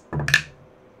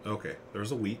 Okay,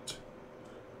 there's a wheat,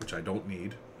 which I don't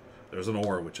need. There's an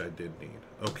ore, which I did need.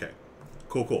 Okay,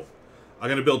 cool. I'm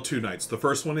going to build 2 knights. The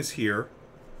first one is here.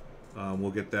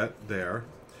 We'll get that there.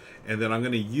 And then I'm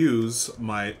going to use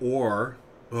my ore.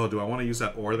 Oh, do I want to use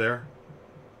that ore there?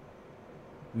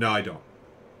 No, I don't.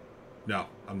 No,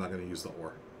 I'm not going to use the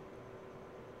ore.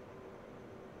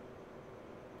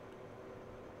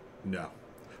 No.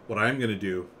 What I'm going to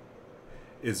do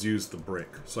is use the brick.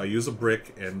 So I use a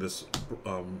brick and this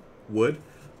wood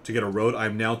to get a road.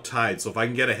 I'm now tied. So if I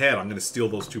can get ahead, I'm going to steal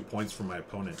those 2 points from my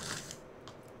opponent.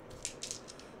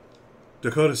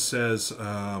 Dakota says,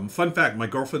 fun fact, my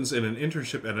girlfriend's in an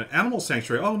internship at an animal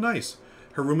sanctuary. Oh, nice.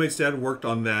 Her roommate's dad worked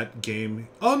on that game.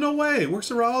 Oh, no way.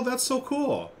 Works around. Oh, that's so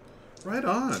cool. Right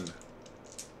on.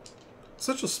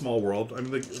 Such a small world. I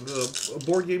mean, the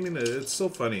board gaming, it's so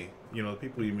funny. You know, the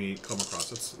people you meet, come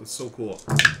across. It's so cool.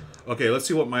 Okay, let's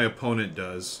see what my opponent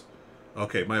does.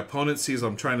 Okay, my opponent sees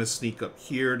I'm trying to sneak up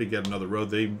here to get another road.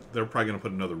 They're probably going to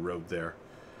put another road there.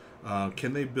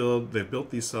 Can they build... They've built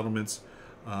these settlements.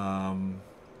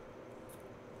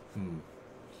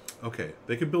 Okay,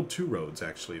 they could build 2 roads,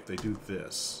 actually, if they do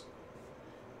this.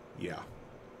 Yeah.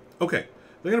 Okay,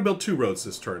 they're going to build 2 roads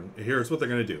this turn. Here's what they're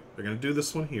going to do. They're going to do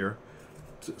this one here.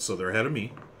 So they're ahead of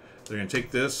me. They're going to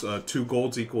take this. 2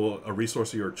 golds equal a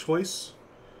resource of your choice.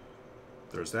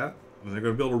 There's that. And they're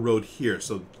going to build a road here.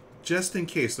 So just in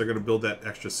case they're going to build that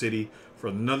extra city for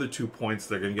another 2 points,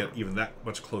 they're going to get even that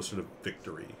much closer to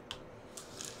victory.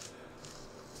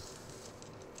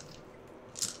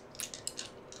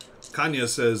 Kanya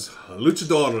says,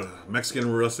 Luchador,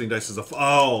 Mexican wrestling dice is a...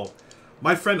 Oh,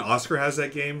 my friend Oscar has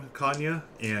that game, Kanya,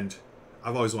 and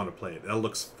I've always wanted to play it. That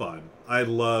looks fun. I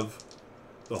love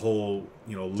the whole,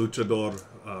 luchador,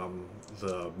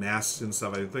 the masks and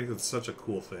stuff. I think it's such a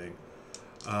cool thing.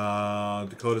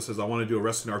 Dakota says, I want to do a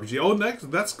wrestling RPG. Oh, next,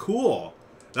 that's cool.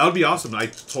 That would be awesome. I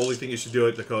totally think you should do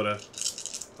it, Dakota.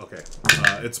 Okay,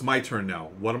 it's my turn now.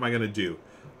 What am I going to do?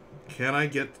 Can I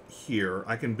get here?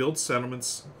 I can build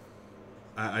settlements.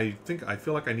 I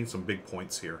feel like I need some big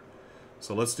points here.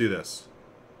 So let's do this.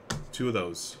 2 of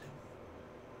those.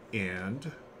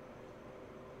 And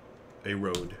a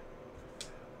road.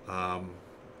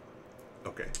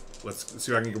 Okay, let's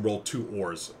see if I can roll 2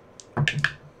 ores.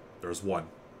 There's 1.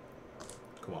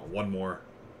 Come on, 1 more.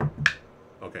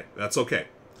 Okay, that's okay.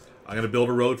 I'm going to build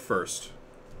a road first.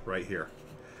 Right here.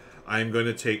 I'm going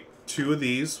to take 2 of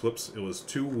these. Whoops, it was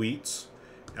 2 wheats.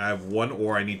 I have 1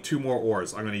 ore. I need 2 more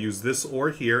ores. I'm going to use this ore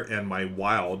here and my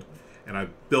wild. And I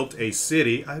built a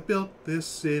city. I built this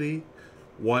city.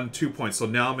 2 points. So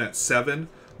now I'm at 7.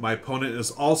 My opponent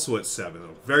is also at 7. A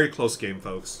very close game,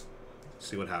 folks.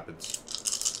 See what happens.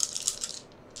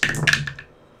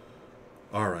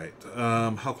 Alright.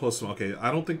 How close am I? Okay,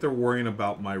 I don't think they're worrying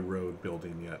about my road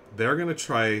building yet. They're going to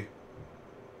try...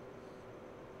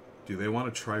 Do they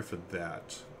want to try for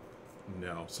that?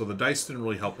 No. So the dice didn't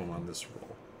really help them on this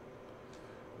roll.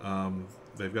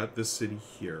 They've got this city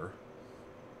here.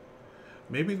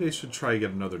 Maybe they should try to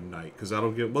get another knight, because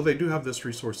that'll get... Well, they do have this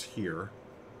resource here.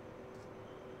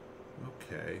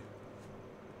 Okay.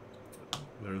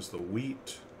 There's the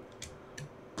wheat.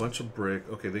 Bunch of brick.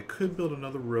 Okay, they could build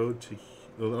another road to...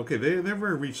 Okay, they've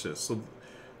already reached this, so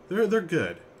they're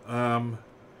good.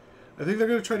 I think they're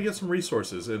going to try to get some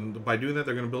resources, and by doing that,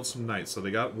 they're going to build some knights. So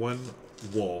they got 1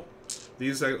 wool.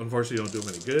 These, unfortunately, don't do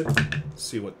them any good. Let's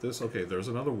see what this... Okay, there's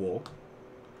another wool.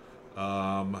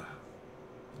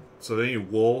 So they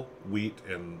need wool, wheat,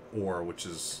 and ore, which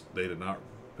is... They did not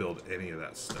build any of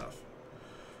that stuff.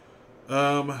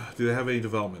 Do they have any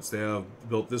developments? They have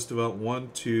built this development. 1,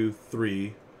 2,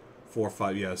 3, 4,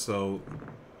 5. Yeah, so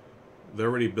they're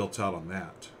already built out on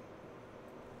that.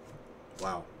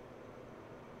 Wow.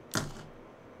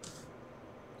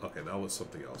 Okay, that was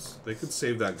something else. They could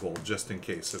save that gold just in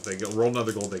case. If they roll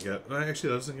another gold, they get... Actually,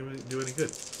 that doesn't do any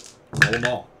good. Roll them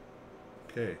all.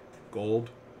 Okay, gold.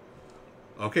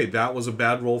 Okay, that was a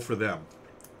bad roll for them.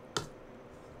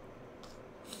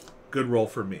 Good roll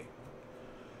for me.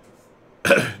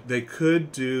 They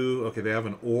could do... Okay, they have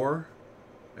an ore.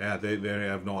 Yeah, they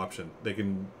have no option. They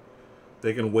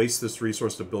can waste this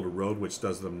resource to build a road, which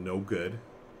does them no good.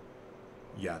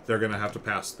 Yeah, they're going to have to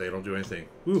pass. They don't do anything.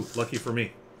 Ooh, lucky for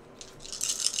me.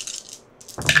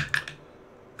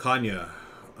 Kanya.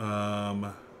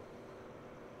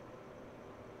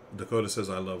 Dakota says,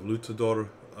 I love Lutador.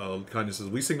 Kanye says,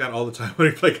 we sing that all the time when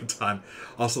we play Catan.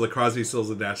 Also, the Crosby, Stills,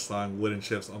 and Nash song, Wooden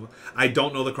Ships. I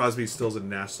don't know the Crosby, Stills, and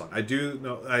Nash song. I do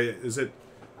know... is it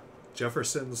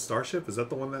Jefferson's Starship? Is that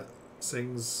the one that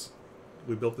sings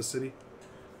We Built the City?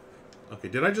 Okay,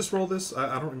 did I just roll this?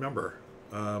 I don't remember.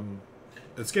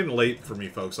 It's getting late for me,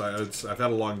 folks. I've had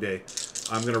a long day.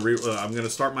 I'm gonna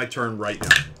start my turn right now.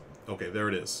 Okay, there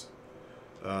it is.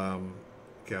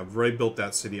 Okay, I've already built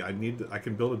that city. I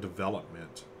can build a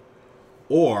development.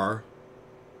 Or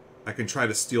I can try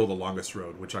to steal the longest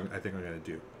road, which I think I'm going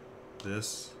to do.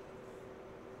 This.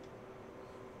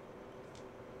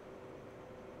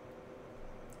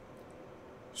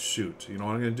 Shoot. You know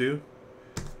what I'm going to do?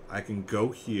 I can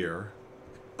go here.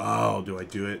 Oh, do I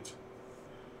do it?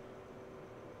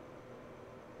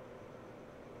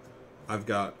 I've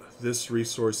got this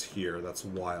resource here. That's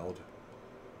wild.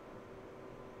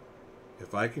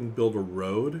 If I can build a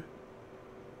road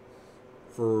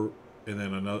for... And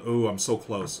then another... Oh, I'm so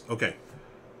close. Okay.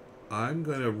 I'm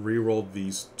going to re-roll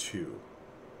these 2.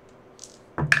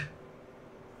 Okay.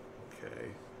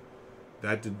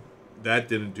 That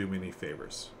didn't do me any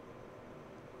favors.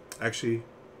 Actually,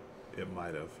 it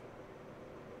might have.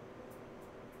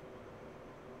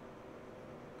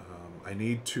 I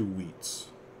need 2 wheats.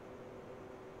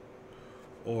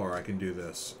 Or I can do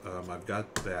this. I've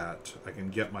got that. I can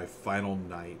get my final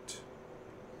knight.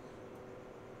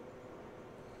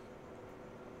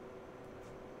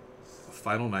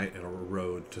 Final night and a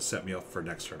road to set me up for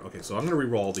next turn. Okay, so I'm going to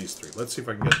re-roll all these 3. Let's see if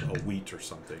I can get a wheat or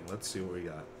something. Let's see what we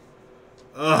got.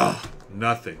 Ugh,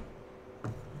 nothing.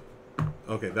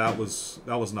 Okay, that was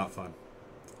not fun.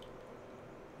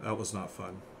 That was not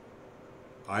fun.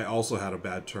 I also had a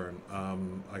bad turn.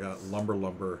 I got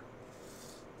lumber,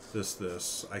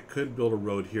 this. I could build a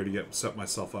road here to set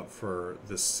myself up for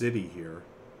the city here.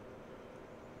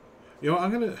 You know, I'm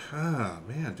going to...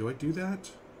 man, do I do that?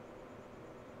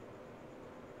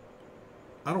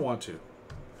 I don't want to.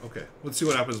 Okay, let's see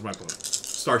what happens to my opponent.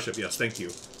 Starship, yes, thank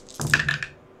you.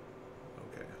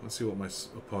 Okay, let's see what my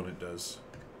opponent does.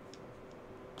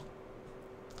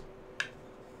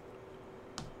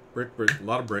 Brick, a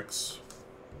lot of bricks.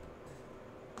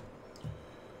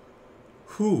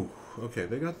 Whew. Okay,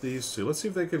 they got these two. Let's see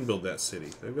if they can build that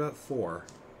city. They've got 4.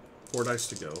 4 dice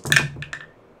to go.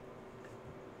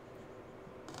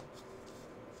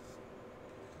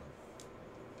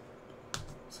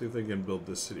 See if they can build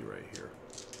this city right here.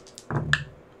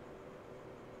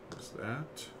 What's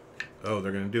that? Oh,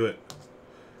 they're going to do it.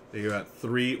 They got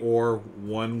 3 ore,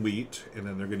 1 wheat, and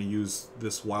then they're going to use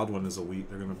this wild one as a wheat.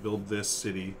 They're going to build this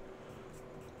city.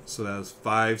 So that's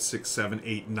 5, 6, 7,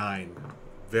 8, 9.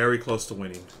 Very close to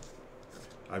winning.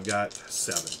 I've got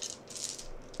 7.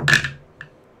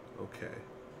 Okay.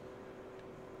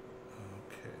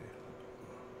 Okay.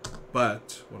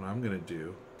 But what I'm going to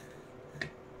do,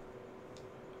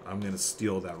 I'm going to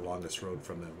steal that longest road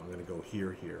from them. I'm going to go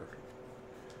here.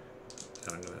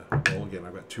 And I'm going to roll again.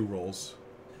 I've got 2 rolls.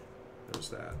 There's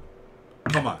that.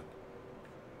 Come on.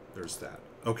 There's that.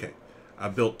 Okay.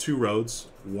 I've built 2 roads.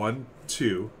 1,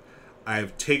 2.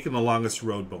 I've taken the longest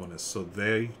road bonus. So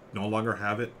they no longer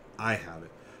have it. I have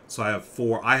it. So I have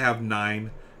 4. I have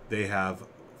 9. They have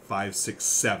 5, 6,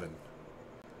 7.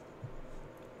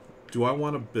 Do I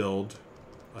want to build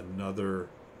another?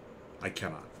 I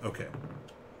cannot. Okay.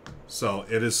 So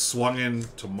it is swung in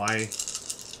to my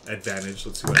advantage.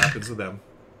 Let's see what happens to them.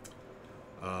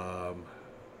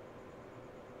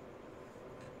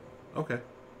 Okay.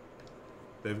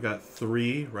 They've got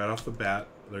 3 right off the bat.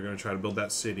 They're going to try to build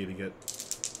that city to get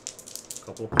a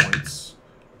couple of points.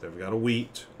 They've got a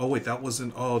wheat. Oh, wait, that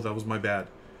wasn't... Oh, that was my bad.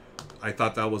 I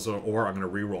thought that was an ore. I'm going to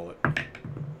re-roll it.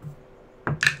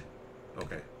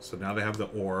 Okay, so now they have the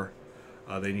ore.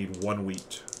 They need 1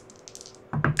 wheat.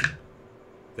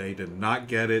 They did not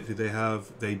get it. Do they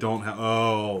have... They don't have...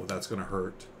 Oh, that's going to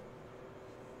hurt.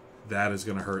 That is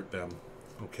going to hurt them.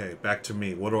 Okay, back to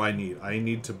me. What do I need? I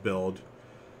need to build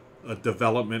a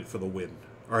development for the win.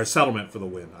 Or a settlement for the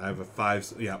win. I have a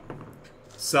 5... Yeah.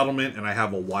 Settlement, and I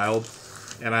have a wild,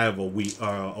 and I have a wheat,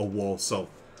 a wool. So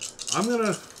I'm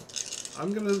gonna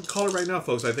call it right now,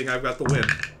 folks. I think I've got the win.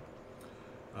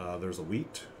 There's a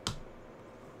wheat.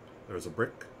 There's a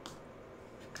brick.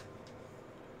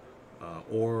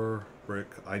 Or brick.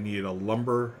 I need a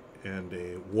lumber and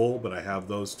a wool, but I have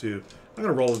those 2. I'm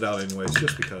gonna roll it out anyways,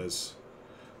 just because.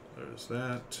 There's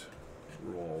that.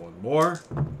 Roll 1 more.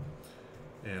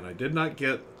 And I did not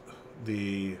get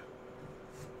the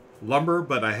lumber,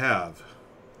 but I have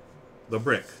the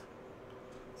brick.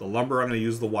 The lumber, I'm going to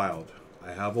use the wild.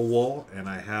 I have a wool, and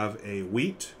I have a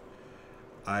wheat.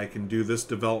 I can do this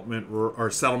development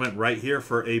or settlement right here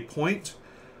for a point.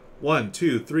 1,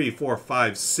 2, 3, 4,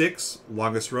 5, 6.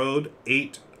 Longest road.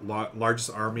 8. Largest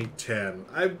army. 10.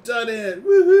 I've done it!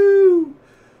 Woohoo!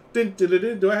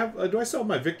 Do I still have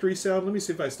my victory sound? Let me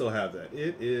see if I still have that.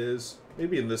 It is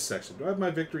maybe in this section. Do I have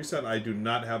my victory sound? I do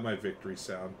not have my victory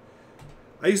sound.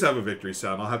 I used to have a victory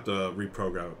sound. I'll have to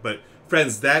reprogram it. But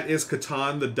friends, that is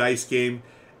Catan, the dice game.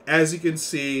 As you can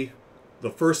see, the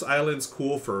first island's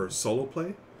cool for solo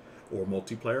play or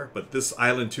multiplayer, but this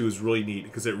island 2 is really neat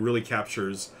because it really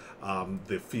captures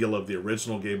the feel of the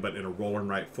original game, but in a roll and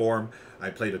write form. I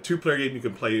played a 2-player game. You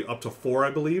can play up to 4, I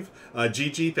believe.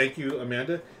 GG, thank you,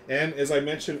 Amanda. And as I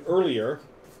mentioned earlier,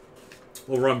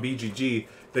 over on BGG,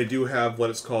 they do have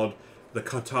what is called the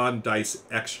Catan Dice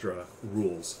Extra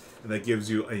rules, and that gives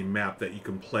you a map that you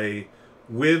can play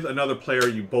with another player.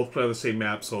 You both play on the same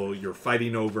map, so you're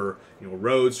fighting over,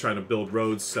 roads, trying to build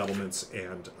roads, settlements,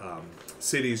 and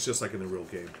cities, just like in the real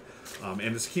game.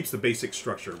 And this keeps the basic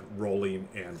structure rolling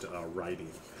and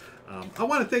writing. I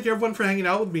want to thank everyone for hanging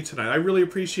out with me tonight. I really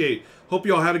appreciate. Hope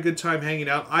you all had a good time hanging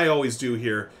out. I always do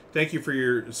here. Thank you for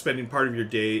your spending part of your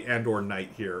day and or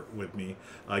night here with me.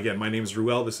 Again, my name is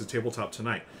Ruel. This is Tabletop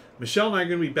Tonight. Michelle and I are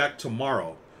going to be back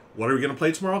tomorrow. What are we going to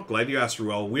play tomorrow? Glad you asked,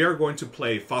 Ruel. We are going to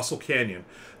play Fossil Canyon.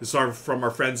 This is from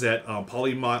our friends at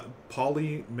Polymath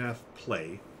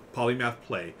Play.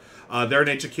 They're an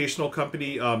educational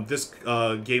company. This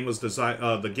game was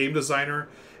designed. The game designer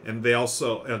and they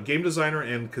also game designer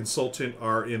and consultant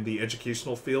are in the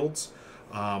educational fields.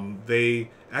 They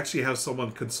actually have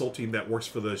someone consulting that works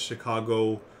for the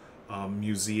Chicago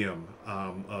museum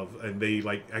and they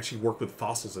actually work with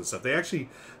fossils and stuff. They actually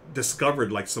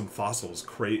discovered some fossils.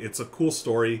 It's a cool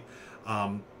story.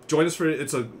 Join us for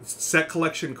it's a set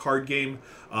collection card game,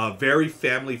 very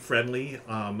family friendly,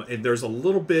 and there's a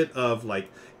little bit of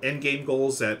end game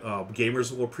goals that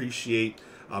gamers will appreciate.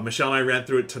 Michelle and I ran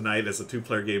through it tonight as a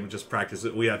 2-player game and just practiced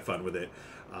it. We had fun with it.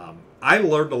 I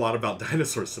learned a lot about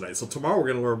dinosaurs tonight, so tomorrow we're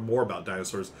going to learn more about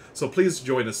dinosaurs. So please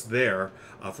join us there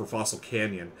for Fossil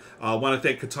Canyon. I want to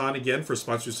thank Catan again for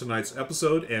sponsoring tonight's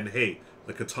episode. And hey,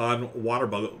 the Catan water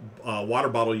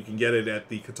bottle, you can get it at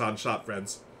the Catan shop,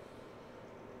 friends.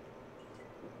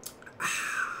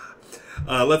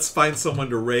 Let's find someone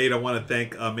to raid. I want to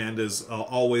thank Amanda as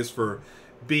always for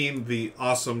being the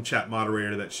awesome chat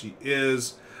moderator that she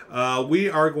is. We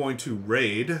are going to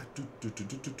raid.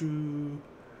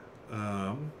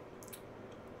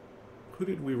 Who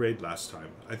did we raid last time?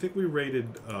 I think we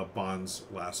raided Bonds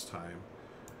last time.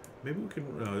 Maybe we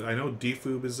can... I know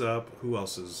Defoob is up. Who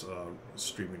else is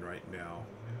streaming right now?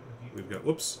 We've got...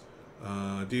 Whoops.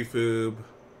 Defoob.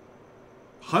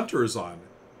 Hunter is on.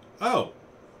 Oh.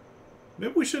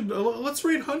 Maybe we should... let's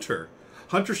raid Hunter.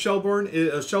 Hunter Shelburne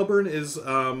is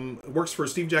works for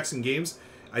Steve Jackson Games.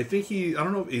 I think he... I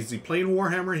don't know. Is he playing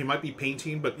Warhammer? He might be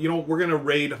painting. But, you know, we're going to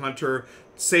raid Hunter.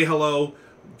 Say hello.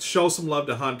 Show some love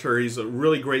to Hunter. He's a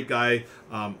really great guy.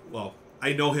 Well...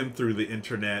 I know him through the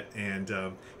internet, and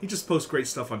he just posts great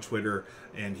stuff on Twitter,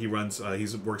 and he runs, he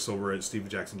works over at Steve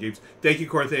Jackson Games. Thank you,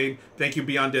 Corthane. Thank you,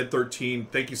 Beyond Dead 13.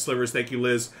 Thank you, Slivers. Thank you,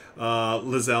 Liz.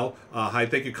 Lizelle. Hi,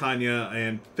 thank you, Kanya,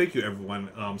 and thank you, everyone.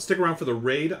 Stick around for the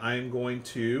raid. I'm going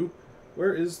to...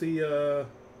 Where is the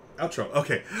outro?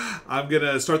 Okay, I'm going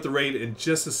to start the raid in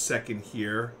just a second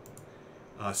here.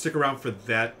 Stick around for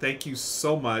that. Thank you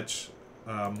so much.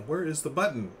 Where is the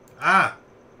button? Ah!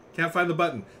 Can't find the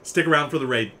button. Stick around for the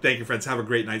raid. Thank you, friends. Have a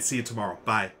great night. See you tomorrow.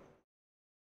 Bye.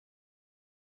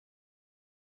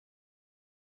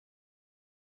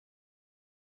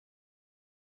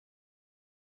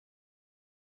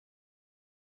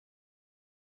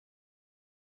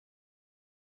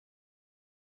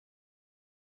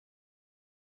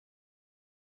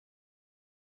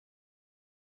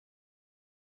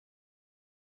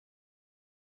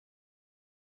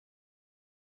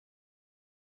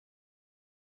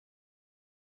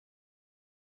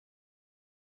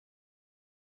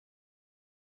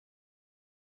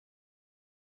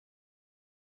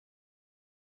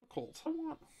 Cold. I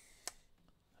want